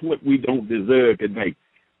 Give us what we don't deserve today.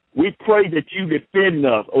 We pray that you defend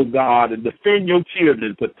us, oh God, and defend your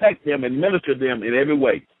children, protect them and minister them in every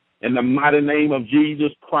way. In the mighty name of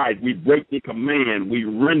Jesus Christ, we break the command. We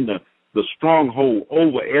render the stronghold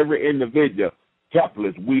over every individual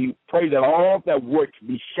helpless. We pray that all that works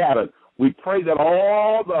be shattered. We pray that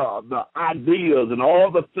all the ideas and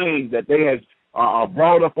all the things that they have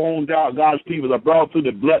brought up on God's people, are brought through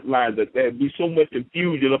the bloodline, that there be so much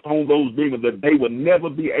confusion upon those demons that they will never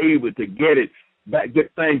be able to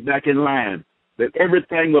get things back in line, that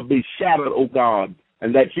everything will be shattered, oh God,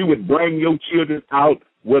 and that you would bring your children out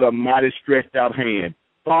with a mighty stretched out hand.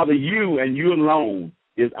 Father, you and you alone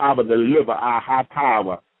is our deliverer, our high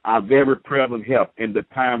power, our very present help in the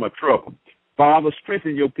time of trouble. Father,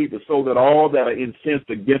 strengthen your people so that all that are incensed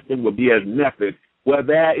against them will be as nothing. Where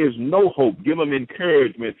there is no hope, give them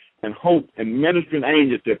encouragement and hope and ministering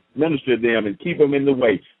angels to minister them and keep them in the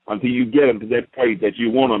way until you get them to that place that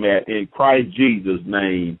you want them at. In Christ Jesus'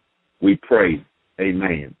 name we pray.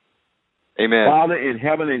 Amen. Amen. Father in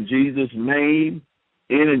heaven, in Jesus' name,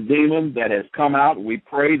 any demon that has come out, we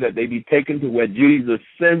pray that they be taken to where Jesus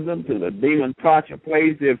sends them, to the demon torture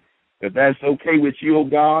place, if that's okay with you, oh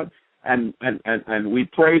God. And we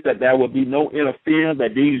pray that there will be no interference,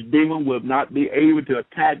 that these demons will not be able to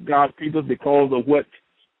attack God's people because of what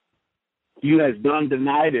you has done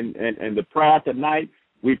tonight and the prayer tonight.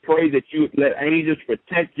 We pray that you would let angels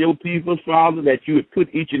protect your people, Father, that you would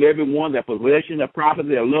put each and every one, their possession, their property,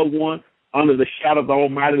 their loved one, under the shadow of the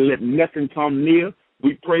Almighty. Let nothing come near.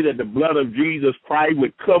 We pray that the blood of Jesus Christ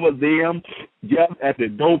would cover them just as the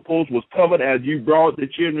doorpost was covered as you brought the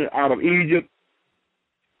children out of Egypt.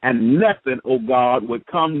 And nothing, oh God, would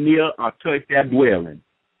come near or touch their dwelling.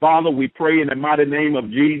 Father, we pray in the mighty name of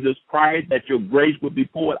Jesus Christ that your grace would be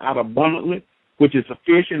poured out abundantly, which is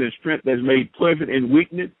sufficient, and strength that is made perfect in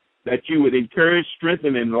weakness, that you would encourage,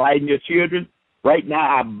 strengthen, and enlighten your children. Right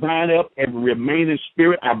now, I bind up every remaining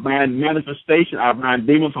spirit. I bind manifestation. I bind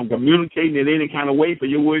demons from communicating in any kind of way. For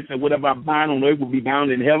your word said, whatever I bind on earth will be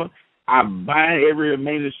bound in heaven. I bind every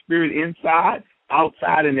remaining spirit inside,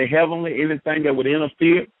 outside, in the heavenly, anything that would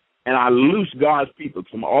interfere. And I loose God's people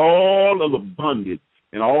from all of the bondage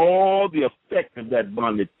and all the effect of that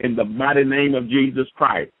bondage in the mighty name of Jesus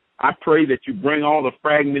Christ. I pray that you bring all the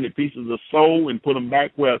fragmented pieces of soul and put them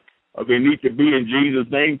back where they need to be in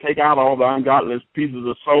Jesus' name. Take out all the ungodly pieces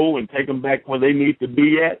of soul and take them back where they need to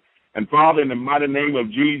be at. And Father, in the mighty name of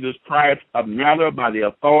Jesus Christ of Nazareth, by the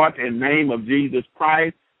authority and name of Jesus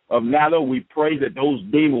Christ of Nazareth, we pray that those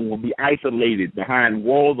demons will be isolated behind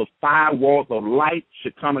walls of fire, walls of light,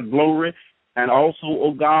 Shekinah glory, and also,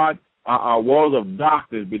 oh God, walls of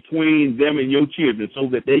darkness between them and your children so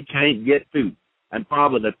that they can't get through. And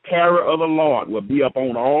Father, the terror of the Lord will be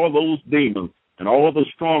upon all those demons and all the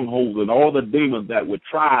strongholds and all the demons that would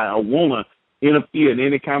try or want to interfere in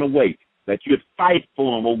any kind of way, that you'd fight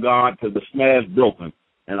for them, oh God, till the smash broken.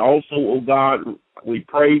 And also, oh God, we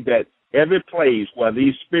pray that every place where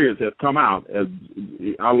these spirits have come out, as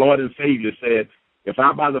our Lord and Savior said, if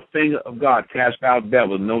I by the finger of God cast out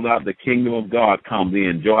devils, no doubt the kingdom of God comes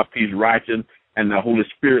in. Joy, peace, righteousness, and the Holy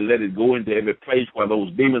Spirit, let it go into every place where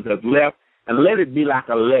those demons have left, and let it be like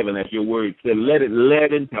a leaven, as your word said. Let it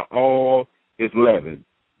leaven to all its leaven.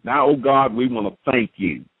 Now, oh God, we want to thank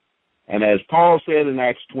you. And as Paul said in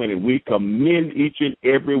Acts 20, we commend each and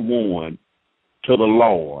every one to the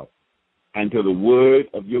Lord and to the word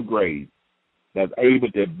of your grace that's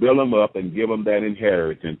able to build them up and give them that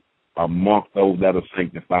inheritance amongst those that are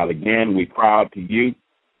sanctified. Again, we cry out to you,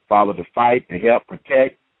 Father, to fight, to help,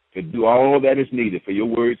 protect, to do all that is needed. For your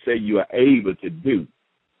word say you are able to do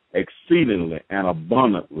exceedingly and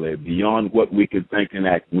abundantly beyond what we can think and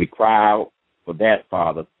act. We cry out for that,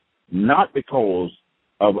 Father, not because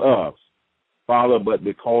of us, Father, but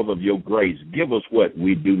because of your grace. Give us what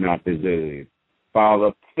we do not deserve.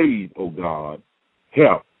 Father, please, oh God,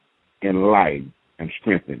 help, enlighten, and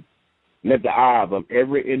strengthen. Let the eyes of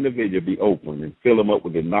every individual be open and fill them up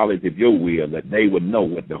with the knowledge of your will, that they would know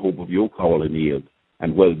what the hope of your calling is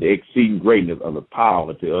and what is the exceeding greatness of the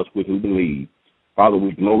power to us who believe. Father,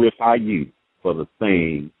 we glorify you for the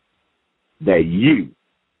thing that you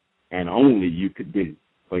and only you could do.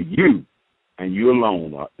 For you and you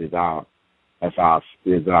alone is our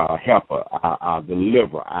helper, our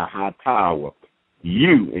deliverer, our high tower.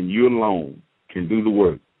 You and you alone can do the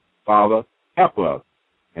work. Father, help us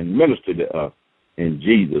and minister to us in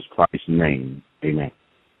Jesus Christ's name. Amen.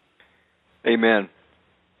 Amen.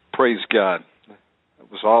 Praise God.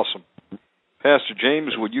 That was awesome. Pastor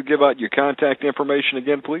James, would you give out your contact information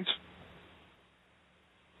again, please?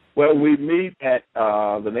 Well, we meet at,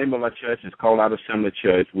 the name of our church is called Out Assembly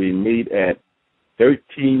Church. We meet at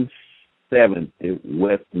 1370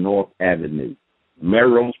 West North Avenue,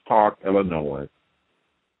 Melrose Park, Illinois.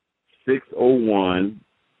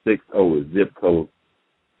 60160 zip code.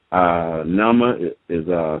 Number is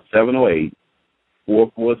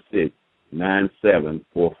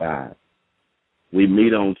 708-446-9745. We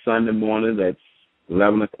meet on Sunday morning at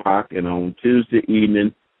 11 o'clock and on Tuesday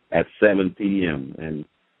evening at 7 p.m. And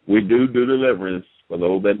we do deliverance for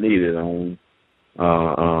those that need it on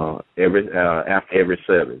after every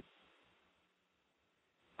service.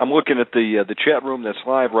 I'm looking at the chat room that's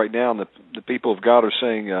live right now, and the people of God are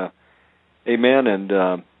saying amen,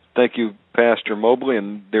 and thank you, Pastor Mobley,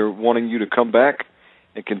 and they're wanting you to come back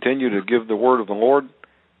and continue to give the word of the Lord.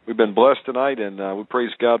 We've been blessed tonight, and we praise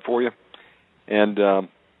God for you. And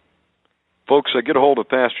folks, get a hold of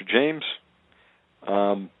Pastor James.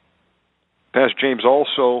 Pastor James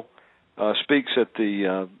also speaks at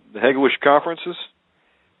the Hegewisch conferences.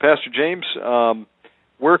 Pastor James,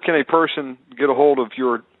 where can a person get a hold of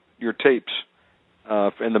your tapes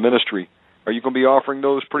in the ministry? Are you going to be offering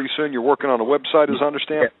those pretty soon? You're working on a website, as I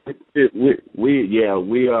understand. We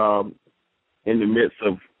are in the midst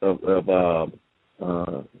of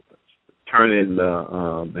turning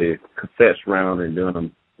the cassettes around and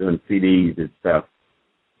doing CDs and stuff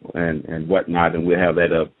and whatnot, and we'll have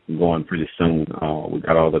that up and going pretty soon. We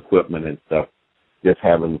got all the equipment and stuff. Just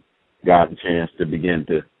haven't gotten a chance to begin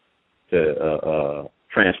to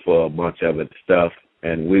transfer a bunch of it stuff.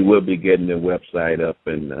 And we will be getting the website up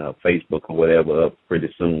and Facebook or whatever up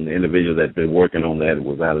pretty soon. The individual that's been working on that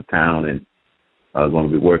was out of town and going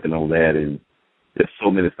to be working on that. And there's so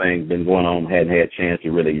many things been going on, hadn't had a chance to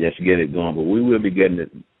really just get it going. But we will be getting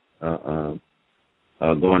it going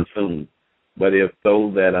soon. But if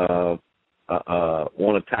those that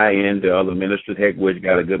want to tie into other ministries, Hegewisch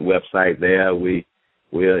got a good website there. We're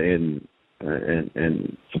in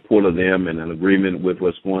support of them and in agreement with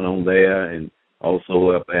what's going on there. And also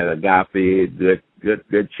up at Agape, good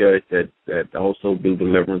church that also do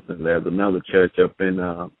deliverance. And there's another church up in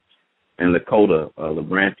Lakota, the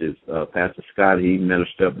branches. Pastor Scott, he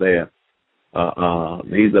ministered up there.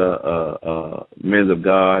 These are men of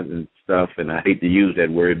God and stuff, and I hate to use that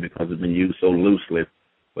word because it's been used so loosely.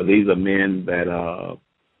 But these are men that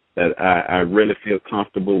I really feel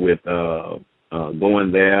comfortable with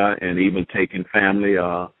going there and even taking family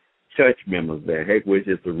church members there. Hegewisch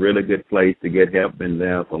is a really good place to get help. Been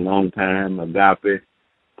there for a long time. Agape,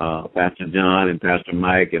 Pastor John and Pastor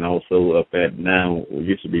Mike, and also up at now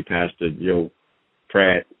used to be Pastor Joe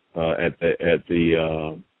Pratt at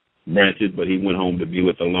the branches, but he went home to be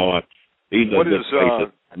with the Lord. These are good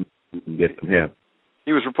places to get some help.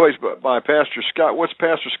 He was replaced by Pastor Scott. What's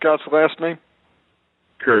Pastor Scott's last name?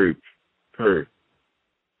 Curb. How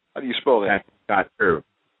do you spell that? Pastor Scott Curb.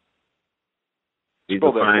 He's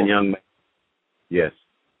a fine young man. Yes.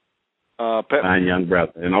 Fine young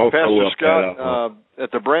brother. And also Pastor Scott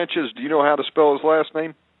at the branches, do you know how to spell his last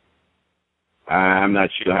name? I'm not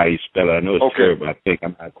sure how you spell it. I know it's Curb, but I think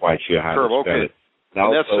I'm not quite sure how to spell it. And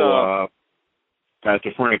also,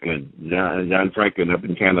 Pastor Franklin, John Franklin up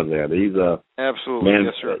in Canada there. These are men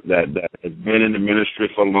that has been in the ministry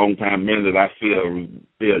for a long time, men that I feel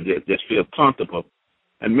comfortable.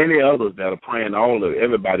 And many others that are praying,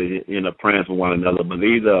 everybody praying for one another. But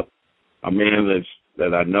these are men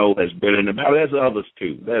that I know has been in the battle. There's others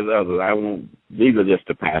too. There's others. These are just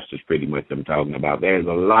the pastors pretty much I'm talking about. There's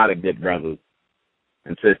a lot of good brothers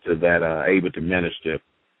and sisters that are able to minister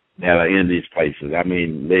that are in these places. I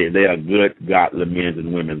mean, they are good, godly men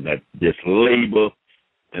and women that just labor,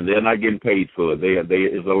 and they're not getting paid for it.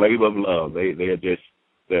 It's a labor of love.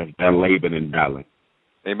 They're laboring and battling.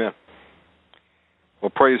 Amen.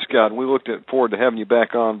 Well, praise God. We look forward to having you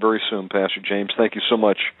back on very soon, Pastor James. Thank you so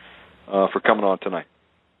much for coming on tonight.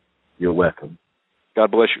 You're welcome.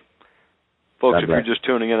 God bless you. Folks, God if bless. you're just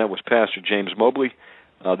tuning in, that was Pastor James Mobley.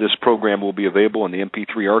 This program will be available in the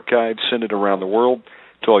MP3 archive. Send it around the world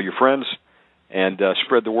to all your friends, and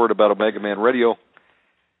spread the word about Omegaman Radio.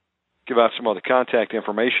 Give out some other contact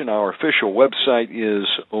information. Our official website is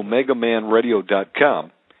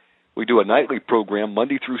omegamanradio.com. We do a nightly program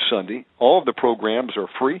Monday through Sunday. All of the programs are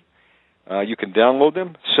free. You can download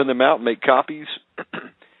them, send them out, make copies.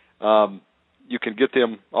 You can get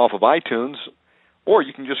them off of iTunes, or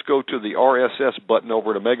you can just go to the RSS button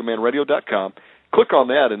over at omegamanradio.com. Click on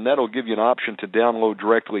that, and that'll give you an option to download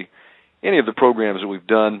directly any of the programs that we've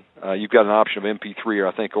done. You've got an option of MP3,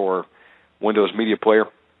 I think, or Windows Media Player.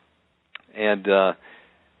 And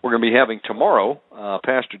we're going to be having tomorrow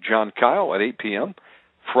Pastor John Kyle at 8 p.m.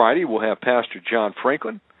 Friday, we'll have Pastor John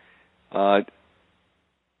Franklin.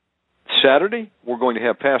 Saturday, we're going to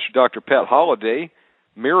have Pastor Dr. Pat Holliday,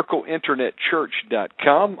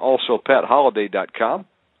 miracleinternetchurch.com, also patholliday.com.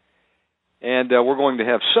 And we're going to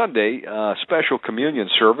have Sunday special communion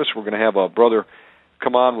service. We're going to have a brother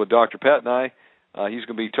come on with Dr. Pat and I. He's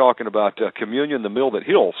going to be talking about communion, the meal that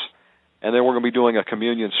heals. And then we're going to be doing a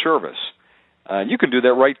communion service. You can do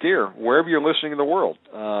that right there, wherever you're listening in the world.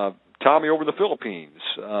 Tommy over in the Philippines,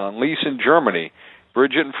 Lisa in Germany,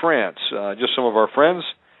 Bridget in France, just some of our friends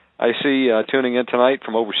I see tuning in tonight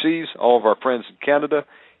from overseas, all of our friends in Canada,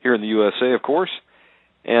 here in the USA, of course.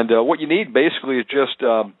 And what you need basically is just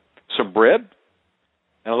some bread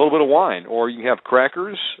and a little bit of wine, or you can have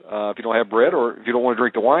crackers if you don't have bread, or if you don't want to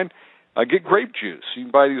drink the wine, get grape juice. You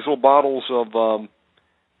can buy these little bottles of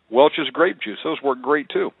Welch's grape juice. Those work great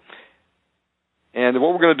too. And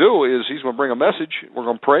what we're going to do is he's going to bring a message, we're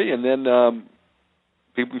going to pray, and then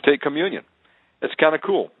people can take communion. It's kind of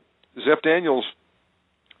cool. Zeph Daniels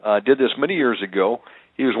did this many years ago.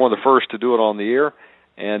 He was one of the first to do it on the air,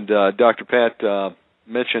 and Dr. Pat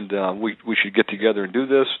mentioned we should get together and do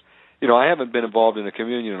this. You know, I haven't been involved in a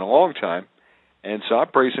communion in a long time, and so I'm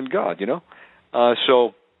praising God, you know.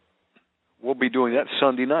 So we'll be doing that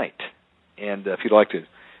Sunday night. And if you'd like to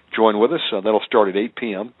join with us, that'll start at 8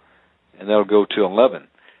 p.m., and that'll go to 11.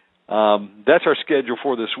 That's our schedule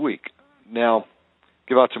for this week. Now,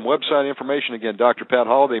 give out some website information. Again, Dr. Pat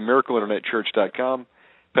Holliday, miracleinternetchurch.com,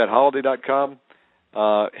 patholliday.com,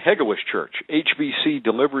 Hegewish Church,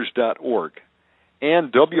 hbcdelivers.org,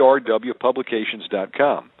 and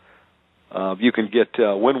wrwpublications.com. You can get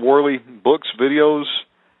Win Worley books, videos,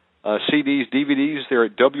 CDs, DVDs there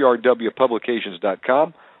at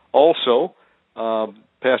wrwpublications.com. Also,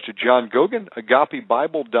 Pastor John Gogan,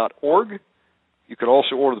 agapebible.org. You can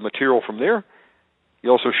also order the material from there. He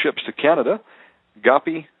also ships to Canada,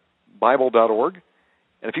 agapebible.org.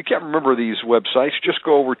 And if you can't remember these websites, just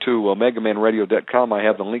go over to omegamanradio.com. I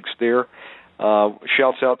have the links there.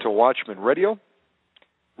 Shouts out to Watchman Radio,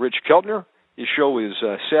 Rich Keltner. His show is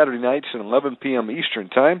Saturday nights at 11 p.m. Eastern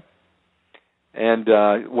Time. And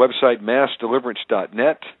website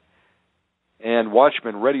massdeliverance.net and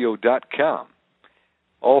watchmanradio.com.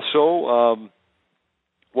 Also,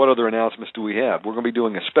 what other announcements do we have? We're going to be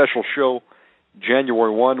doing a special show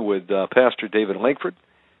January 1 with Pastor David Langford,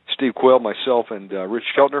 Steve Quayle, myself, and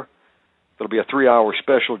Rich Keltner. It'll be a 3-hour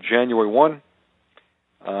special January 1.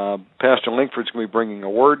 Pastor Langford's going to be bringing a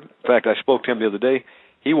word. In fact, I spoke to him the other day.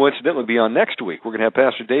 He will incidentally be on next week. We're going to have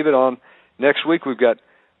Pastor David on next week. We've got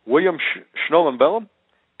William Schnollenbellum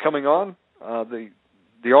coming on, the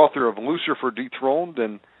author of Lucifer Dethroned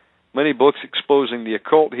and many books exposing the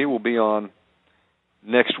occult. He will be on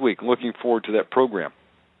next week. Looking forward to that program.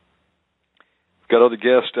 We've got other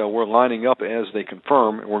guests we're lining up as they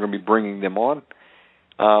confirm, and we're going to be bringing them on.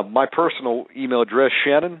 My personal email address,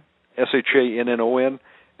 Shannon, SHANNON,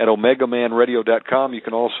 at omegamanradio.com. You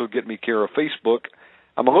can also get me care of Facebook.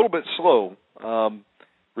 I'm a little bit slow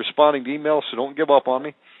responding to emails, so don't give up on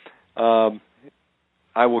me.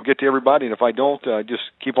 I will get to everybody, and if I don't, just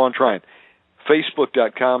keep on trying.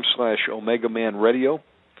 Facebook.com/OmegamanRadio.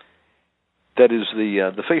 That is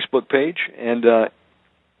the Facebook page. And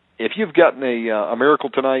if you've gotten a miracle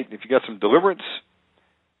tonight, if you got some deliverance,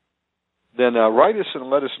 then write us and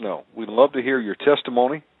let us know. We'd love to hear your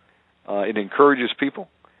testimony. It encourages people.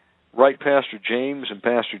 Write Pastor James and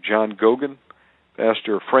Pastor John Gogan,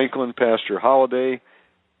 Pastor Franklin, Pastor Holliday,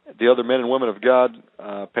 the other men and women of God,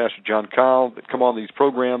 Pastor John Kyle, that come on these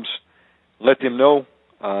programs. Let them know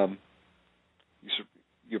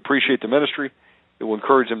you appreciate the ministry. It will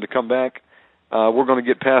encourage them to come back. We're going to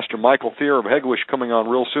get Pastor Michael Thier of Hegewish coming on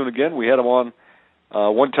real soon again. We had him on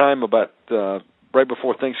one time about right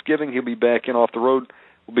before Thanksgiving. He'll be back in off the road.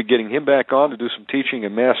 We'll be getting him back on to do some teaching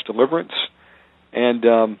and mass deliverance.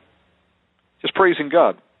 And just praising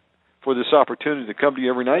God for this opportunity to come to you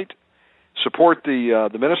every night. Support the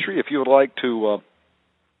ministry. If you would like to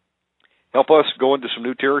help us go into some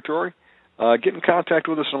new territory, get in contact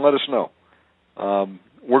with us and let us know.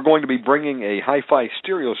 We're going to be bringing a hi-fi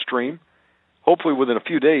stereo stream, hopefully within a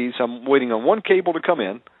few days. I'm waiting on one cable to come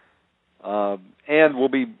in, and we'll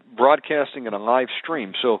be broadcasting in a live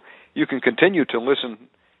stream. So you can continue to listen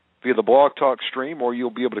via the Blog Talk stream, or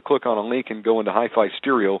you'll be able to click on a link and go into hi-fi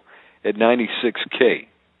stereo at 96K.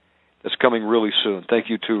 That's coming really soon. Thank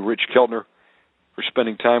you to Rich Keltner for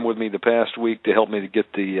spending time with me the past week to help me to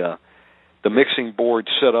get the mixing board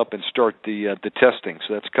set up and start the testing.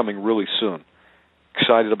 So that's coming really soon.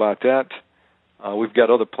 Excited about that. We've got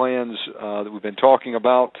other plans that we've been talking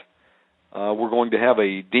about. We're going to have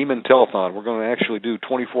a demon telethon. We're going to actually do a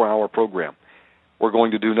 24-hour program. We're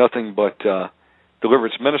going to do nothing but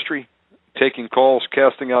deliverance ministry, taking calls,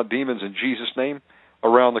 casting out demons in Jesus' name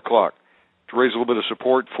around the clock to raise a little bit of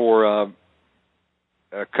support for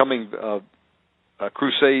a coming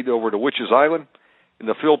crusade over to Witches Island. In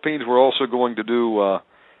the Philippines, we're also going to do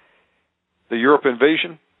the Europe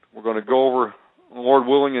invasion. We're going to go over, Lord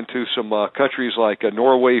willing, into some countries like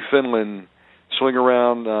Norway, Finland, swing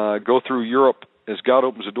around, go through Europe as God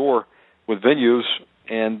opens the door with venues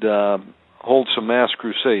and hold some mass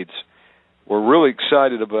crusades. We're really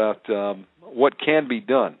excited about what can be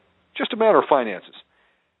done. Just a matter of finances.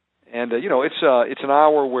 And, it's an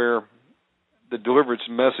hour where the deliverance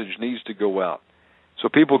message needs to go out so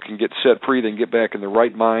people can get set free, they can get back in their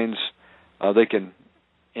right minds. They can,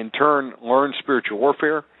 in turn, learn spiritual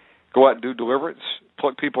warfare, go out and do deliverance,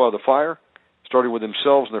 pluck people out of the fire, starting with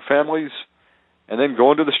themselves and their families, and then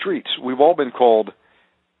go into the streets. We've all been called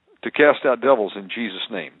to cast out devils in Jesus'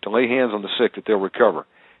 name, to lay hands on the sick that they'll recover,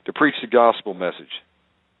 to preach the gospel message,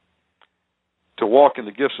 to walk in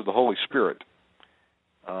the gifts of the Holy Spirit.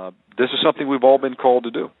 This is something we've all been called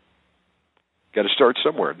to do. Got to start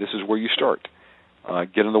somewhere. This is where you start.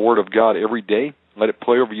 Get in the Word of God every day. Let it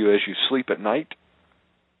play over you as you sleep at night.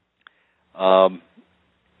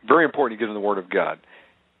 Very important to get in the Word of God.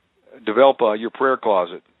 Develop your prayer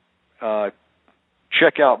closet.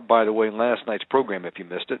 Check out, by the way, last night's program if you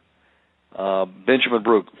missed it. Benjamin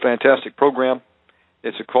Brook, fantastic program.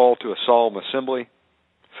 It's a call to a solemn assembly,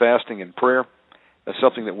 fasting and prayer. That's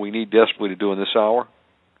something that we need desperately to do in this hour.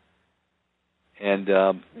 And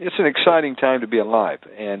it's an exciting time to be alive.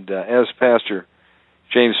 And as Pastor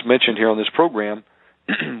James mentioned here on this program,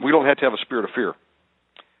 we don't have to have a spirit of fear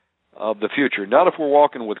of the future. Not if we're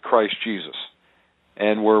walking with Christ Jesus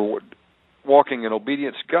and we're walking in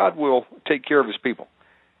obedience. God will take care of his people.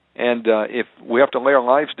 And if we have to lay our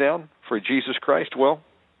lives down for Jesus Christ, well,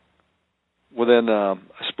 within a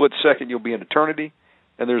split second you'll be in eternity,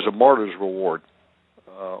 and there's a martyr's reward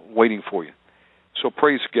waiting for you. So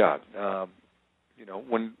praise God.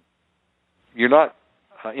 When you're not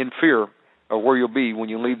in fear of where you'll be when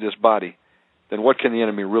you leave this body, then what can the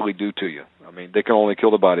enemy really do to you? I mean, they can only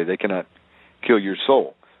kill the body. They cannot kill your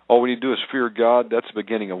soul. All we need to do is fear God. That's the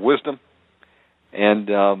beginning of wisdom. And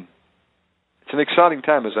it's an exciting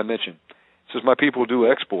time, as I mentioned. It says, my people do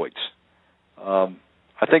exploits. I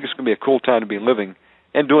think it's going to be a cool time to be living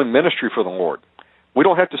and doing ministry for the Lord. We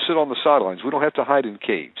don't have to sit on the sidelines. We don't have to hide in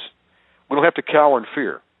caves. We don't have to cower in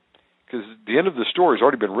fear. Because the end of the story has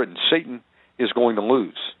already been written. Satan is going to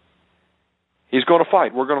lose. He's going to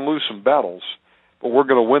fight. We're going to lose some battles, but we're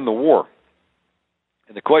going to win the war.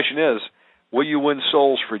 And the question is, will you win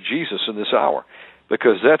souls for Jesus in this hour?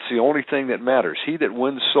 Because that's the only thing that matters. He that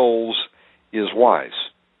wins souls is wise.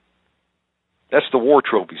 That's the war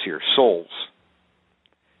trophies here, souls.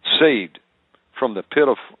 Saved from the pit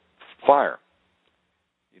of fire,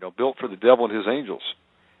 built for the devil and his angels.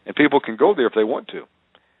 And people can go there if they want to.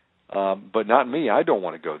 But not me. I don't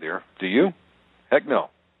want to go there. Do you? Heck no.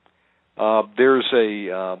 There's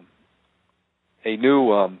a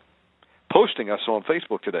new posting I saw on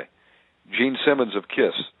Facebook today. Gene Simmons of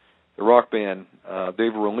Kiss, the rock band,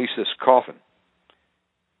 they've released this coffin.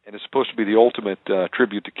 And it's supposed to be the ultimate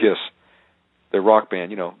tribute to Kiss, their rock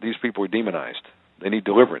band. These people are demonized. They need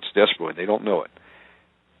deliverance desperately. They don't know it.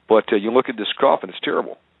 But you look at this coffin, it's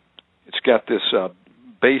terrible. It's got this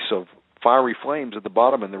base of fiery flames at the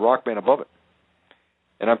bottom and the rock band above it.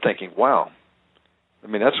 And I'm thinking, wow. I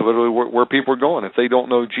mean, that's literally where people are going if they don't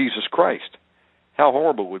know Jesus Christ. How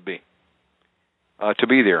horrible it would be to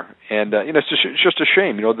be there. And, it's just a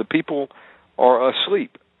shame. The people are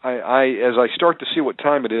asleep. As I start to see what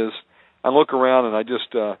time it is, I look around and I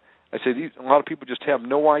say, a lot of people just have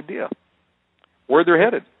no idea where they're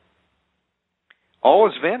headed. All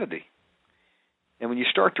is vanity. And when you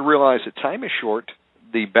start to realize that time is short,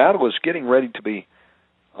 the battle is getting ready to be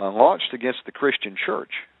launched against the Christian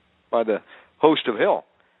church by the host of hell,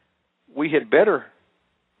 we had better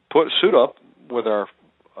suit up with our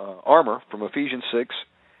armor from Ephesians 6,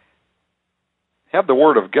 have the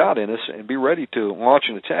Word of God in us, and be ready to launch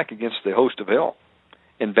an attack against the host of hell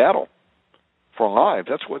in battle for lives.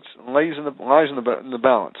 That's what lies in the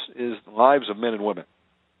balance, is the lives of men and women.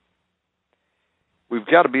 We've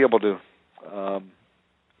got to be able to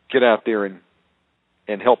get out there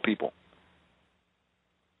and help people.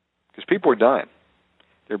 Because people are dying.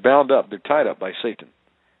 They're bound up. They're tied up by Satan.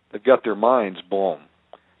 They've got their minds blown.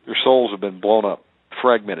 Their souls have been blown up,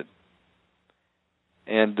 fragmented.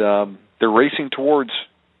 And they're racing towards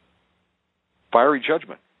fiery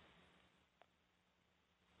judgment.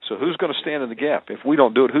 So who's going to stand in the gap? If we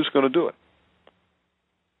don't do it, who's going to do it?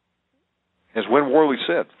 As Win Worley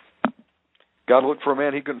said, God looked for a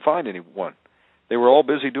man, he couldn't find anyone. They were all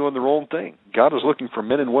busy doing their own thing. God is looking for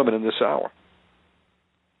men and women in this hour.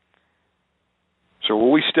 So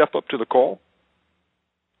will we step up to the call?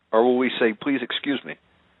 Or will we say, please excuse me,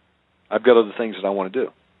 I've got other things that I want to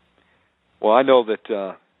do? Well, I know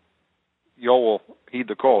that y'all will heed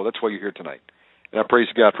the call. That's why you're here tonight. And I praise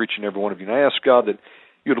God for each and every one of you. And I ask God that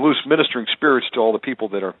you'd loose ministering spirits to all the people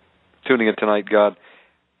that are tuning in tonight, God.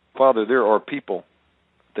 Father, there are people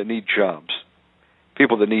that need jobs,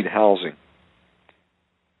 people that need housing,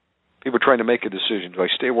 people trying to make a decision. Do I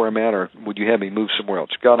stay where I'm at, or would you have me move somewhere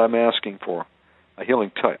else? God, I'm asking for a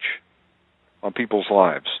healing touch on people's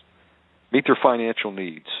lives. Meet their financial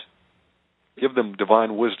needs. Give them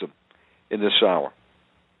divine wisdom in this hour.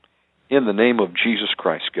 In the name of Jesus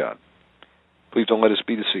Christ, God, please don't let us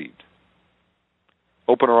be deceived.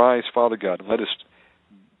 Open our eyes, Father God, and let us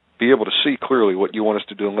be able to see clearly what you want us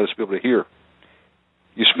to do, and let us be able to hear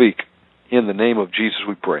you speak. In the name of Jesus,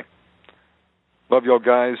 we pray. Love y'all,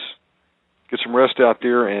 guys. Get some rest out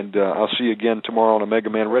there, and I'll see you again tomorrow on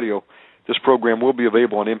Omegaman Radio. This program will be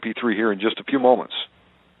available on MP3 here in just a few moments.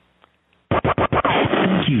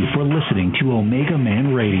 Thank you for listening to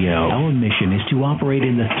Omegaman Radio. Our mission is to operate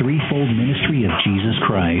in the threefold ministry of Jesus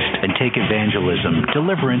Christ and take evangelism,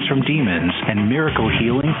 deliverance from demons, and miracle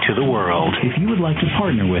healing to the world. If you would like to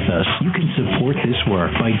partner with us, you can support this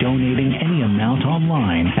work by donating any amount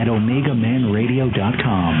online at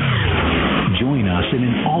OmegamanRadio.com. Join us in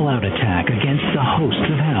an all-out attack against the hosts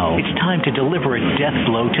of hell. It's time to deliver a death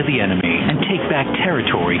blow to the enemy and take back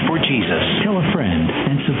territory for Jesus. Tell a friend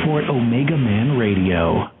and support Omegaman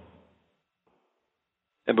Radio.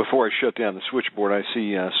 And before I shut down the switchboard, I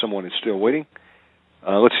see someone is still waiting.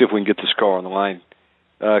 Let's see if we can get this caller on the line.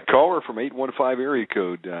 Caller from 815 area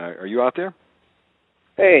code. Are you out there?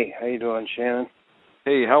 Hey, how you doing, Shannon?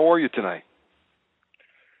 Hey, how are you tonight?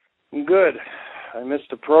 I'm good. I missed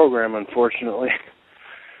the program, unfortunately.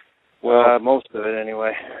 Well, most of it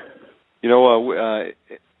anyway. You know,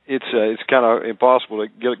 it's kind of impossible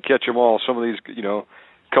to catch them all. Some of these, you know,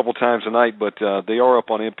 a couple times a night, but they are up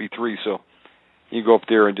on MP3, so you go up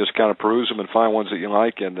there and just kind of peruse them and find ones that you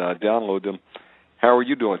like and download them. How are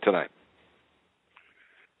you doing tonight?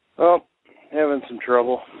 Well, having some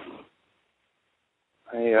trouble.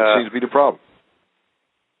 What seems to be the problem?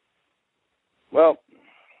 Well,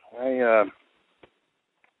 I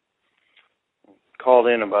called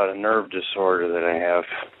in about a nerve disorder that I have.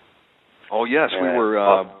 Oh, yes, we were.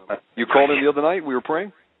 You called in the other night? We were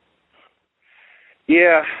praying?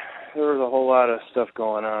 Yeah, there was a whole lot of stuff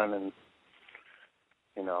going on, and,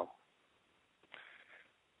 you know,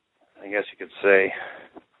 I guess you could say,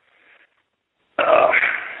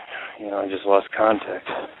 you know, I just lost contact.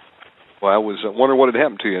 Well, I was wondering what had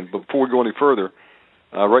happened to you. And before we go any further,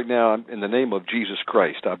 right now, in the name of Jesus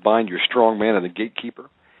Christ, I bind your strong man and the gatekeeper.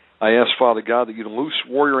 I ask, Father God, that you loose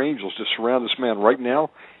warrior angels to surround this man right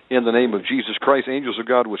now. In the name of Jesus Christ, angels of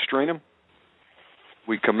God, restrain him.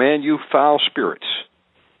 We command you, foul spirits,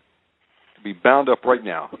 to be bound up right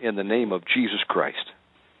now in the name of Jesus Christ.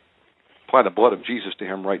 Apply the blood of Jesus to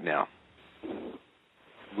him right now.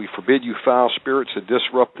 We forbid you, foul spirits, to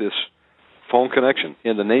disrupt this phone connection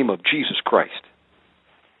in the name of Jesus Christ.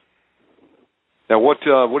 Now, what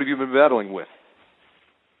have you been battling with?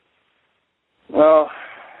 Well,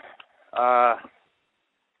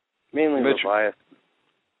 mainly Leviathan.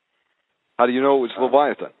 How do you know it was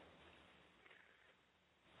Leviathan?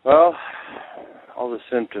 Well, all the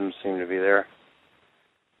symptoms seem to be there.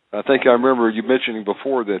 I think I remember you mentioning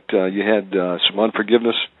before that you had some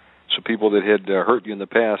unforgiveness, some people that had hurt you in the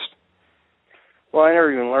past. Well, I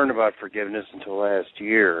never even learned about forgiveness until last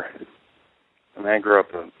year. I mean, I grew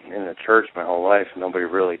up in the church my whole life, and nobody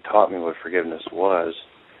really taught me what forgiveness was.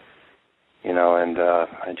 You know, and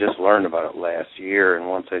I just learned about it last year, and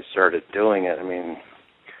once I started doing it, I mean,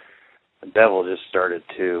 the devil just started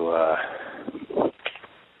to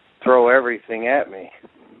throw everything at me.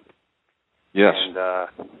 Yes. And,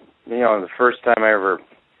 you know, the first time I ever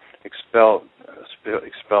expelled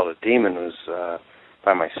a demon was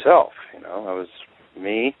by myself. You know, I was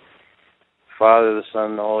me, Father, the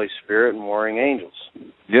Son, and the Holy Spirit, and warring angels.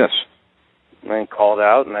 Yes. And I called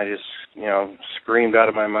out, and I just, you know, screamed out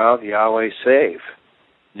of my mouth, Yahweh, save.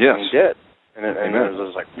 Yes. And he did. And it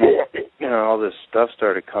was like, you know, all this stuff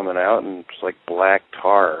started coming out, and it's like black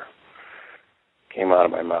tar came out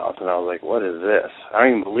of my mouth. And I was like, what is this? I don't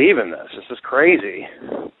even believe in this. This is crazy.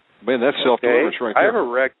 Man, that's self-deliverance right there.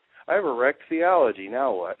 I have a wrecked theology.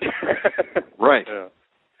 Now what? Right. Yeah.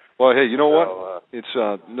 Well, hey, you know what? It's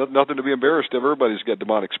nothing to be embarrassed of. Everybody's got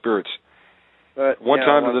demonic spirits. But, One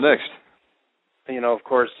time to the next. of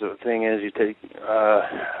course, the thing is,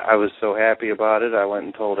 I was so happy about it. I went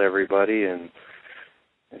and told everybody, and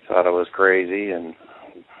they thought I was crazy, and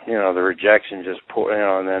the rejection just poured.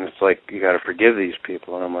 And then it's like you got to forgive these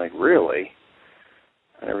people, and I'm like, really?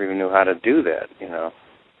 I never even knew how to do that,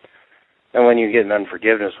 And when you get an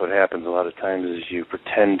unforgiveness, what happens a lot of times is you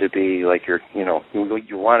pretend to be like you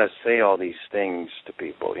want to say all these things to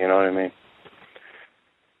people, you know what I mean?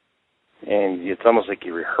 And it's almost like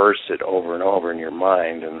you rehearse it over and over in your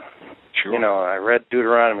mind. And, sure. I read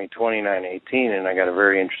Deuteronomy 29:18, and I got a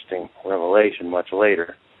very interesting revelation much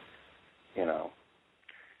later,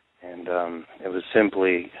 And it was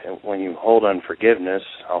simply, when you hold unforgiveness,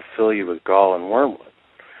 I'll fill you with gall and wormwood.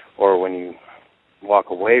 Or when you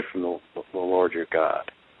walk away from the Lord your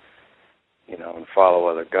God, and follow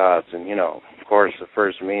other gods. And, of course, the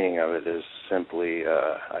first meaning of it is simply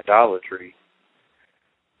idolatry.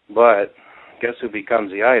 But guess who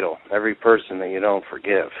becomes the idol? Every person that you don't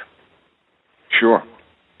forgive. Sure.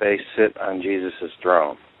 They sit on Jesus'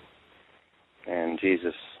 throne. And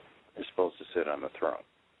Jesus is supposed to sit on the throne.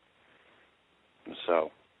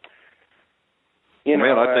 So,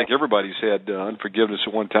 I think everybody's had unforgiveness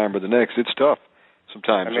at one time or the next. It's tough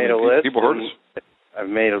sometimes. I made a list. People hurt us. I've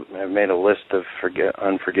made a list of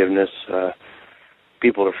unforgiveness,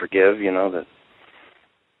 people to forgive. That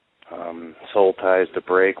soul ties to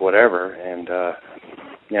break, whatever. And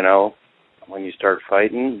when you start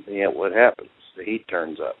fighting, what happens? The heat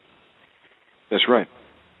turns up. That's right.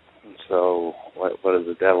 So what is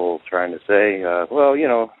the devil trying to say?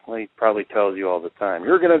 He probably tells you all the time,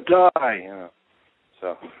 you're going to die.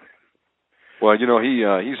 So. Well,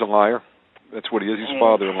 he's a liar. That's what he is. He's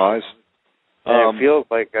father of lies. And it feels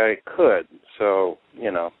like I could. So,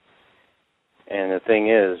 and the thing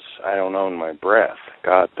is, I don't own my breath.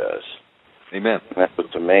 God does. Amen. And that's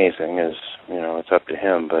what's amazing is, it's up to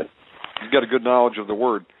him. But you've got a good knowledge of the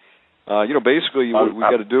Word. Basically what we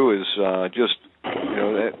got to do is just,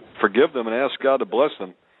 forgive them and ask God to bless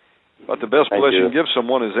them. But the best blessing you can give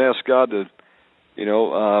someone is ask God to,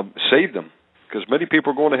 save them. Because many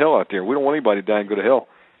people are going to hell out there. We don't want anybody to die and go to hell.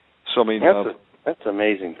 So, that's an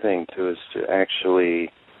amazing thing, too, is to actually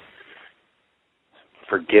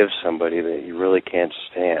forgive somebody that you really can't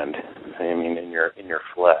stand. In your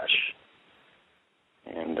flesh.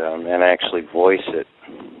 And actually voice it.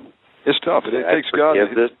 It's tough. It takes God to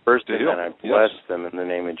forgive this person, and I bless them in the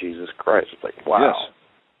name of Jesus Christ. It's like, wow. Yes.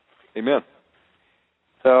 Amen.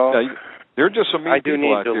 So there are just some mean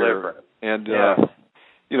people out there. And,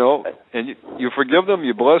 and you forgive them,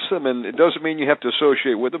 you bless them, and it doesn't mean you have to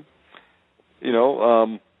associate with them. There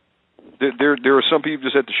are some people who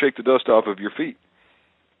just have to shake the dust off of your feet.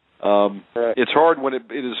 Right. It's hard when it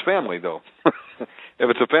is family, though. If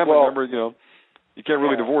it's a family member, you can't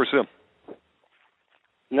really divorce them.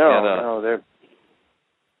 No,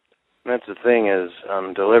 that's the thing is,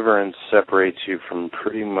 deliverance separates you from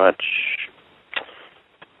pretty much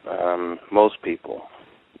most people,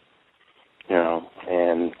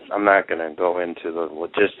 and I'm not going to go into the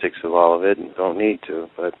logistics of all of it and don't need to,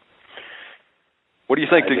 but what do you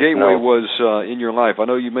think the gateway was in your life? I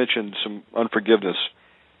know you mentioned some unforgiveness.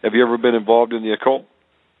 Have you ever been involved in the occult?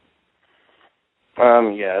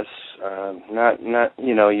 Yes. Not.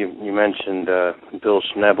 You mentioned Bill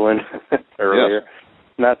Schneblin earlier. Yes.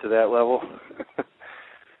 Not to that level,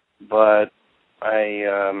 but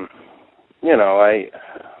I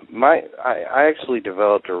actually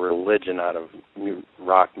developed a religion out of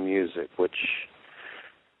rock music, which,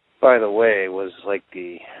 by the way, was like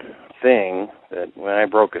the thing that when I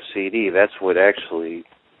broke a CD, that's what actually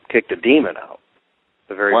kicked a demon out.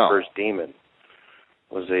 The very first demon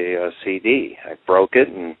was a CD. I broke it,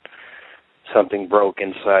 and something broke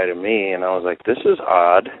inside of me, and I was like, this is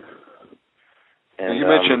odd. And you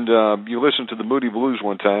mentioned you listened to the Moody Blues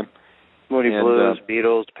one time. Moody Blues,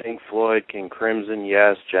 Beatles, Pink Floyd, King Crimson,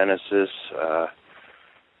 yes, Genesis,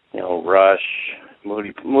 Rush.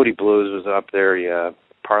 Moody Blues was up there, yeah.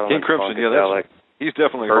 Parliament, King Crimson, he's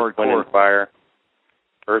definitely Earth, hardcore. Wind and Fire.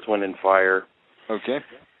 Earth, Wind and Fire. Okay.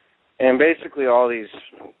 And basically all these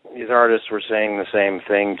artists were saying the same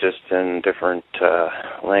thing, just in different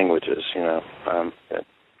languages,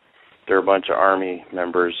 They're a bunch of army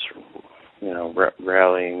members,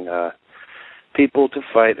 rallying people to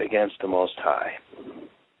fight against the Most High.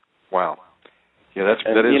 Wow. Yeah,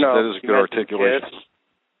 that is a good articulation. Kiss.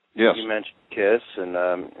 Yes. You mentioned Kiss, and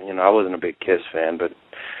I wasn't a big Kiss fan, but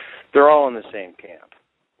they're all in the same camp.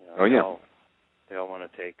 They all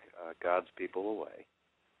want to take God's people away.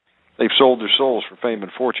 They've sold their souls for fame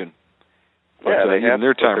and fortune. But even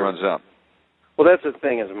their time runs out. Well, that's the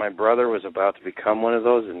thing, is my brother was about to become one of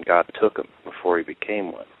those, and God took him before he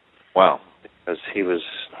became one. Wow. Because he was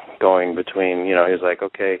going between, he was like,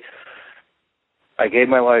 okay, I gave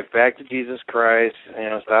my life back to Jesus Christ,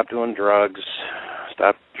 stop doing drugs,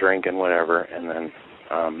 stop drinking, whatever, and then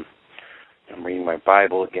I'm reading my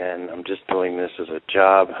Bible again. I'm just doing this as a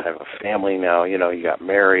job. I have a family now. You got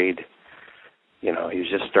married. He was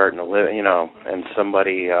just starting to live, and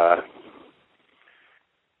somebody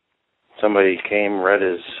came, read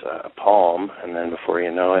his palm, and then before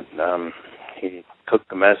you know it, he took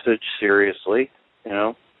the message seriously,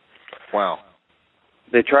 Wow.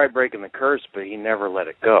 They tried breaking the curse, but he never let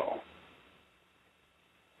it go.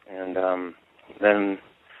 And then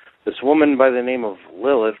this woman by the name of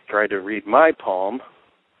Lilith tried to read my palm.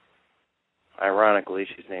 Ironically,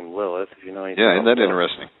 she's named Lilith, if you know anything. Yeah, isn't that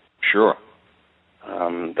interesting? Sure.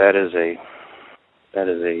 That is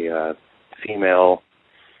a female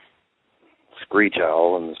screech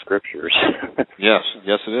owl in the scriptures. Yes,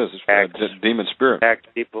 it is. It's a demon spirit. Attacks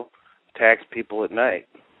people at night.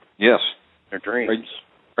 Yes. Their dreams.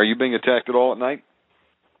 Are you being attacked at all at night?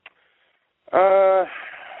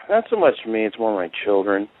 Not so much me. It's more my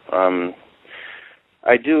children.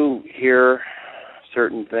 I do hear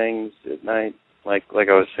certain things at night, like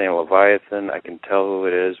I was saying, Leviathan. I can tell who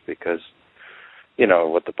it is because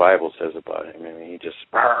what the Bible says about him. I mean, he just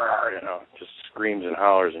screams and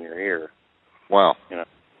hollers in your ear. Wow. And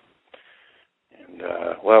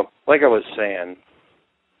like I was saying.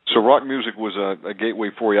 So rock music was a gateway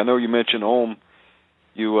for you. I know you mentioned Om.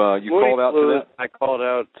 You called out to that? I called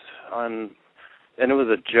out on, and it was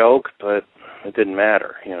a joke, but it didn't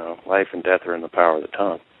matter. Life and death are in the power of the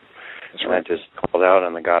tongue. That's right. I just called out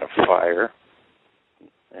on the God of fire.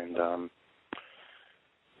 And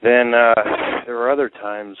then there were other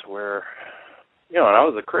times where, and I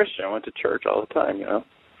was a Christian. I went to church all the time, I was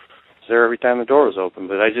there every time the door was open,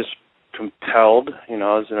 but I just compelled, I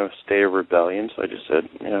was in a state of rebellion, so I just said,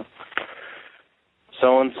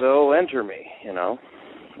 so-and-so, enter me, And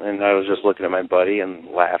I was just looking at my buddy and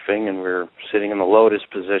laughing, and we were sitting in the lotus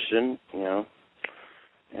position, and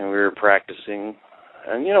we were practicing.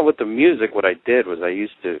 And, with the music, what I did was I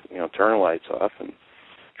used to, turn the lights off and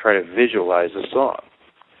try to visualize the song.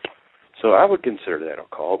 So I would consider that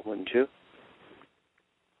occult, wouldn't you?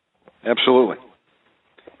 Absolutely.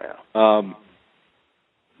 Yeah.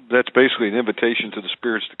 That's basically an invitation to the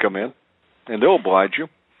spirits to come in, and they'll oblige you.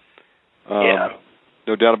 Yeah.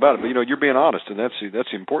 No doubt about it. But, you're being honest, and that's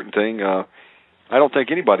the important thing. I don't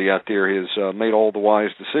think anybody out there has made all the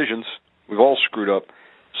wise decisions. We've all screwed up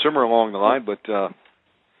somewhere along the line, but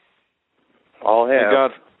all have. Thank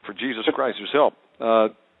God for Jesus Christ's help.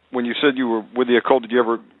 When you said you were with the occult, did you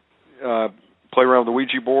ever play around with the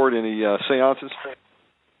Ouija board, any seances?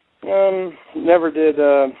 Never did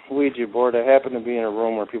Ouija board. I happened to be in a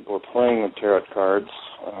room where people were playing with tarot cards.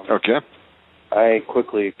 Okay. I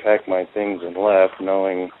quickly packed my things and left,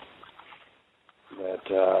 knowing that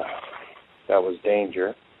that was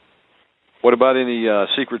danger. What about any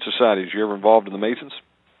secret societies? You ever involved in the Masons?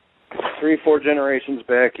 3-4 generations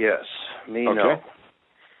back, yes. Me, okay. No.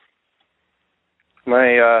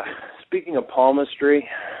 My speaking of palmistry,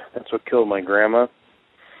 that's what killed my grandma.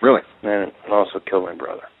 Really? And it also killed my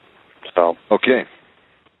brother. So. Okay.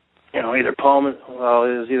 It was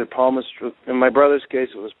either palmistry. In my brother's case,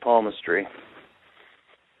 it was palmistry.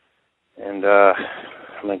 And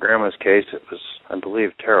in my grandma's case, it was, I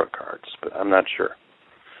believe, tarot cards, but I'm not sure.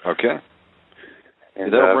 Okay.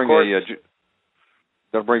 And that'll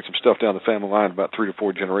bring some stuff down the family line about 3 to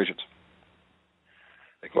 4 generations.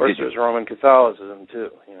 Of course, there's Roman Catholicism too.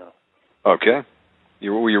 Okay.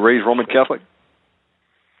 Were you raised Roman Catholic?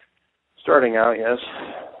 Starting out, yes.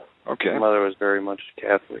 Okay. My mother was very much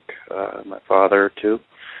Catholic. My father too.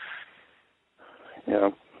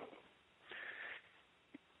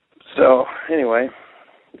 So anyway,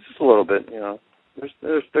 just a little bit.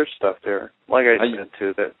 There's stuff there. Like I said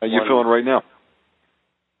too. That. How you feeling right now?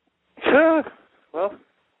 Well,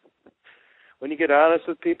 when you get honest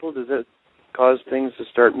with people, does it cause things to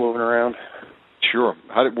start moving around? Sure.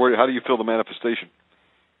 How do you feel the manifestation?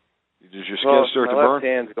 Does your skin start to burn? My left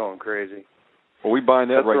hand's going crazy. Well, we bind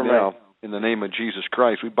that right now in the name of Jesus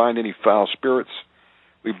Christ. We bind any foul spirits.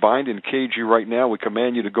 We bind and cage you right now. We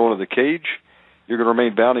command you to go into the cage. You're going to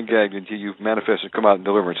remain bound and gagged until you manifest and come out in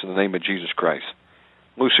deliverance in the name of Jesus Christ.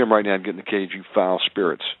 Loose him right now and get in the cage, you foul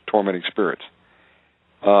spirits, tormenting spirits.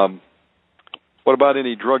 What about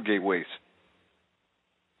any drug gateways?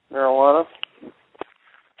 Marijuana.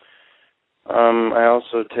 I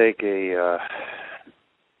also take a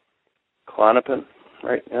Klonopin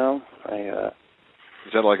right now.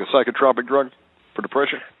 Is that like a psychotropic drug for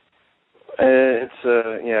depression?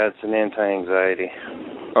 It's an anti-anxiety.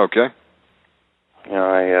 Okay.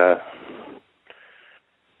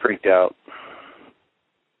 freaked out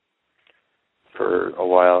for a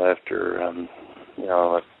while after,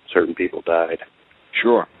 certain people died.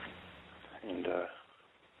 Sure. And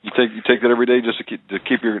you take that every day just to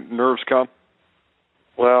keep your nerves calm?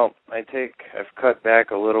 Well, I've cut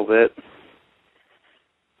back a little bit.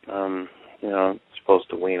 Supposed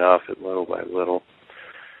to wean off it little by little.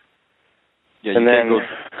 Yeah, and then go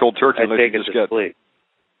cold turkey unless take you it just to sleep.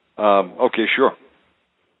 Okay, sure.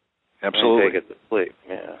 Absolutely. I take it to sleep.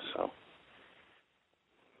 Yeah. So.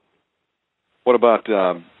 What about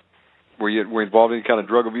were you involved in any kind of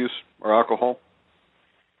drug abuse or alcohol?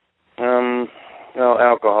 Well,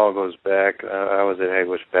 alcohol goes back. I was at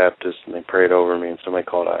Hagwish Baptist, and they prayed over me, and somebody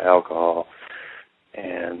called out alcohol.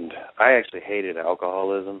 And I actually hated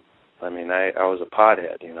alcoholism. I mean, I was a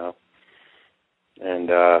pothead, and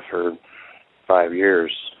for 5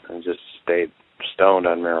 years, I just stayed stoned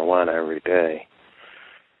on marijuana every day.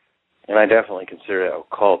 And I definitely consider that a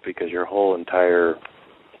cult because your whole entire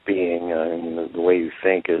being, the way you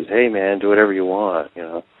think is, hey, man, do whatever you want,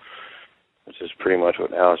 which is pretty much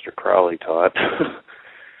what Aleister Crowley taught.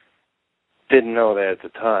 Didn't know that at the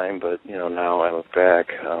time, but, now I look back.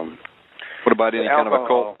 What about any kind of a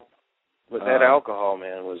cult? But that alcohol,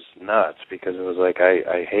 man, was nuts because it was like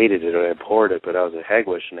I hated it or I abhorred it, but I was a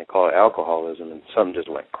Hagwish and they call it alcoholism, and something just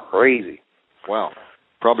went crazy. Wow.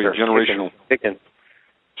 Probably a generational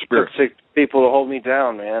spirit. Sick people to hold me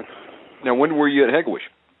down, man. Now, when were you at Hagwish?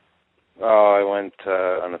 Oh, I went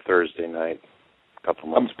on a Thursday night a couple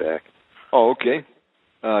months back. Oh, okay.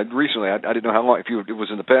 Recently, I didn't know how long, if it was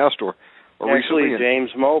in the past or Actually, recently. James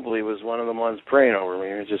Mobley was one of the ones praying over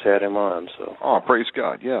me. I just had him on, so. Oh, praise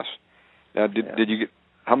God, yes. Now, did you get,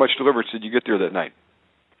 how much deliverance did you get there that night?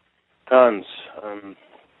 Tons.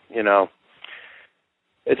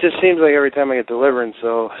 It just seems like every time I get deliverance,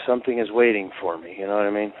 so something is waiting for me. You know what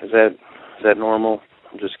I mean? Is that normal?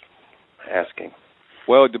 I'm just asking.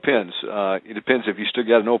 Well, it depends. It depends if you still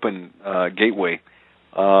got an open gateway.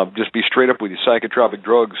 Just be straight up with you. Psychotropic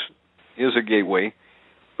drugs is a gateway,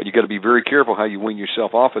 but you got to be very careful how you wean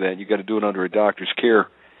yourself off of that. You got to do it under a doctor's care,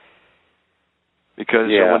 because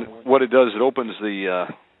what it does, it opens the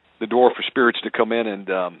door for spirits to come in, and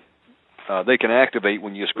they can activate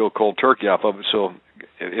when you just go cold turkey off of it. So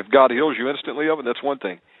if God heals you instantly of it, that's one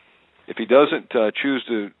thing. If He doesn't choose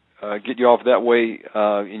to get you off that way,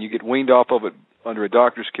 and you get weaned off of it under a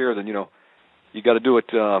doctor's care, then you got to do it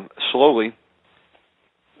slowly,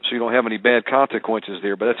 so you don't have any bad consequences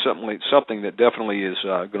there. But that's something that definitely is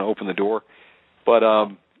going to open the door. But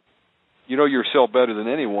you know yourself better than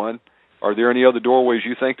anyone. Are there any other doorways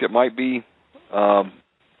you think that might be an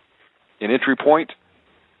entry point?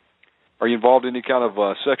 Are you involved in any kind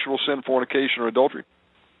of sexual sin, fornication, or adultery?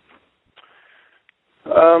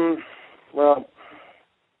 Well,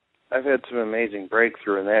 I've had some amazing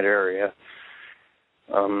breakthrough in that area.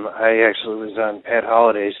 I actually was on Pat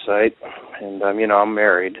Holliday's site, and I'm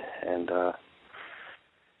married, and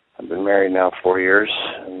I've been married now 4 years,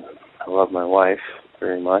 and I love my wife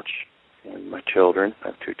very much, and my children. I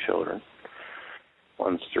have 2 children.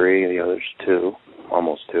 One's 3, the other's 2,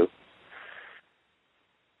 almost 2.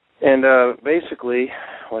 And basically,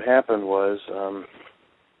 what happened was,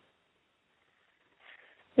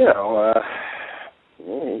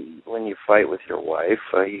 when you fight with your wife,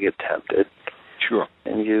 you get tempted. Sure.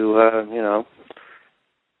 And you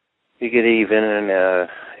get even in a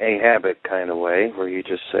habit kind of way, where you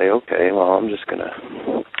just say, okay, well, I'm just going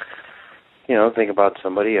to, think about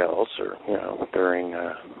somebody else, or, during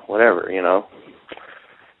whatever,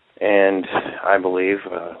 And I believe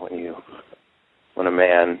when a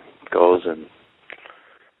man goes and,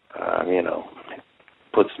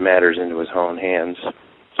 puts matters into his own hands,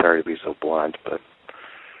 sorry to be so blunt, but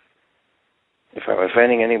if I'm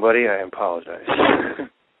offending anybody, I apologize.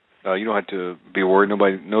 You don't have to be worried.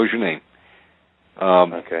 Nobody knows your name.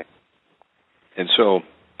 Okay. And so,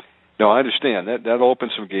 no, I understand. That'll open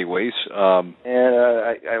some gateways. And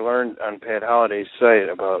I learned on Pat Holliday's site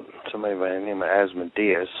about somebody by the name of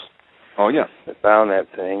Asmodeus. Oh, yeah. I found that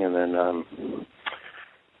thing and then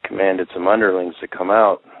commanded some underlings to come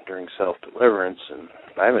out during self-deliverance, and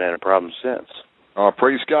I haven't had a problem since. Oh,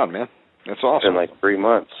 praise God, man. That's awesome. It's been like 3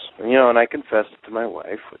 months. And I confessed it to my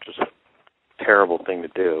wife, which is a terrible thing to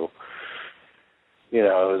do. It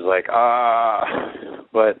was like,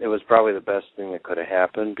 but it was probably the best thing that could have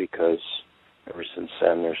happened, because ever since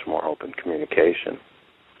then there's more open communication.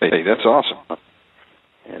 Hey, that's awesome.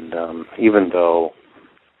 And even though,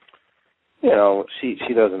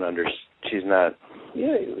 she doesn't understand, she's not,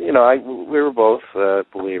 we were both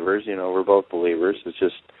believers, we're both believers. It's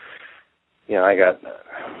just, I got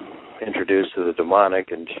introduced to the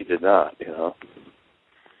demonic and she did not,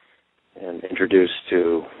 and introduced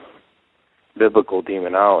to biblical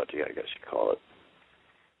demonology, I guess you call it.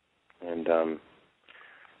 And, and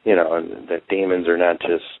that demons are not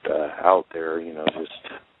just out there,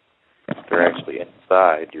 they're actually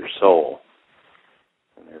inside your soul.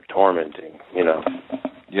 And they're tormenting,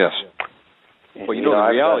 Yes. Well,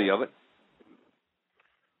 the reality of it.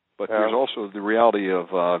 But there's also the reality of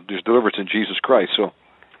there's deliverance in Jesus Christ. So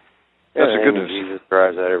that's the good news. Jesus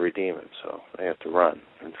drives out every demon, so they have to run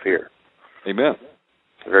in fear. Amen.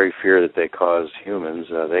 The very fear that they cause humans,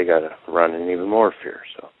 they got to run in even more fear.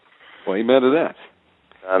 So. Well, amen to that.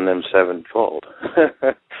 On them sevenfold.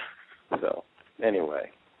 So,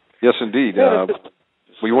 anyway. Yes, indeed.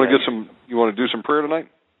 You want to You want to do some prayer tonight?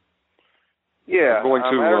 Yeah. I don't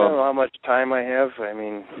know how much time I have. I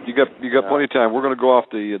mean, you got plenty of time. We're going to go off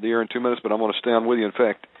the air in 2 minutes, but I'm going to stay on with you. In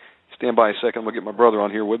fact, stand by a second. I'm going to get my brother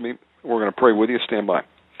on here with me. We're going to pray with you. Stand by.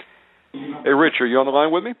 Hey, Rich, are you on the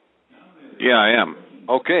line with me? Yeah, I am.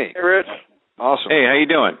 Okay. Hey, Rich. Awesome. Hey, how you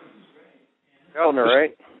doing? Elner,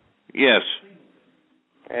 right? Yes.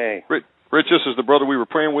 Hey. Rich, this is the brother we were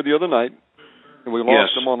praying with the other night, and we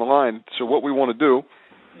lost him on the line. So what we want to do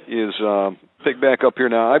is pick back up here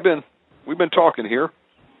now. We've been talking here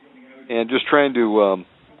and just trying to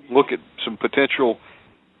look at some potential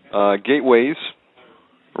gateways.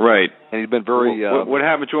 Right. And he's been very... what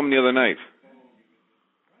happened to him the other night?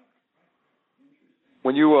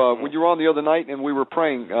 When you were on the other night and we were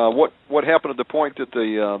praying, what happened at the point that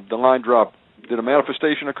the line dropped? Did a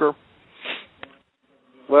manifestation occur?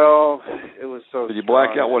 Well, it was so. Did you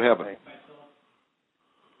black out? What happened?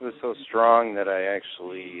 It was so strong that I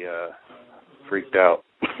actually freaked out.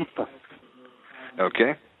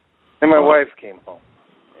 Okay. And my wife came home,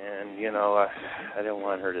 and I didn't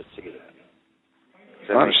want her to see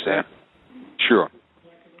that. I understand. Sure.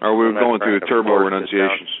 Or we were going through the turbo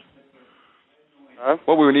renunciations. Huh?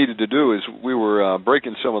 What we needed to do is we were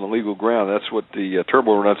breaking some of the legal ground. That's what the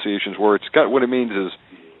turbo renunciations were. What it means is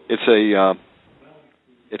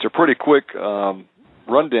it's a pretty quick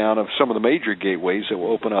rundown of some of the major gateways that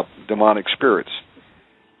will open up demonic spirits.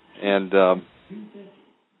 And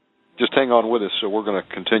just hang on with us, so we're going to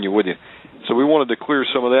continue with you. So we wanted to clear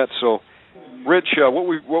some of that. So, Rich,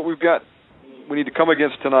 what we've got, we need to come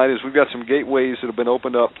against tonight is we've got some gateways that have been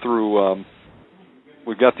opened up through.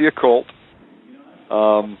 We've got the occult.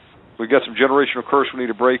 We've got some generational curse we need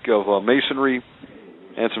to break of masonry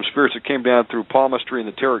and some spirits that came down through palmistry and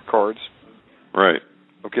the tarot cards. Right.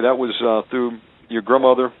 Okay, that was through your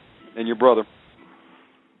grandmother and your brother.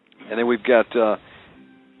 And then we've got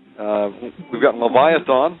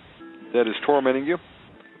Leviathan that is tormenting you.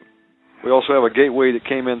 We also have a gateway that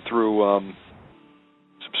came in through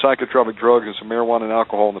some psychotropic drugs and some marijuana and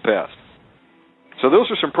alcohol in the past. So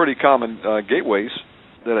those are some pretty common gateways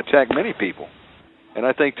that attack many people. And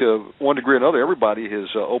I think to one degree or another, everybody has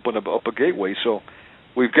opened up a gateway. So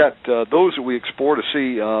we've got those that we explore to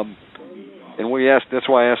see, and that's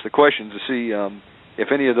why I asked the question, to see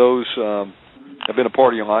if any of those have been a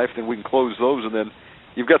part of your life. Then we can close those, and then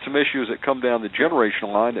you've got some issues that come down the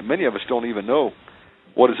generational line that many of us don't even know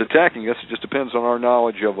what is attacking us. It just depends on our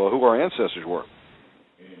knowledge of who our ancestors were.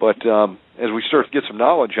 But as we start to get some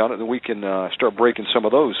knowledge on it, then we can start breaking some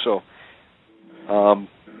of those. So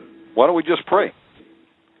why don't we just pray?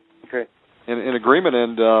 Okay. In agreement,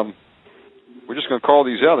 and we're just going to call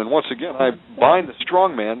these out. And once again, I bind the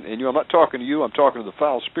strong man, and I'm not talking to you, I'm talking to the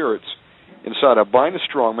foul spirits inside. I bind the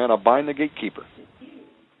strong man, I bind the gatekeeper.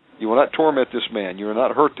 You will not torment this man. You will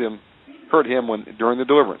not hurt him during the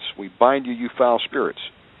deliverance. We bind you, you foul spirits.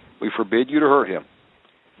 We forbid you to hurt him.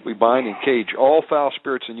 We bind and cage all foul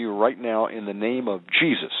spirits in you right now in the name of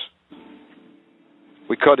Jesus.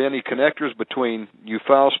 We cut any connectors between you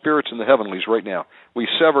foul spirits and the heavenlies right now. We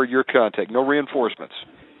sever your contact, no reinforcements.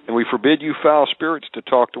 And we forbid you foul spirits to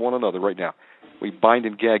talk to one another right now. We bind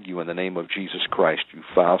and gag you in the name of Jesus Christ, you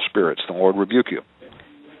foul spirits. The Lord rebuke you.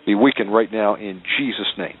 Be weakened right now in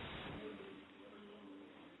Jesus' name.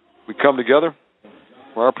 We come together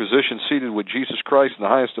for our position seated with Jesus Christ in the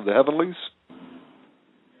highest of the heavenlies,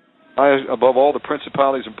 high above all the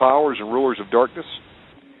principalities and powers and rulers of darkness.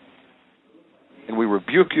 And we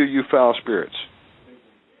rebuke you, you foul spirits.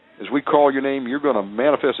 As we call your name, you're going to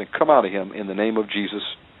manifest and come out of him in the name of Jesus.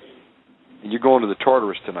 And you're going to the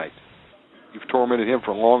Tartarus tonight. You've tormented him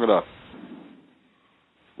for long enough.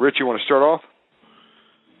 Rich, you want to start off?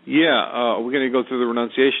 Yeah. Are we going to go through the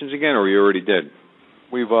renunciations again, or you already did?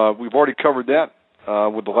 We've already covered that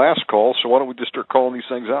with the last call, so why don't we just start calling these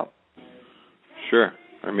things out? Sure.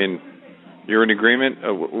 I mean, you're in agreement.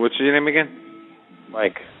 What's your name again?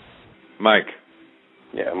 Mike. Mike.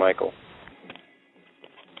 Yeah, Michael.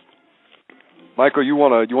 Michael, you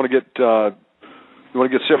want to get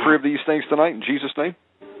set free of these things tonight in Jesus' name?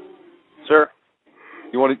 Sir?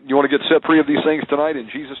 You want to get set free of these things tonight in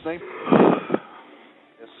Jesus' name?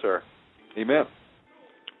 Yes, sir. Amen.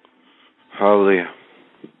 Hallelujah.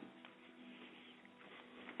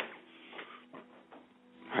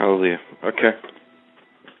 Hallelujah. Okay.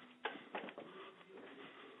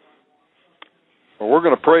 Well, we're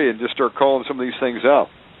going to pray and just start calling some of these things out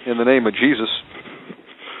in the name of Jesus.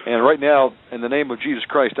 And right now, in the name of Jesus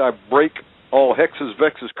Christ, I break all hexes,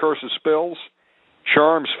 vexes, curses, spells,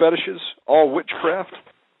 charms, fetishes, all witchcraft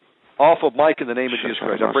off of Mike in the name of Jesus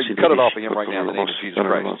Christ. I cut it off of him right now in the name of Jesus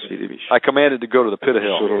Christ. I command it to go to the pit of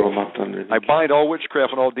hell. I bind all witchcraft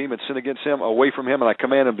and all demons, sin against him, away from him, and I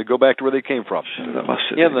command him to go back to where they came from.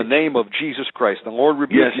 In the name of Jesus Christ. The Lord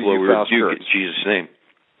rebuke you, you foul spirits. In Jesus' name.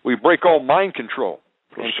 We break all mind control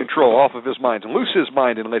and control off of his mind. And loose his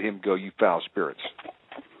mind and let him go, you foul spirits.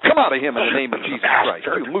 Come out of him in the name of Jesus Christ.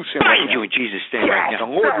 You loose him right now. You in Jesus' name right now.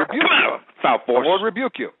 The Lord rebuke you. Foul force. The Lord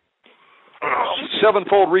rebuke you.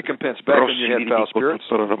 Sevenfold recompense back in your head, foul spirits.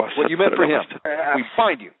 What you meant for him, we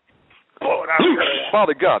bind you. Loose,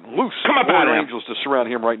 Father God, loose all your angels to surround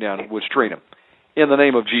him right now and would strain him. In the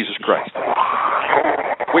name of Jesus Christ.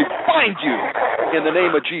 We bind you in the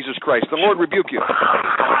name of Jesus Christ. The Lord rebuke you.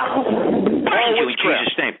 Bind you in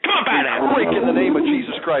Jesus' name. Come up out of him. Break in the name of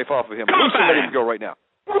Jesus Christ off of him. Loose and let him go right now.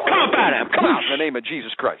 Come up out of him. Come out in the name of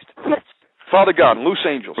Jesus Christ. Father God, loose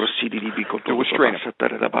angels to restrain him.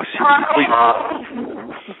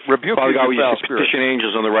 Rebuke Father God, we foul just spirit. petition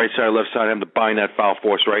angels on the right side, left side of him to bind that foul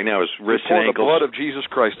force right now. His wrists and Pour the ankles. blood of Jesus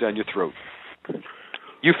Christ down your throat.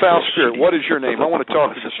 You foul spirit, what is your name? I want to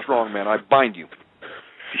talk to the strong man. I bind you.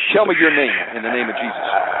 Tell me your name in the name of Jesus.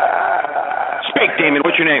 Speak, demon.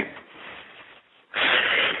 What's your name?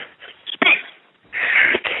 Speak.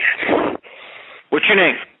 What's your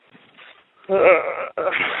name?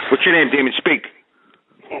 What's your name, demon? Speak.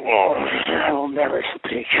 I will never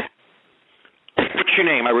speak. What's your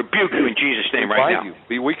name? I rebuke you in Jesus' name right now. You.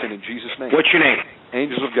 Be weakened in Jesus' name. What's your name?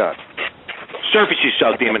 Angels of God. Surface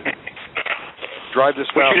yourself, demon. Drive this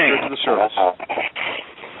foul spirit to the surface.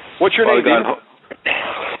 What's your name, demon?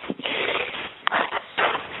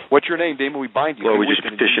 What's your name, demon? We bind you. Lord, we just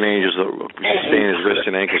petition angels to stay in his wrists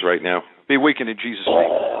and ankles right now. Be weakened in Jesus'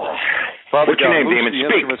 name. Father What's your God, name, demon? the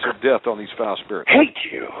Speak. instruments of death on these foul spirits. Hate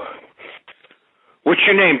you. What's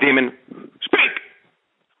your name, demon? Speak.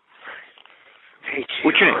 Hate you.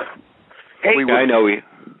 What's your name? Hate you. I know you.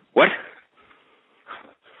 What?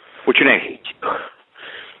 What's your name? Hate you.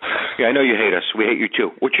 Yeah, I know you hate us. We hate you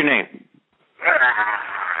too. What's your name?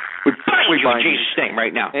 We bind you in Jesus' name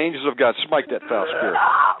right now. Angels of God, smite that foul spirit.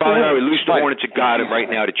 Father God, we loose the hornets of God right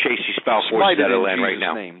now to chase these foul forces out of the land right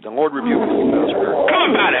now. Name. The Lord rebuke you, foul spirit.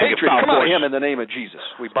 Come on, hatred, foul come force. on him in the name of Jesus.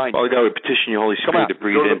 We bind you. Father God, we petition your Holy Spirit to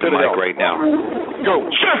breathe into Mike right now. Go.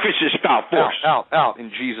 Surface this foul force. Out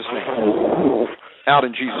in Jesus' name. Out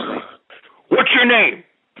in Jesus' name. What's your name?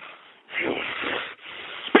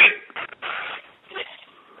 Speak.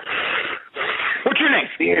 What's your name?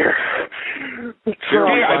 Fear. Fear,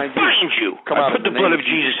 I bind you. Come I out put the blood of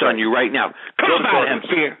Jesus on you right now. Come out of him,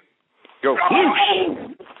 fear. Go.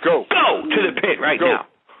 Loose. Go. Go to the pit right now.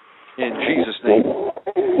 In Jesus' name.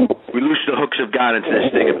 We loose the hooks of God into this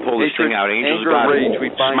thing and pull this thing out. Angels of God, rage, we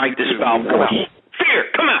bind smite you this too. foul force. Fear,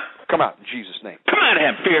 come out. Come out in Jesus' name. Come out of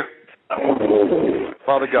him, fear.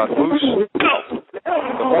 Father God, loose Go.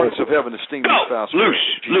 the hornets of heaven to sting these foul spirits.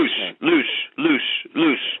 Loose.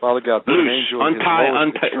 Father God, put an angel in his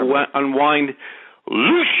lowest instrument. Unwind.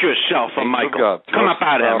 Loose yourself from Angel of Michael. God, Come up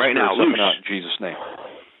out of him right now. Loose. Out in Jesus' name.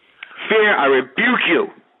 Fear, I rebuke you.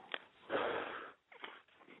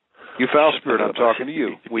 You foul spirit, I'm talking to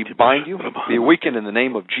you. We bind you. Be weakened in the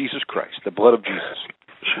name of Jesus Christ. The blood of Jesus.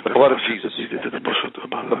 The blood of Jesus.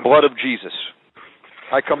 The blood of Jesus.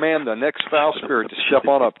 I command the next foul spirit to step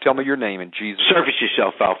on up. Tell me your name in Jesus' name. Surface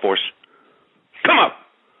yourself, foul force. Come up.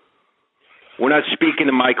 We're not speaking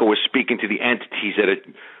to Michael. We're speaking to the entities that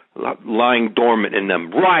are lying dormant in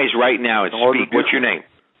them. Rise right now and speak. What's your name?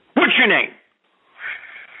 What's your name?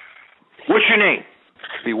 What's your name?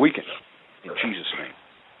 Be weakened in Jesus' name.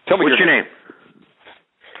 Tell me What's your name?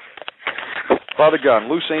 Father God,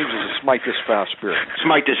 loose angels to smite this foul spirit.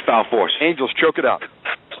 Smite this foul force. Angels, choke it out.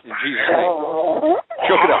 In Jesus' name.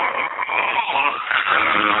 Choke it out.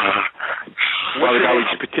 Father God, we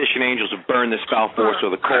just petition angels to burn this foul force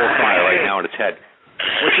with a coal of fire right now on its head.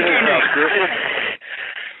 What's your name, foul spirit?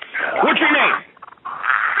 What's your name?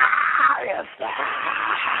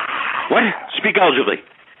 What? Speak eligibly.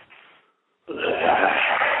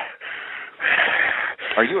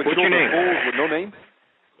 Are you a What's your name? fool with no name?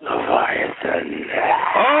 Leviathan.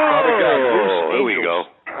 Oh, there we go.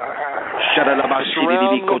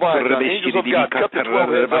 Surround Leviathan. Angels of God, cut the 12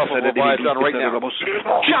 heads off of Leviathan right now.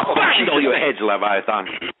 Bindle your heads, Leviathan.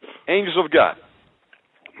 Angels of God,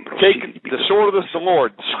 take the sword of the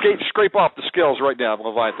Lord, scrape off the scales right now of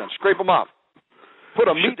Leviathan. Scrape them off. Put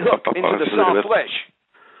a meat hook into the soft flesh.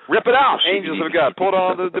 Rip it out, angels of God. Pull it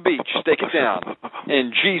on the beach. Stake it down.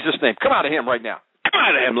 In Jesus' name. Come out of him right now. Come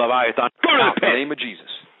out of him, Leviathan. Go to Out the pit. in the name of Jesus.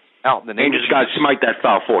 Out in the name Angels of God, Jesus. smite that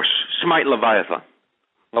foul force. Smite Leviathan.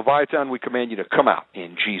 Leviathan, we command you to come out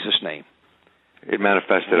in Jesus' name. It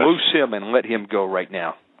manifested us. Loose him and let him go right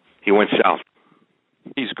now. He went south.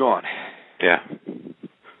 He's gone. Yeah.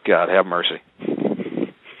 God, have mercy.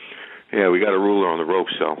 Yeah, we got a ruler on the rope,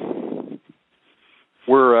 so.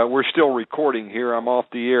 We're still recording here. I'm off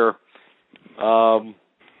the air.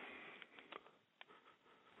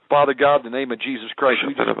 Father God, in the name of Jesus Christ,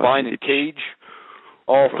 we just bind and cage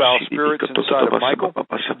all foul spirits inside of Michael.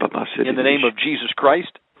 In the name of Jesus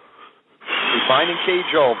Christ, we bind and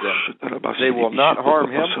cage all of them. They will not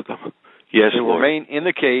harm him. Yes, they will remain in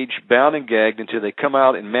the cage, bound and gagged, until they come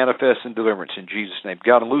out and manifest in deliverance in Jesus' name.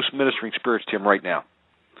 God, loose ministering spirits to him right now.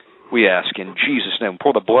 We ask in Jesus' name.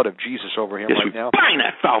 Pour the blood of Jesus over him right now. Bind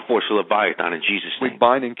that foul force of Leviathan in Jesus' name. We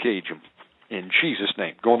bind and cage him in Jesus'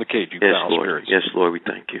 name. Go in the cage, you foul spirits. Yes, Lord, we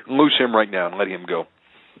thank you. Loose him right now and let him go.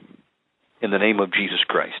 In the name of Jesus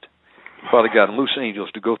Christ. Father God, loose angels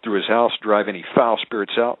to go through his house, drive any foul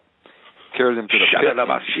spirits out, carry them to the pit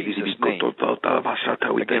in Jesus' name.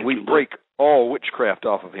 Again, we break all witchcraft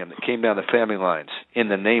off of him that came down the family lines in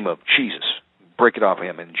the name of Jesus. Break it off of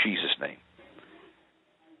him in Jesus' name.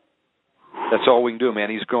 That's all we can do, man.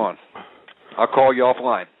 He's gone. I'll call you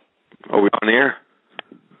offline. Are we on the air?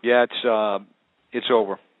 Yeah, it's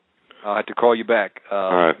over. I'll have to call you back.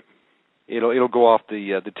 All right. It'll go off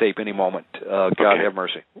the tape any moment. God have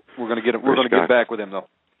mercy. We're gonna get back with him though.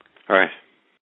 All right.